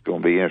 It's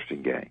going to be an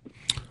interesting game.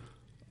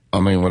 I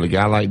mean, with a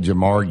guy like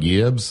Jamar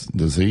Gibbs,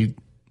 does he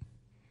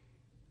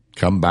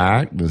come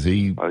back? Does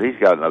he? Well, he's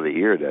got another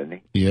year, doesn't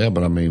he? Yeah,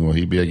 but I mean, will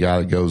he be a guy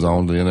that goes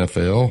on to the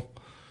NFL?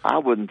 I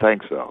wouldn't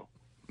think so.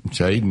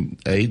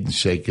 Aiden's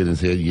shaking his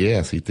head.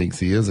 Yes, he thinks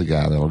he is a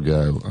guy that'll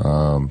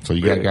go. So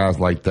you got guys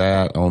like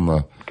that on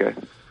the. Okay.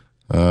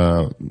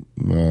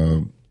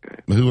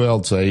 Who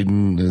else,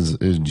 Aiden,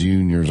 is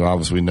juniors?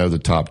 Obviously, we know the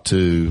top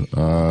two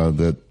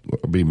that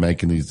will be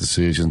making these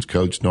decisions.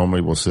 Coach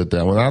normally will sit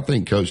down. Well, I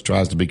think Coach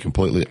tries to be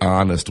completely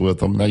honest with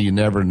them. Now, you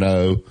never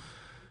know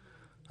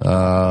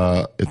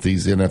if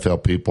these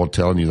NFL people are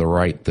telling you the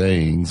right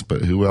things,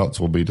 but who else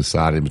will be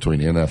deciding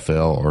between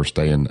NFL or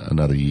staying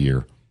another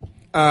year?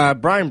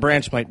 Brian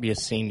Branch might be a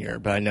senior,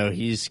 but I know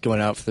he's going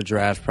out for the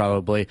draft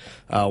probably.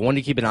 One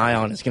to keep an eye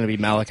on is going to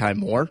be Malachi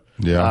Moore,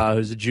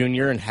 who's a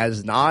junior and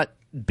has not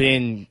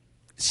been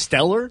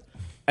stellar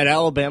at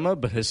Alabama,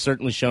 but has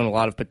certainly shown a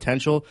lot of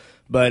potential.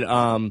 But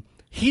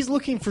he's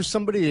looking for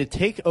somebody to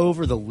take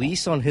over the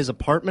lease on his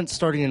apartment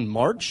starting in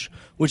March,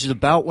 which is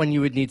about when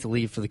you would need to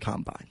leave for the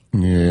combine.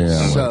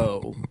 Yeah.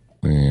 So.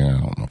 Yeah, I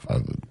don't know if I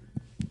would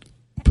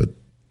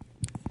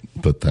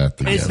put that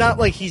together. It's not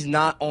like he's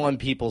not on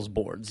people's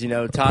boards. You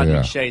know, Todd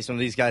McShay, some of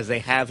these guys, they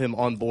have him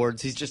on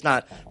boards. He's just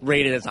not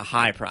rated as a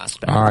high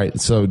prospect. All right,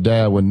 so,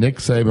 Dad, when Nick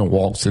Saban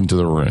walks into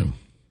the room,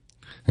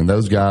 and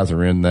those guys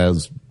are in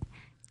those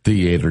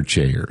theater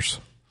chairs,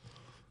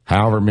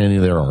 however many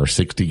there are,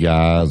 60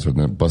 guys, or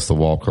then plus the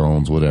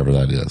walk-ons, whatever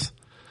that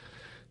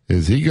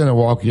is he going to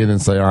walk in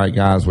and say, all right,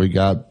 guys, we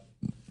got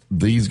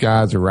these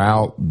guys are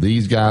out,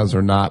 these guys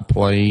are not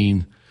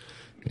playing,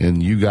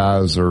 and you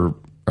guys are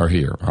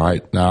here, all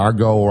right? Now, our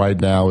goal right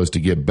now is to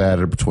get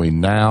better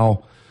between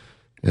now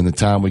and the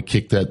time we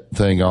kick that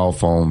thing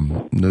off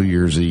on New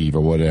Year's Eve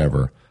or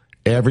whatever.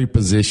 Every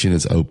position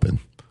is open.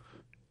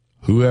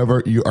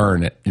 Whoever, you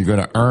earn it. You're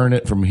going to earn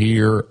it from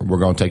here. We're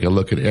going to take a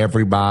look at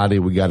everybody.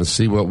 We got to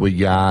see what we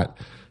got.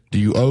 Do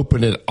you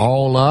open it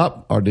all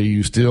up, or do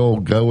you still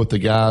go with the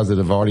guys that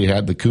have already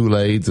had the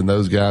Kool-Aids and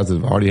those guys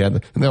that have already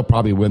had and they'll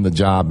probably win the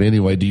job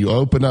anyway. Do you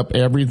open up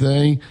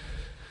everything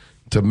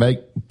to make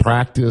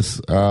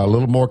practice a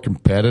little more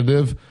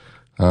competitive?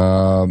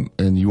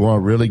 And you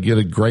want to really get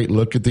a great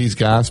look at these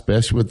guys,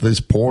 especially with this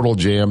portal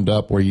jammed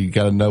up where you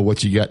got to know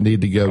what you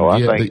need to go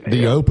get. Do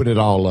you open it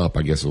all up,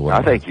 I guess is what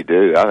I think you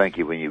do. I think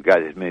when you've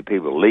got as many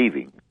people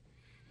leaving,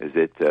 is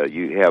that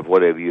you have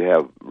whatever you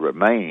have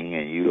remaining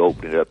and you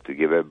open it up to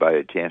give everybody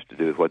a chance to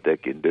do what they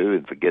can do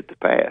and forget the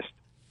past.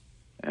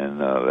 And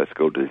let's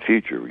go to the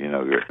future. You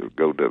know,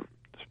 go to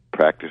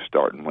practice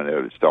starting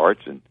whenever it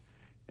starts and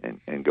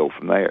go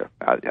from there.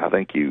 I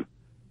think you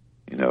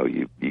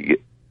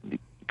get.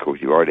 Of course,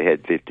 you've already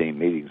had 15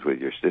 meetings with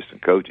your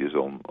assistant coaches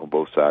on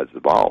both sides of the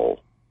ball,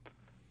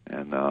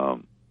 and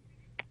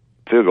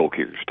field goal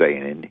kicker's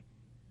staying, isn't he?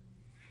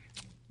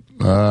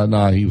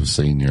 No, he was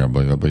senior. I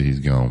believe he's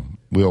gone.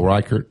 Will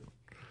Reichert,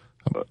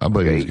 I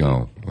believe he's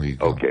gone.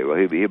 Okay, well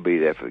he'll be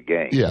there for the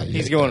game. Yeah,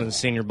 he's going to the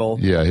Senior Bowl.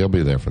 Yeah, he'll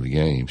be there for the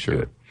game.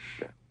 Sure.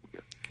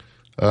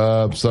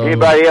 So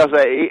anybody else,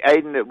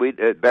 Aiden,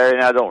 that Barry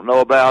and I don't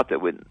know about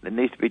that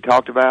needs to be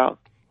talked about?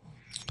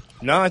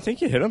 No, I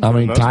think you hit him. I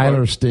mean,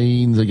 Tyler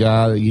Steen's a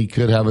guy that he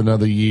could have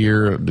another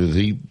year. Does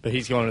he? But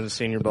he's going to the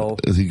Senior Bowl.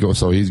 Does he go?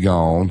 So he's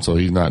gone. So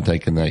he's not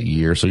taking that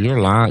year. So your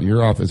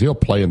offense, he'll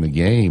play in the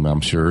game.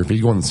 I'm sure. If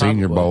he's going to the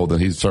Senior Bowl, then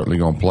he's certainly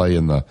going to play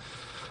in the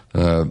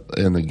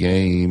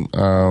game.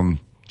 Did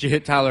you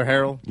hit Tyler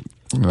Harrell?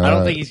 I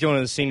don't think he's going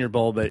to the Senior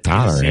Bowl, but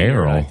Tyler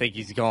Harrell. I think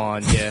he's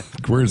gone. Yeah.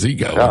 Where's he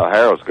going? Tyler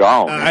Harrell's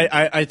gone.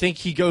 I think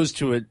he goes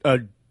to a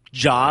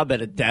job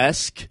at a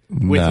desk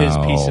with his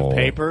piece of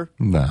paper.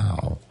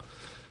 No.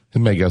 He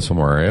may go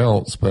somewhere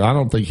else, but I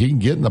don't think he can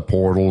get in the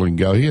portal and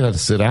go. He'd have to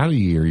sit out a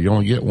year. You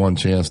only get one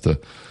chance to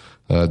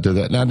do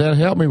that. Now, Dad,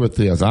 help me with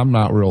this. I'm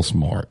not real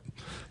smart,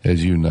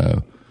 as you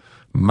know.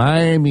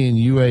 Miami and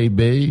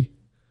UAB,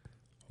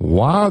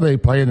 why are they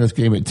playing this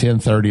game at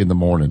 10:30 in the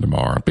morning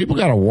tomorrow? People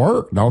got to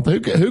work, don't they?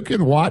 Who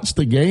can watch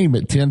the game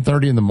at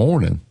 10:30 in the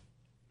morning?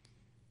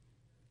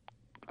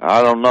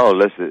 I don't know,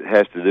 unless it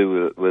has to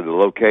do with the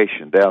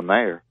location down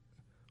there.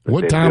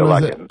 What time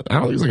is it? I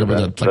don't think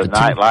it's the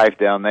nightlife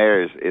down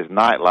there is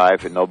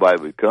nightlife, and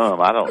nobody would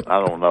come. I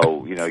don't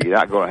know. You know, you're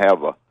not going to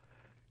have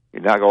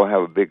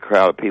a big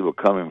crowd of people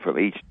coming from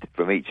each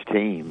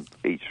team,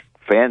 each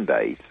fan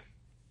base.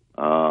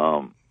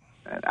 And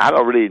I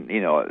don't really,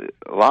 you know,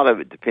 a lot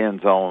of it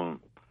depends on,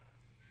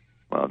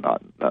 well,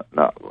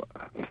 not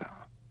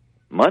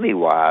money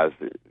wise.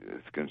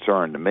 It's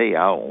concerned to me.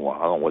 I don't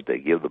know what they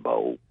give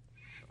the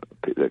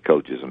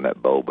coaches in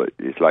that bowl, but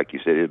it's like you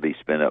said, it'll be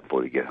spent up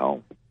before they get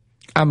home.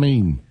 I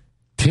mean,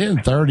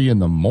 10:30 in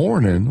the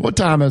morning. What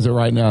time is it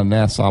right now in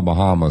Nassau,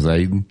 Bahamas,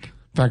 Aiden?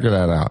 Figure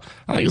that out.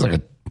 I think it's like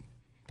an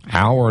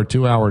hour or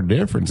 2 hour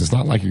difference. It's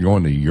not like you're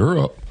going to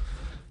Europe.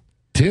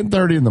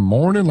 10:30 in the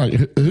morning? Like,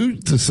 who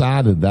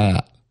decided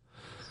that?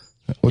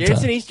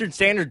 It's an Eastern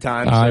Standard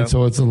Time. All right,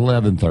 so it's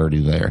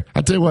 11:30 there.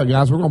 I tell you what,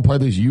 guys, we're going to play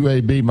this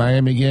UAB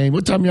Miami game.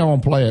 What time y'all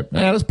want to play it?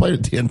 Man, let's play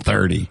it at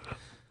 10:30.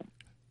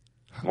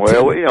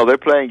 Well, you know, they're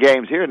playing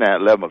games here now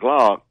at 11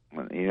 o'clock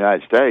in the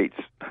United States.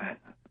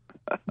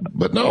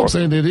 But no, I'm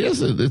saying it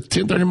is. It's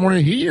 10:30 in the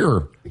morning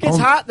here. It's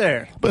hot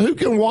there. But who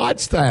can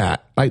watch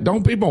that? Like,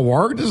 don't people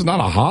work? This is not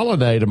a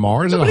holiday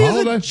tomorrow. Is Somebody it a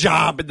holiday? has a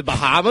job in the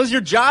Bahamas.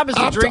 Your job is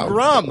to drink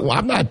rum. Well,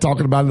 I'm not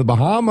talking about in the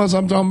Bahamas.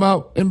 I'm talking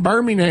about in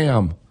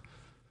Birmingham.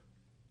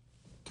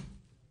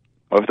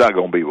 Well, it's not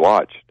going to be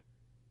watched.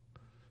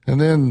 And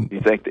then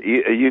you think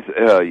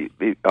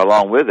that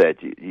along with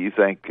that, you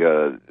think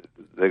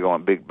they're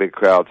going big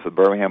crowds for the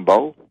Birmingham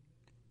Bowl?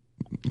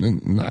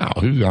 No, I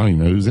don't even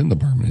know who's in the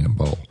Birmingham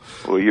Bowl.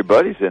 Well, your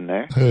buddy's in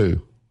there.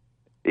 Who?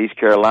 East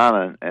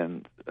Carolina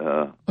and.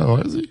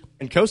 Is he?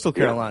 In Coastal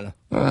Carolina.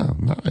 Oh,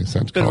 nice.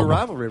 That's bit of a cool.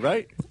 rivalry,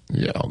 right?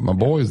 Yeah, my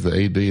boy's the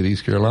AD at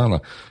East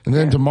Carolina. And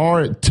then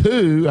tomorrow at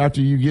 2,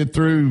 after you get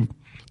through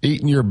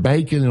eating your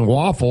bacon and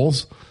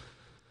waffles,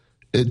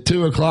 at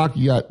 2 o'clock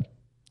you got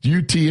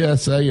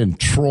UTSA and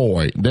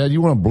Troy. Dad,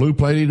 you want a blue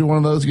plate either one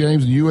of those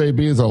games?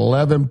 UAB is an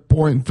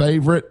 11-point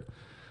favorite,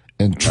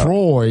 and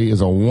Troy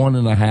is a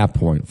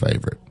 1.5-point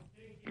favorite.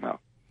 No,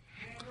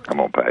 I'm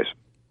gonna pass.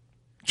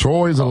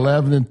 Troy is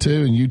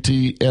 11-2, and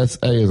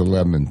UTSA is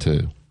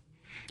 11-2.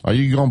 Are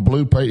you going to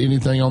blue plate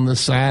anything on this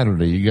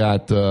Saturday? You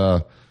got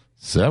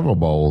several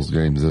bowls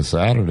games this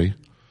Saturday.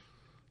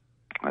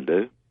 I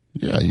do.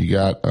 Yeah, you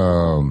got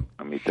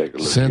Let me take a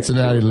look.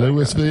 Cincinnati,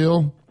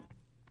 Louisville.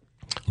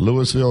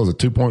 Louisville is a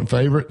 2-point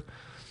favorite.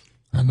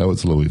 I know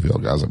it's Louisville,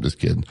 guys. I'm just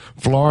kidding.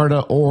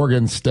 Florida,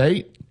 Oregon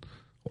State.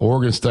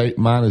 Oregon State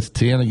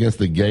 -10 against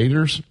the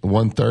Gators,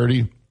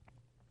 1:30.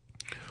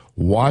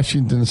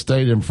 Washington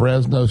State and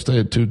Fresno State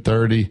at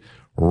 2:30.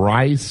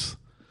 Rice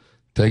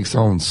takes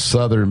on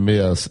Southern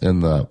Miss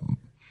in the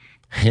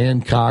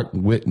Hancock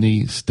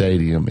Whitney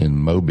Stadium in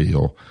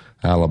Mobile,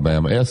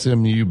 Alabama.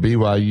 SMU,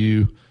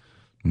 BYU,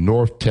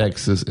 North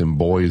Texas, and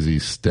Boise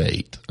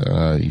State.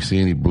 You see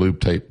any blue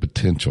tape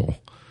potential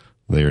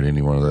there in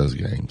any one of those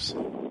games?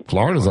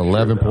 Florida's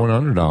 11-point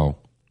underdog.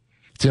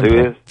 10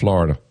 Who is?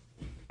 Florida.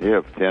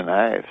 Yeah,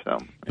 10.5.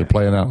 Something. They're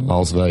playing out in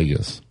Las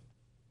Vegas.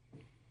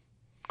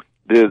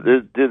 Do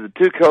the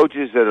two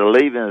coaches that are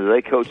leaving, do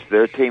they coach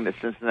their team at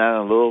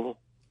Cincinnati and Louisville?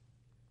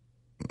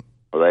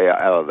 Or are they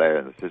out of there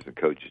and the assistant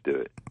coaches do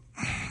it?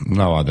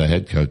 No, the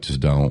head coaches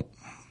don't.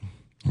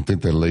 I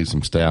think they leave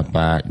some staff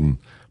back and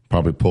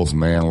probably pull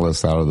some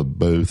analysts out of the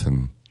booth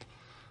and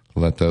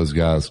let those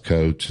guys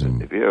coach.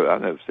 And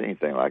I've never seen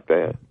anything like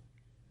that.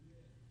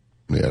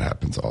 Yeah, it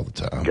happens all the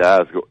time.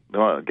 Guys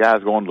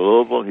going to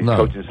Louisville. He's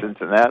coaching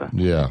Cincinnati.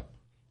 Yeah.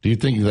 Do you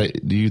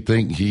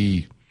think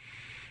he?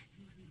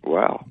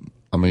 Wow.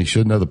 I mean, he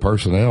should know the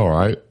personnel,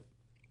 right?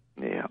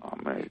 Yeah. I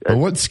mean, but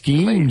what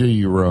scheme do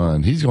you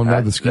run? He's going to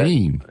know the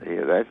scheme.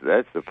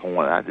 That's the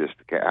point. I guess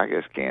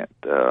can't.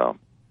 I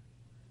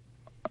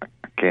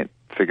can't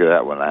figure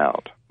that one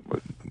out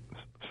with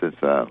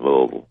Cincinnati and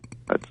Louisville.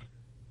 That's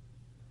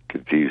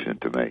confusing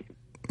to me.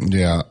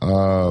 Yeah.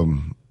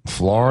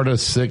 Florida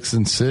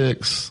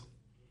 6-6,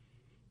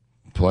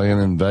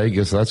 playing in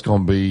Vegas. That's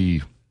going to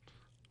be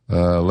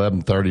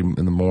 11:30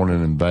 in the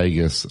morning in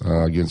Vegas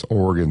against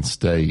Oregon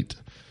State.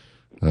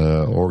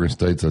 Oregon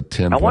State's a 10-point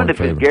favorite. I wonder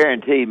if it's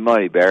guaranteed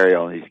money, Barry,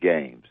 on these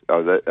games,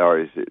 or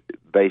is it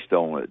based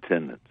on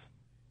attendance?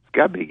 It's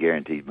got to be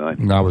guaranteed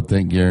money. I would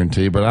think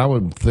guaranteed, but I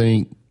would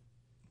think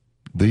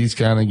these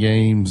kind of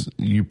games,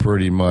 you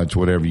pretty much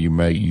whatever you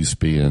make, you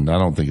spend. I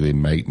don't think they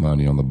make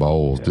money on the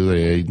bowls, do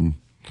they, Aiden?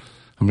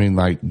 I mean,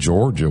 like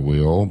Georgia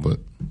will, but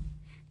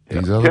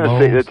these other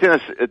bowls.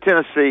 The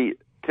Tennessee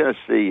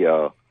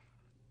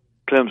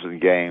Clemson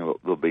game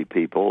will be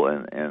people,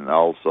 and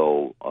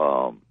also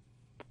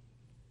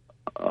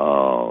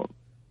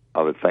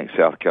I would think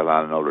South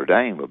Carolina Notre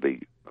Dame will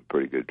be a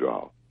pretty good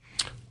draw.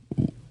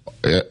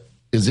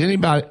 Is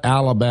anybody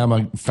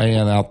Alabama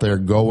fan out there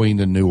going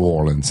to New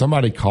Orleans?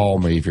 Somebody call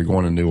me if you're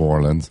going to New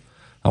Orleans.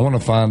 I want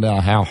to find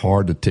out how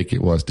hard the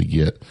ticket was to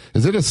get.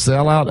 Is it a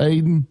sellout,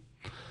 Aiden?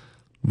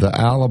 The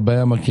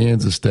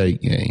Alabama-Kansas State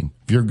game.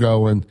 If you're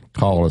going,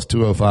 call us,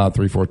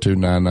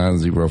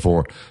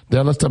 205-342-9904.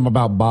 Then let's tell them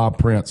about Bob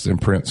Prince and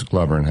Prince,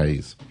 Glover, and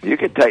Hayes. You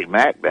could take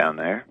Mac down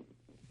there.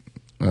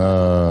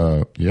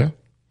 Yeah.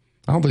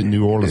 I don't think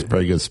New Orleans is a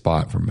very good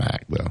spot for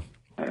Mac, though.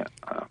 Yeah.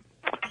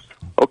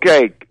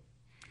 Okay.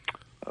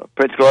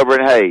 Prince, Glover,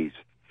 and Hayes,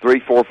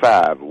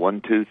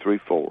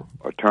 345-1234.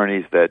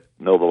 Attorneys that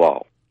know the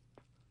law.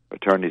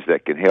 Attorneys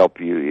that can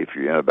help you if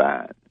you're in a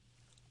bind.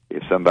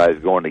 If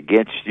somebody's going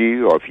against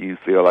you, or if you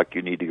feel like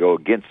you need to go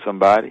against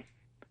somebody,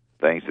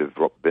 things have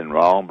been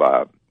wrong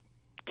by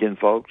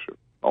kinfolks or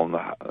on the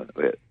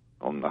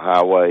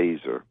highways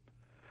or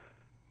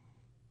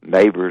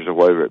neighbors or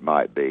whatever it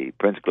might be,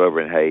 Prince, Glover,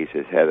 and Hayes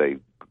has had a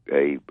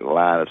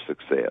line of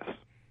success,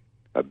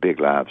 a big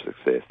line of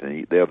success.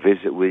 And they'll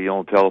visit with you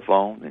on the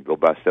telephone and go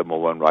by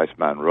 701 Rice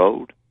Mine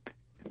Road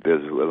and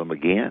visit with them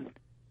again,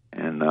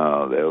 and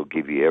they'll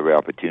give you every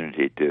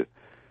opportunity to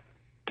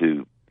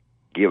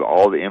give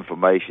all the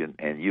information,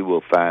 and you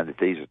will find that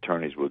these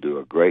attorneys will do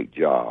a great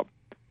job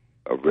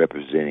of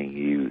representing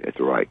you at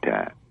the right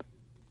time.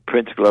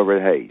 Prince, Glover,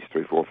 and Hayes,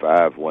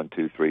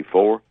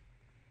 345-1234.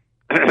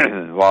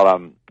 While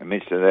I'm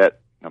mentioning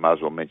that, I might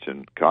as well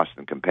mention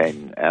Constant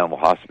Companion Animal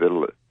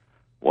Hospital at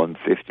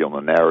 150 on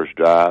the Narrows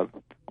Drive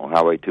on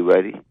Highway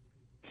 280,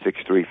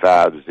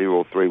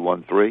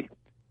 635-0313.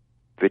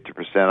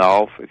 50%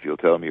 off if you'll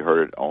tell them you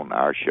heard it on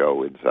our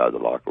show Inside the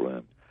Locker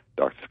Room.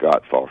 Dr.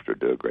 Scott Foster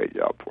do a great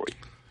job for you.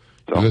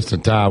 So, you listen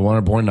to Tide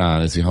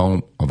 100.9. It's the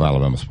home of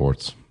Alabama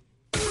sports.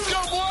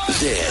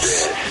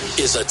 This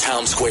is a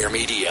Town Square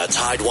Media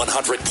Tide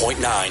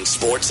 100.9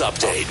 Sports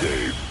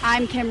Update.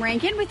 I'm Kim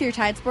Rankin with your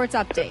Tide Sports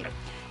Update.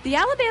 The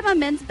Alabama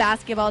men's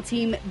basketball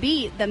team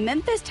beat the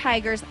Memphis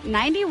Tigers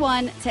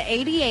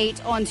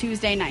 91-88 on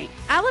Tuesday night.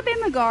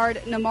 Alabama guard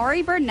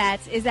Namari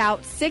Burnett is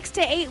out 6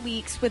 to 8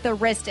 weeks with a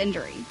wrist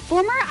injury.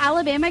 Former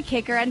Alabama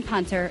kicker and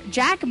punter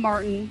Jack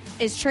Martin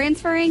is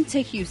transferring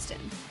to Houston.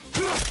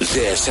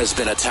 This has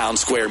been a Town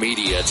Square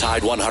Media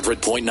Tide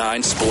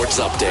 100.9 Sports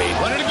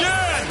Update. Run it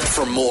again!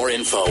 For more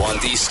info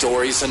on these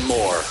stories and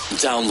more,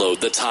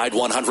 download the Tide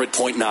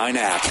 100.9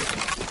 app.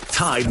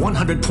 Tide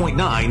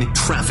 100.9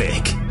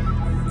 Traffic.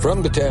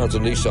 From the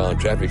Townsend Nissan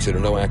Traffic Center,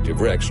 no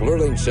active wrecks.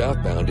 Lurleen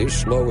southbound is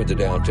slow into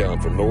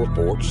downtown from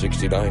Northport.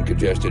 69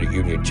 congested at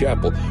Union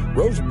Chapel.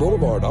 Rose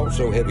Boulevard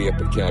also heavy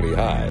up at County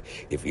High.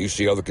 If you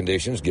see other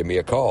conditions, give me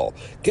a call.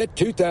 Get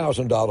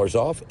 $2,000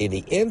 off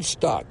any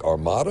in-stock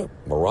Armada,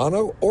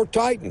 Murano, or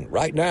Titan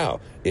right now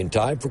in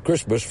time for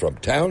Christmas from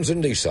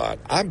Townsend Nissan.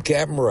 I'm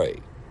Captain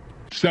Ray.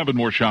 7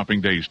 more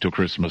shopping days till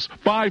Christmas.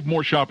 5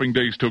 more shopping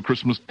days till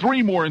Christmas.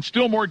 3 more and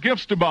still more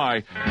gifts to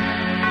buy.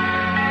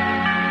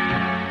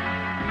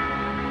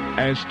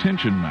 As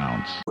tension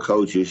mounts,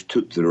 coaches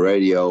took to the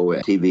radio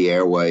and TV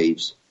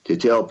airwaves to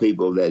tell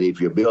people that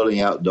if you're building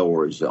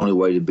outdoors, the only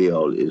way to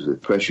build is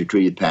with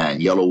pressure-treated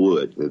pine, yellow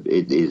wood.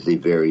 It is the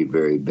very,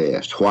 very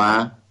best.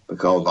 Why?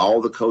 Because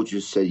all the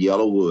coaches said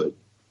yellow wood,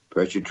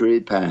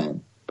 pressure-treated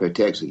pine,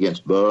 protects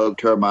against bug,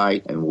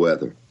 termite, and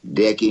weather.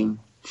 Decking,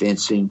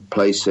 fencing,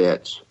 play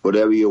sets,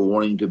 whatever you're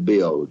wanting to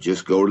build,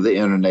 just go to the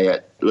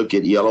internet, look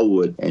at yellow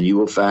wood, and you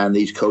will find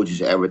these coaches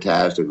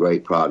advertised a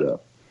great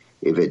product.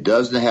 If it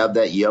doesn't have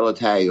that yellow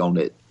tag on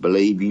it,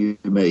 believe you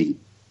me,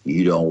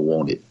 you don't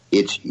want it.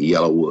 It's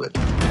yellow wood.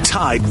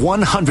 Tide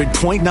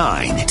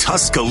 100.9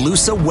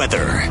 Tuscaloosa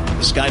weather.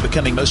 The sky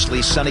becoming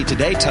mostly sunny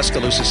today.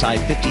 Tuscaloosa's high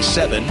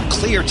 57.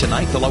 Clear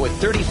tonight, the low at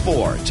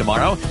 34.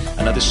 Tomorrow,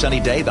 another sunny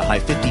day, the high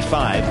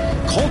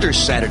 55. Colder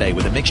Saturday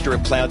with a mixture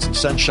of clouds and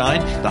sunshine.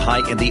 The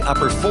high in the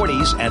upper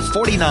 40s at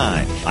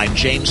 49. I'm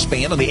James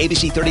Spann on the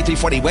ABC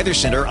 3340 Weather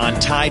Center on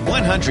Tide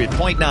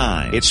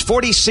 100.9. It's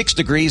 46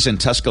 degrees in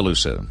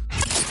Tuscaloosa.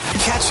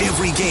 Catch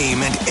every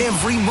game and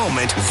every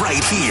moment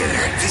right here.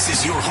 This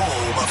is your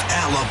home of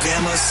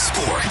Alabama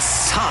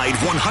sports. Tide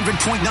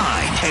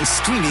 100.9 and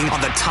streaming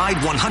on the Tide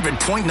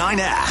 100.9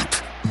 app.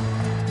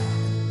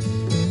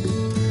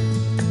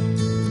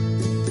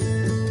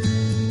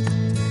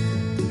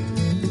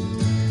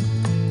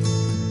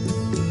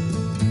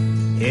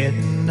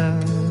 Heading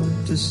out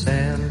to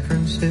San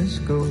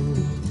Francisco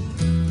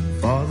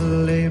for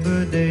the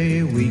Labor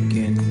Day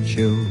weekend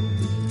show.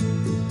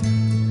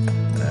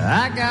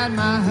 I got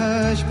my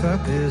hush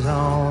puppies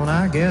on.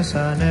 I guess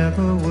I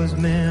never was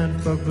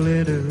meant for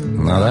glitter.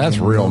 Now that's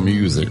real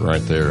music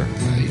right there.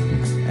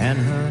 And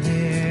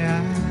honey,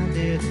 I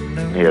didn't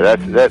know. Yeah,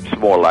 that's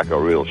more like a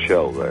real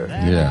show there.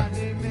 Yeah.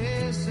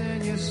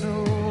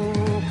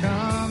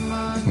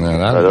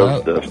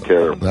 That's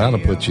terrible. That'll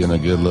put you in a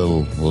good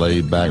little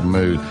laid-back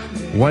mood.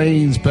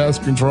 Wayne's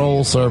Pest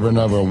Control, serving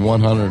over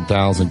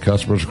 100,000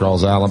 customers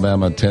across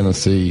Alabama,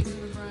 Tennessee,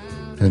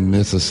 and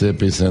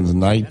Mississippi since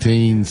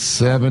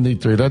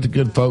 1973. Let the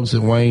good folks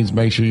at Wayne's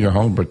make sure your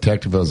home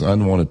protected of those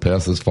unwanted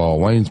pests this fall.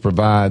 Wayne's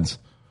provides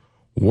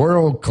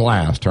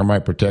world-class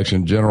termite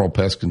protection, general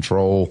pest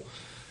control,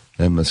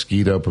 and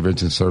mosquito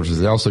prevention services.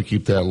 They also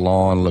keep that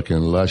lawn looking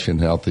lush and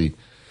healthy.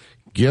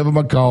 Give them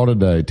a call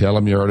today. Tell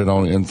them you heard it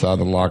on Inside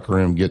the Locker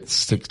Room. Get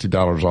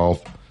 $60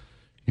 off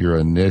your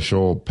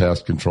initial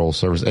pest control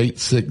service.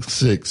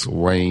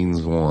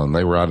 866-WAYNES-1.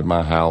 They were out at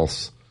my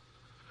house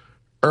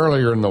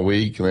earlier in the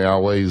week, and they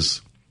always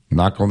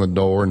knock on the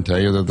door and tell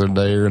you that they're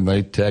there, and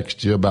they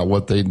text you about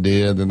what they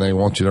did, and they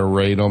want you to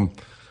rate them.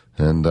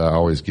 And I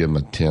always give them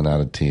a 10 out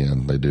of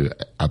 10. They do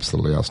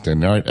absolutely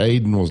outstanding. All right,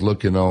 Aiden was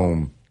looking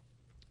on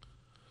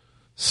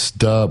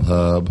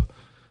StubHub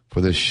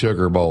for this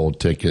Sugar Bowl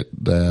ticket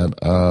that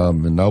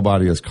and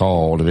nobody has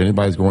called. If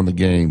anybody's going to the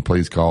game,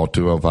 please call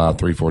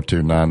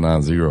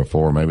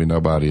 205-342-9904. Maybe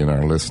nobody in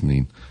our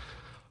listening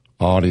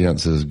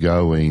audience is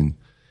going.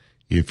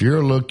 If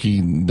you're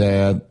looking,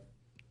 Dad,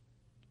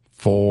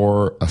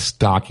 for a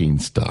stocking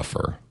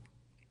stuffer,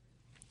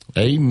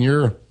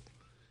 Aiden,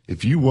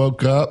 if you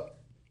woke up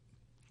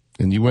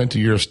and you went to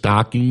your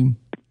stocking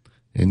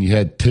and you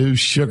had 2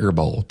 Sugar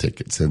Bowl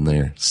tickets in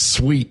there,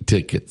 sweet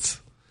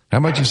tickets. How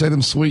much you say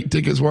them sweet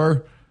tickets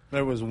were?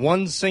 There was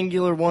one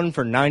singular one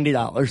for $90.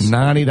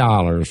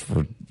 $90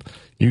 for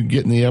you can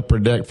get in the upper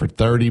deck for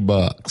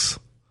 $30.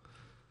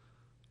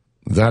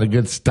 Is that a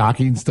good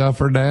stocking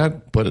stuffer,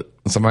 Dad? Put it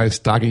in somebody's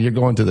stocking. You're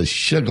going to the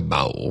Sugar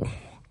Bowl.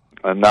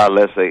 Not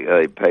unless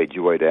they paid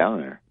your way down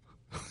there.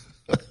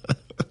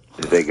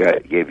 If they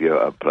gave you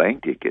a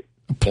plane ticket.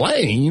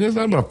 plane. It's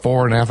not a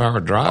 4.5 hour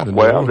drive.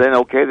 Well, then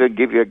okay, they'll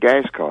give you a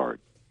gas card.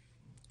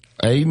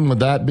 Aiden, would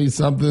that be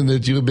something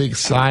that you would be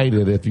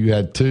excited if you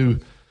had 2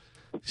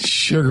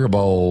 Sugar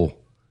Bowl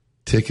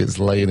tickets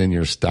laying in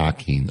your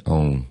stocking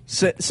on?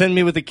 Send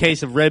me with a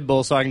case of Red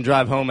Bull so I can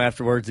drive home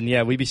afterwards, and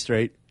yeah, we'd be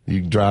straight.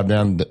 You can drive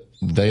down the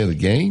day of the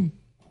game?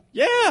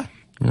 Yeah.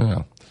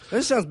 Yeah.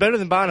 This sounds better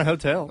than buying a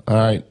hotel. All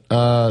right.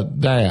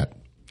 Dad,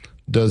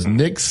 does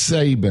Nick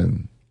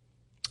Saban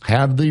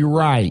have the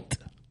right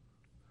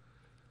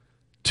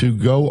to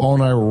go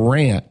on a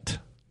rant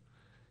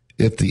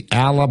if the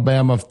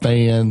Alabama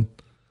fans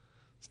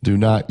do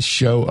not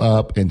show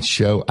up and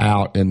show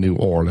out in New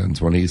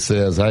Orleans when he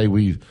says, hey,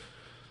 we've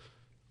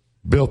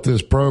built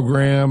this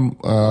program,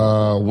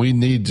 we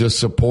need to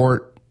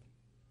support,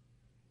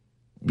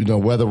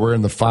 whether we're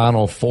in the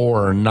Final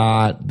Four or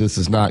not, this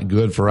is not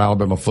good for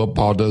Alabama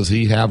football. Does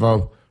he have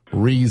a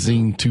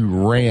reason to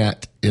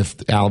rant if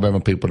the Alabama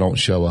people don't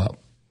show up?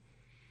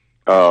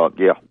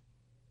 Yeah.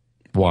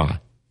 Why?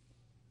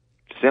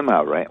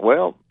 Semi-rant.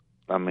 Well,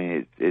 I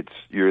mean, it's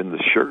you're in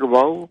the Sugar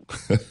Bowl.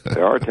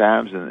 There are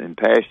times in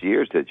past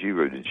years that you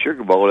were in the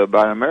Sugar Bowl,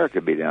 everybody in America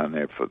would be down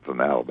there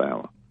from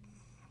Alabama.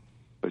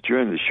 But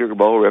you're in the Sugar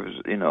Bowl.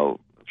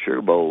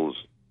 Sugar Bowl's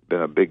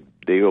been a big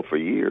deal for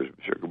years.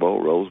 Sugar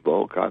Bowl, Rose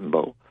Bowl, Cotton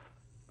Bowl.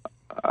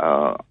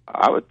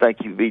 I would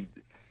think he would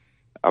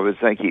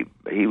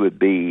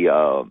be.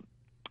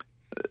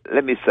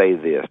 Let me say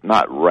this: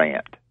 not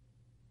rant,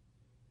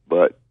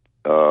 but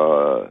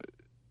show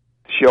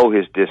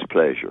his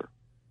displeasure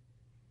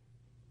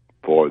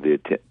for the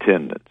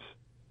attendance.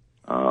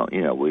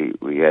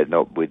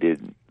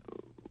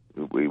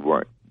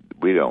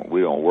 We don't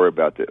worry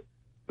about the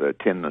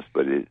attendance,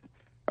 but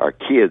our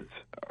kids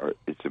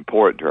it's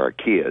important to our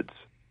kids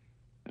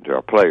and to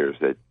our players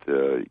that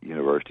the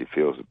university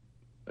feels,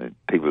 and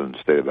people in the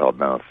state of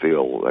Alabama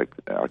feel like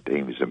our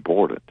team is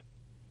important,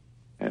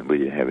 and we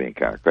didn't have any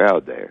kind of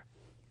crowd there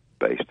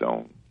based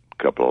on a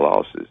couple of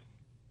losses.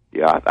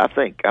 Yeah, I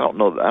think rant's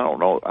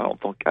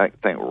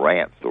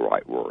the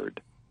right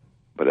word.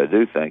 But I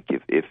do think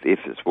if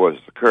this was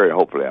occurred,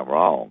 hopefully I'm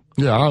wrong.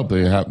 Yeah, I hope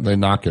they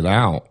knock it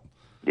out.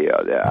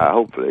 Yeah,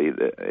 hopefully.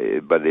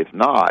 But if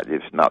not,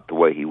 if it's not the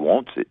way he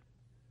wants it,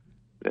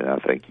 then I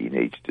think he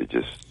needs to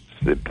just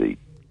simply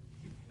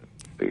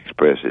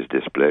express his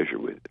displeasure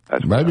with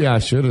it. Maybe I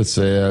should have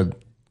said,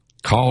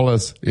 call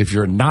us if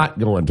you're not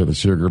going to the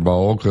Sugar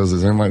Bowl, because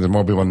it seems like there's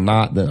more people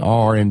not than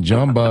are. And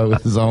Jumbo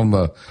is on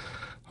the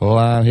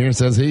line here and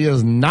says he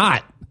is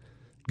not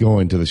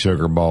going to the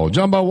Sugar Bowl.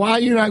 Jumbo, why are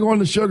you not going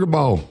to the Sugar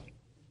Bowl?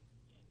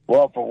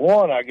 Well, for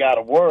one, I got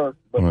to work.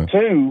 But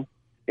two,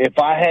 if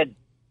I had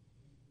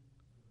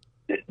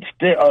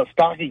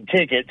stocking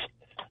tickets,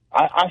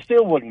 I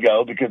still wouldn't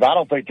go because I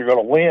don't think they're going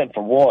to win,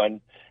 for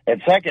one.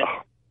 And second,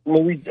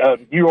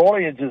 New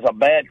Orleans is a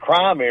bad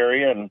crime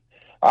area, and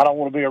I don't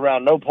want to be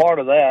around no part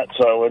of that.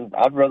 So, and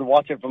I'd rather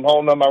watch it from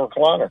home in my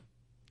recliner.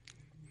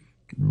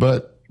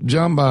 But,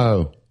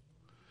 Jumbo,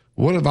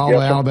 what if all the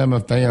Alabama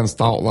fans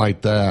thought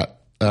like that?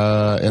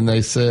 And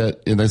they said,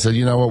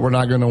 you know what, we're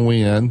not going to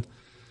win.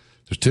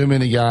 There's too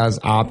many guys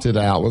opted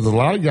out. Well, there's a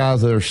lot of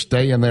guys that are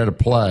staying there to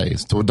play.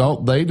 So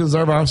don't they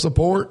deserve our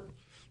support?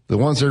 The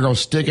ones that are going to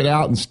stick it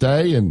out and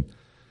stay and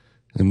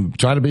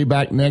try to be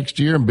back next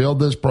year and build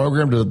this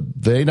program, do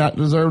they not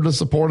deserve the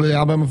support of the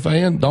Alabama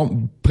fan?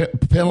 Don't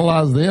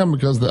penalize them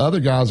because the other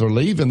guys are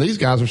leaving. These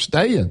guys are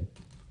staying.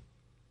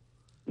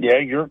 Yeah,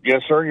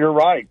 yes, sir, you're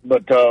right.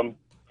 But,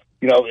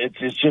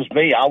 it's just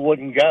me. I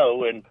wouldn't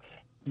go. And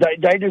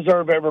they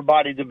deserve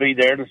everybody to be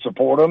there to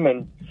support them,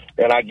 and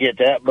I get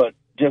that. But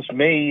just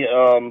me,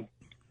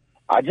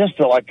 I just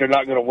feel like they're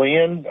not going to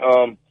win.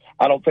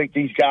 I don't think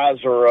these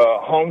guys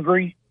are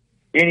hungry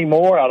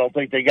anymore. I don't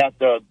think they got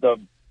the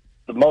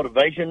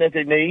motivation that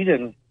they need,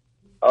 and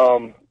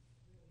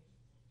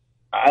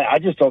I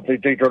just don't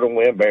think they're going to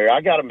win, Barry.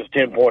 I got them as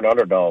 10-point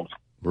underdogs.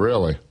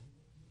 Really?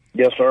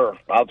 Yes, sir.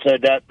 I've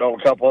said that on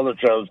a couple other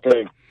shows,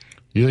 too.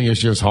 You think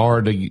it's just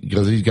hard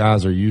because these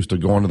guys are used to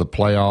going to the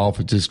playoff?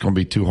 It's just going to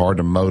be too hard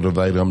to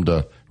motivate them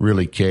to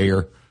really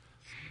care?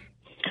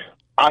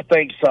 I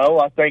think so.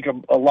 I think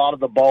a lot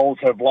of the bowls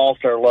have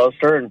lost their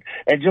luster. And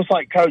just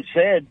like Coach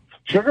said,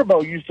 Sugar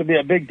Bowl used to be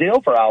a big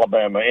deal for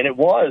Alabama, and it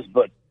was.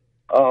 But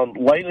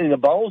lately the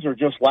bowls are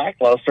just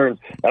lackluster. And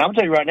I'm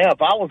telling you right now,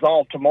 if I was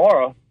off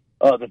tomorrow,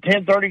 the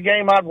 10:30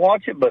 game, I'd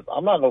watch it. But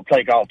I'm not going to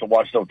take off to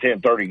watch the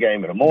 10:30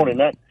 game in the morning.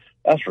 That's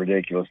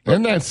ridiculous.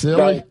 Isn't that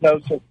silly?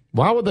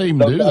 Why would they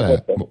even do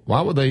that?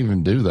 Why would they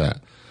even do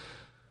that?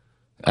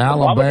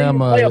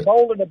 Alabama. Why would they even play a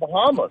bowl in the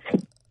Bahamas?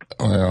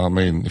 Well, I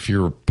mean, if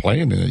you're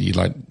playing in it, you'd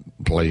like to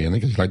play in it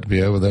because you'd like to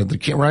be over there.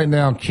 Right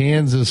now,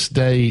 Kansas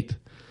State,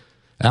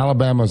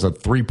 Alabama's a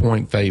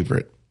 3-point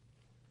favorite.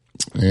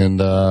 And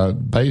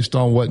based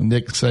on what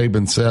Nick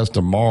Saban says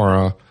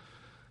tomorrow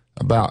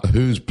about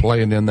who's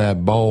playing in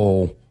that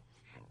bowl,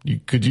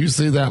 could you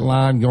see that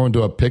line going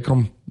to a pick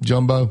 'em,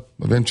 Jumbo,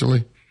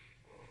 eventually?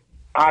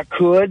 I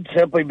could,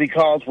 simply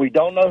because we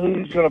don't know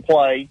who's going to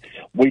play.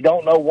 We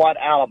don't know what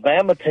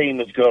Alabama team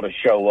is going to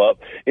show up.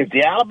 If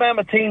the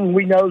Alabama team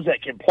we know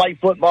that can play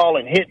football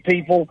and hit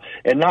people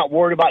and not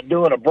worry about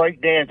doing a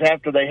break dance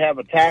after they have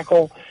a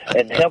tackle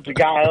and help the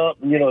guy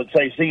up, and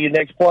say, see you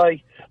next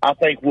play, I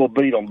think we'll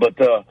beat them. But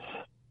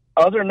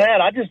other than that,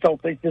 I just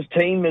don't think this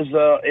team is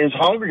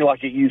hungry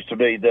like it used to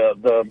be.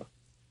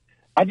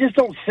 I just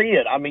don't see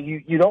it. I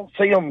mean, you don't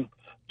see them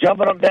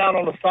jumping up down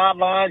on the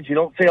sidelines. You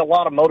don't see a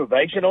lot of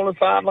motivation on the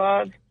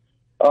sidelines.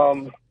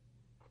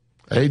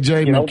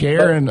 A.J.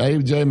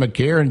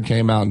 McCarron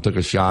came out and took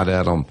a shot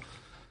at them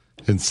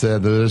and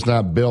said that it's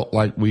not built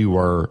like we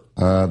were.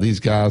 These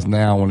guys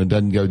now, when it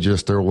doesn't go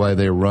just their way,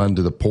 they run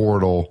to the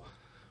portal.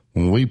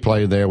 When we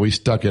played there, we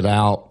stuck it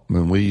out.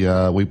 When we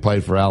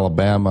played for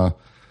Alabama,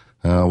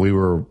 we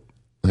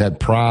had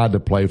pride to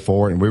play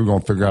for it, and we were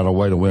going to figure out a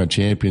way to win a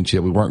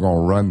championship. We weren't going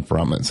to run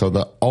from it. So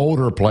the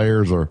older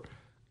players are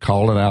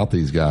calling out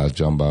these guys,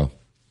 Jumbo.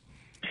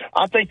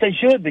 I think they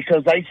should,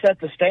 because they set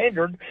the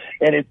standard,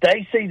 and if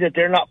they see that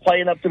they're not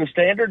playing up to the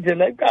standard, then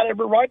they've got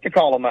every right to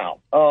call them out.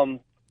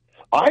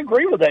 I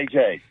agree with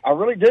AJ. I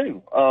really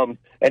do. And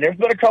there's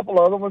been a couple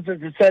other ones that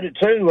have said it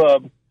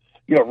too.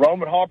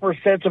 Roman Harper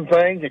said some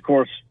things. Of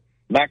course,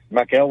 Greg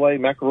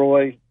McElroy,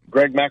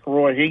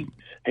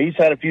 he's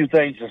had a few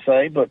things to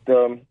say, but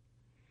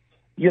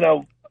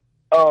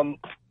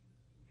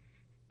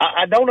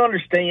I don't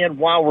understand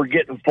why we're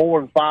getting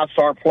 4- and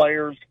 5-star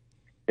players,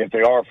 if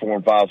they are 4-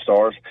 and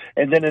 5-stars,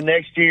 and then the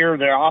next year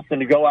they're opting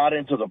to go out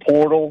into the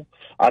portal.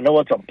 I know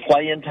it's a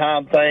playing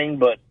time thing,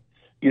 but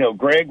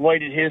Greg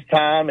waited his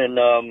time, and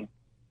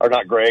or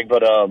not Greg,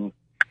 but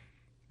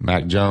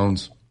Mac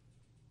Jones.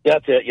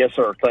 That's it. Yes,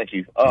 sir. Thank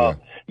you.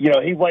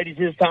 He waited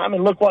his time,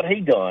 and look what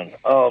he done.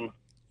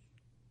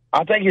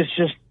 I think it's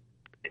just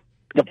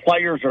the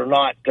players are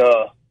not.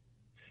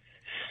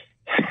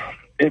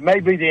 It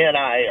may be the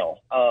NIL.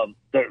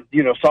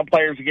 Some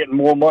players are getting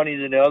more money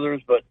than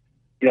others, but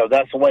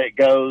that's the way it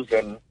goes.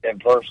 And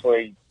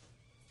personally,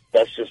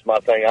 that's just my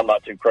thing. I'm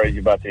not too crazy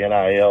about the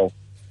NIL.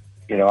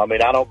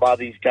 I don't buy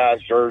these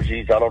guys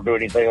jerseys. I don't do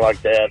anything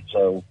like that.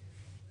 So,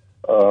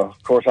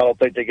 of course, I don't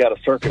think they got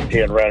a circus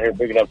tent around here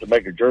big enough to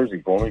make a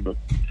jersey for me, but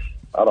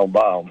I don't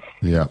buy them.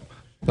 Yeah.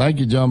 Thank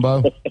you,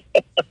 Jumbo.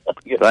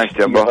 Thanks,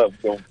 Jumbo.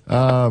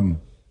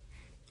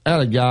 I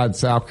had a guy in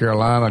South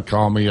Carolina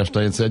call me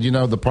yesterday and said,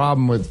 the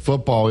problem with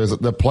football is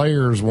that the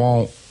players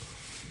want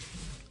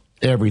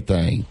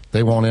everything.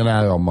 They want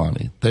NIL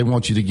money. They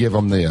want you to give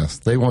them this.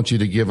 They want you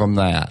to give them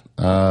that.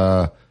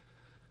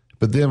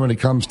 But then when it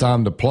comes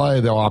time to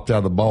play, they'll opt out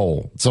of the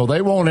bowl. So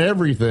they want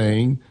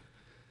everything.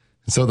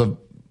 So the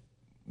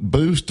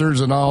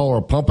boosters and all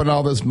are pumping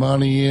all this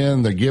money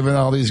in. They're giving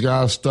all these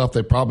guys stuff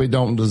they probably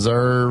don't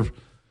deserve.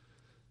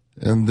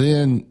 And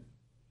then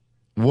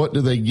what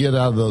do they get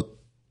out of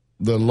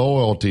the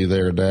loyalty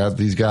there, Dad?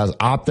 These guys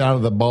opt out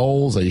of the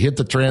bowls. They hit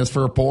the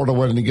transfer portal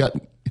when you got.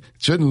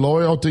 Shouldn't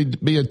loyalty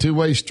be a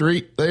two-way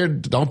street there?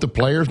 Don't the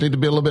players need to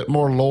be a little bit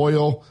more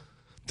loyal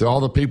to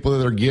all the people that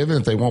they're giving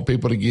if they want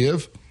people to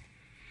give?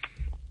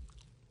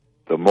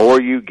 The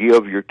more you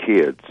give your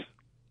kids,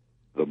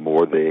 the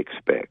more they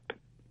expect.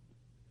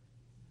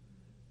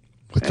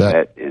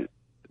 That is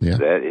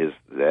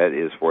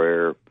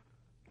where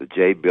the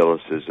Jay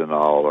Billises and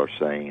all are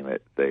saying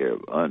that they're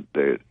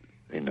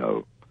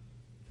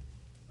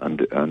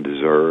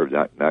undeserved,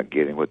 not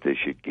getting what they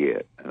should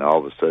get, and all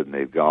of a sudden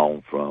they've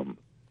gone from,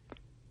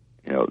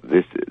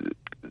 this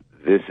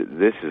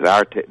is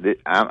our.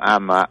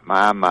 I'm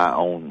my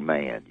own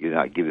man. You're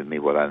not giving me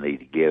what I need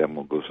to get. I'm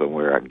going to go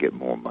somewhere I can get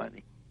more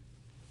money.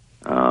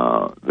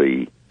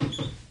 The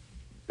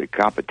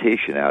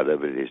competition out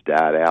of it has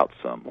died out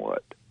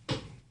somewhat,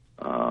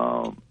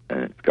 and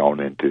it's gone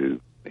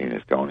into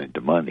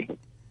money.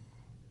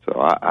 So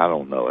I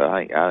don't know.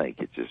 I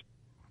think it's just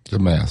a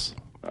mess.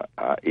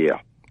 Yeah.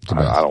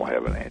 I don't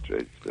have an answer.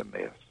 It's a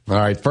mess. All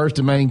right, First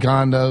and Main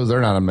condos, they're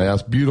not a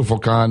mess. Beautiful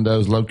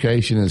condos.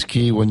 Location is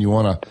key when you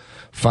want to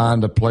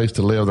find a place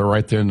to live. They're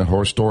right there in the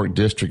historic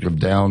district of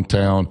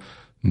downtown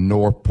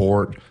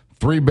Northport.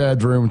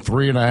 3-bedroom,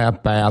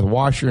 3.5 bath,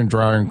 washer and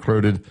dryer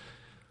included.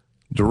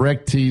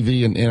 Direct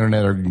TV and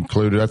internet are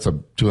included. That's a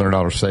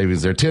 $200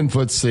 savings there.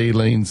 10-foot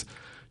ceilings.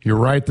 You're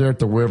right there at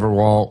the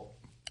Riverwalk,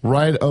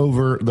 right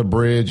over the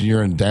bridge.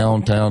 You're in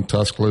downtown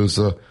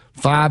Tuscaloosa.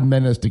 5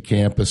 minutes to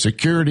campus,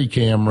 security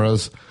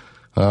cameras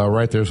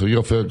right there, so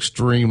you'll feel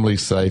extremely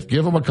safe.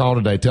 Give them a call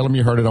today. Tell them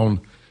you heard it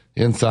on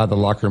Inside the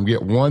Locker Room.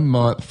 Get 1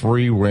 month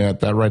free rent.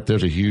 That right there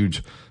is a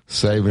huge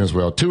saving as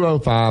well.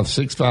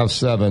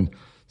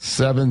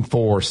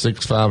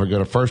 205-657-7465 or go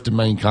to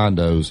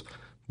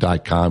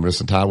firstandmaincondos.com.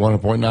 Listen to Tide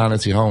 100.9.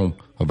 It's the home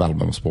of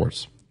Alabama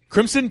sports.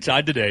 Crimson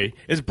Tide Today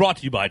is brought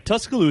to you by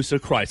Tuscaloosa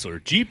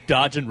Chrysler, Jeep,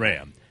 Dodge, and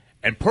Ram,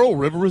 and Pearl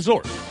River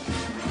Resort.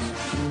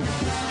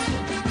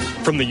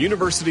 From the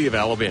University of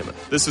Alabama,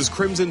 this is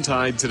Crimson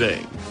Tide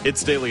Today.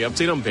 It's daily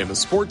update on Bama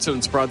sports, and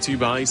it's brought to you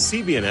by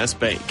CB&S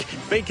Bank.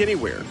 Bank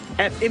anywhere,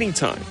 at any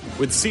time,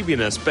 with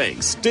CB&S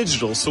Bank's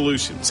digital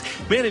solutions.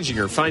 Managing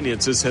your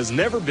finances has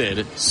never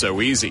been so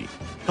easy.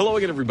 Hello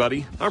again,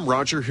 everybody. I'm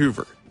Roger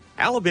Hoover.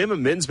 Alabama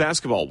men's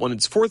basketball won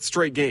its 4th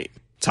straight game,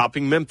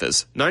 topping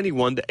Memphis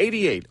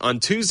 91-88 on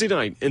Tuesday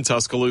night in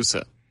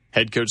Tuscaloosa.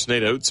 Head coach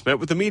Nate Oates met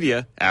with the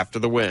media after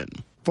the win.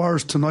 As far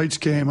as tonight's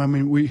game, I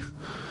mean,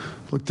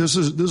 this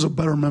is a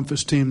better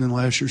Memphis team than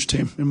last year's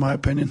team, in my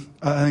opinion.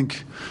 I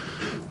think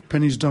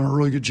Penny's done a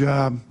really good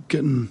job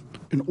getting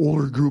an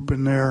older group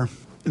in there.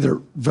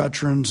 They're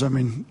veterans. I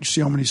mean, you see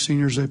how many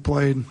seniors they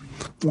played.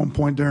 At one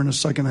point there in the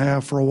second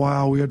half, for a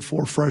while, we had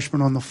 4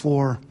 freshmen on the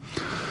floor.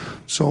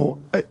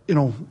 So,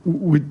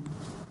 we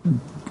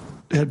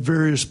had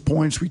various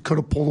points we could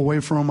have pulled away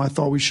from. I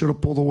thought we should have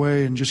pulled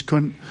away and just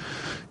couldn't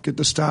get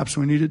the stops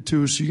we needed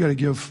to. So you got to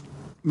give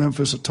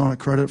Memphis a ton of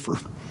credit for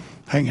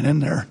hanging in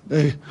there.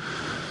 They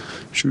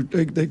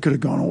could have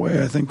gone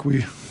away. I think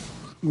we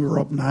were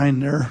up 9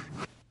 there.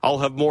 I'll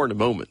have more in a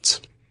moment.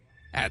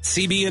 At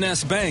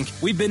CB&S Bank,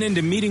 we've been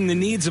into meeting the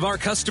needs of our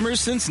customers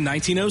since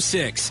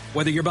 1906.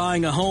 Whether you're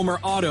buying a home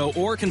or auto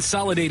or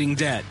consolidating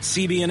debt,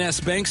 CB&S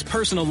Bank's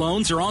personal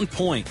loans are on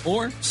point,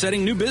 or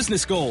setting new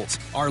business goals.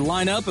 Our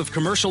lineup of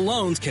commercial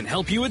loans can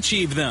help you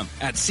achieve them.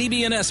 At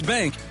CB&S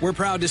Bank, we're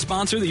proud to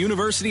sponsor the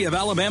University of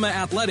Alabama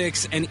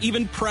Athletics and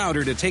even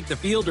prouder to take the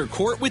field or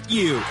court with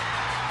you.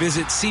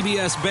 Visit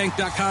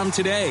cbsbank.com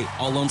today.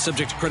 All loans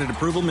subject to credit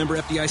approval, member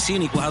FDIC,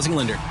 and equal housing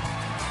lender.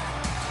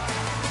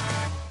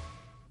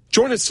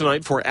 Join us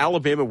tonight for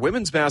Alabama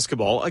women's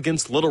basketball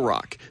against Little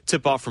Rock.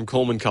 Tip-off from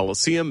Coleman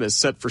Coliseum is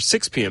set for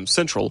 6 p.m.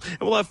 Central,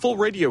 and we'll have full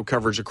radio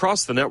coverage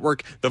across the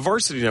network, the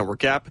Varsity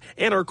Network app,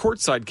 and our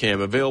courtside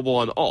cam available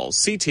on all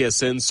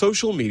CTSN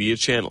social media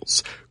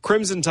channels.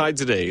 Crimson Tide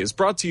Today is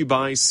brought to you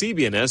by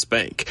CB&S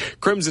Bank.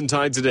 Crimson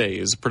Tide Today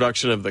is a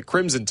production of the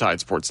Crimson Tide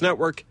Sports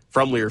Network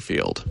from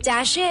Learfield.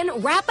 Dash in,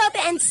 wrap up,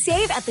 and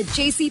save at the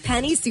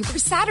JCPenney Super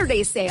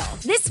Saturday sale.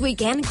 This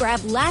weekend,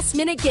 grab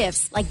last-minute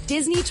gifts like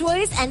Disney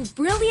toys and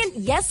brilliant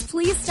Yes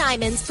Please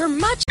diamonds for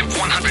much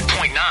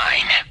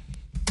 100.9.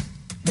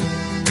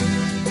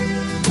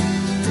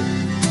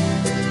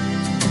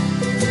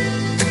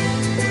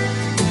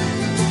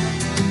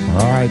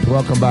 All right,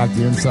 welcome back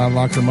to Inside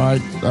Locker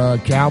Mike.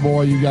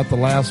 Cowboy, you got the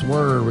last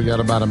word. We got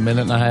about a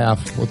minute and a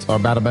half.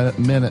 About a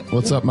minute.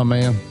 What's up, my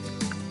man?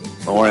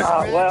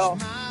 Well,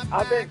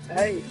 I've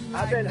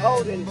been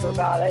holding for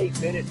about 8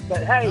 minutes,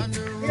 but hey,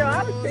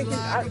 I was thinking,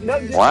 no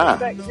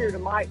disrespect here to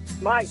Mike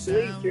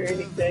Leach or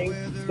anything,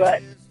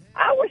 but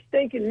I was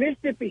thinking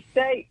Mississippi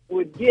State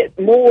would get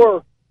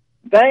more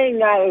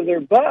bang out of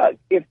their buck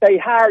if they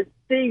hired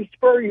Steve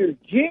Spurrier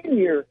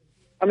Jr.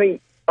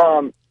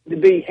 To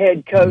be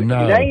head coach.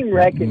 Name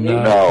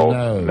recognition.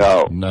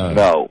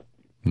 No.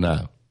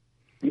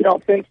 You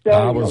don't think so?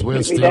 I was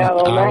with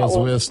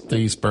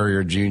Steve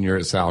Spurrier Jr.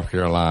 at South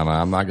Carolina.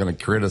 I'm not going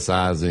to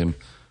criticize him,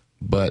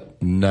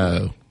 but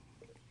no.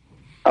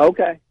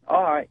 Okay.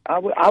 All right. I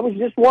was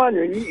just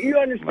wondering. You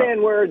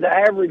understand where the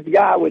average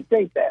guy would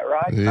think that,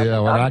 right?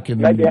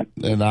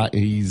 Yeah,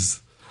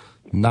 he's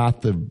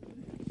not the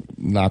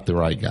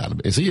right guy.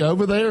 Is he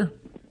over there?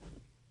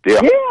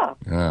 Yeah.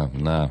 Oh,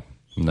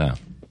 no.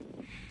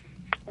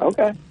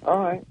 Okay. All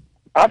right.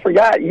 I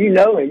forgot you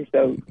know him,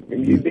 so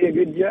you'd be a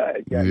good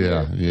judge.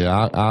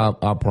 Yeah.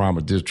 I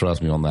promise. Just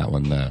trust me on that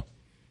one. No.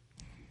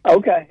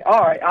 Okay. All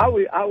right. I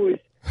was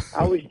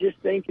just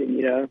thinking,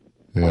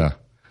 Yeah.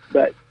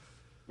 But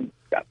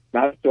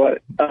that's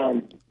what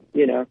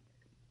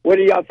What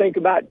do y'all think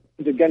about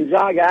the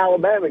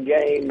Gonzaga-Alabama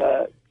game?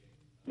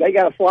 They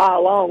got to fly a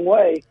long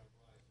way.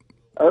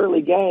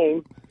 Early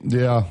game.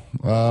 Yeah.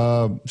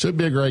 Should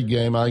be a great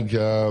game. I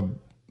think.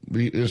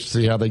 We just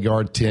see how they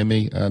guard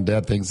Timmy.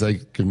 Dad thinks they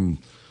can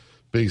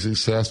be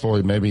successful.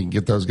 He maybe can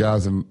get those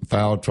guys in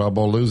foul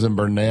trouble. Losing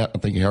Burnett, I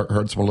think he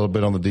hurts them a little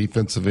bit on the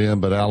defensive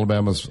end, but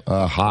Alabama's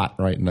hot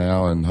right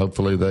now, and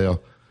hopefully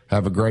they'll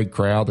have a great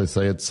crowd. They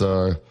say it's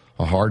a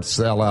hard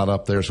sellout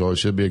up there, so it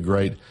should be a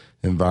great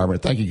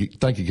environment. Thank you,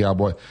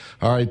 Cowboy.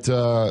 All right,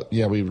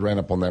 we ran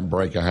up on that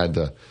break. I had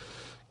to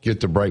get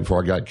the break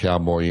before I got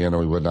Cowboy in, or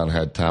we would not have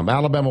had time.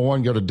 Alabama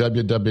One, go to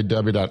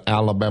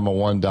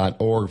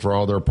www.alabama1.org for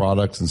all their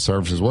products and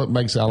services. What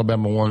makes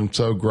Alabama One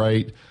so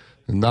great?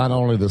 Not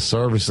only the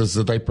services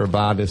that they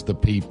provide, it's the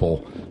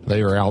people.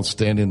 They are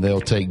outstanding.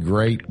 They'll take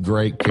great,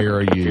 great care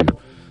of you.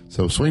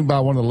 So swing by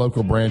one of the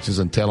local branches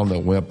and tell them that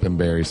Wimp and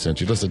Barry sent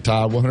you. Listen,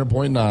 Tide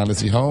 100.9 is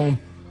the home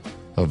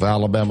of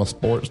Alabama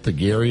sports. The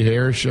Gary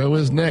Harris Show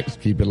is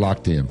next. Keep it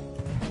locked in.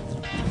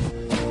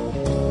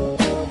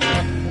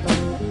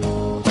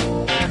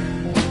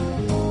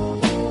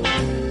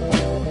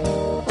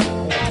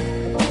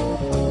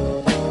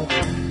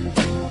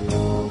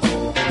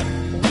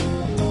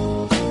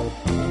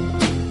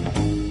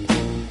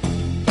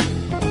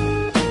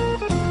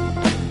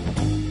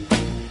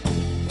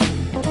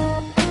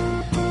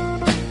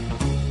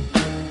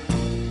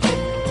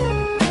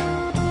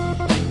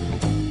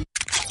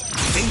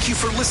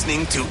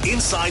 To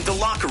Inside the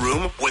Locker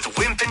Room with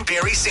Wimp and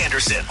Barry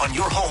Sanderson on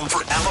your home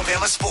for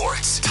Alabama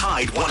sports.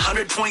 Tide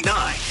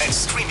 100.9 and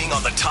streaming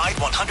on the Tide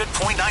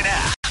 100.9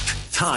 app.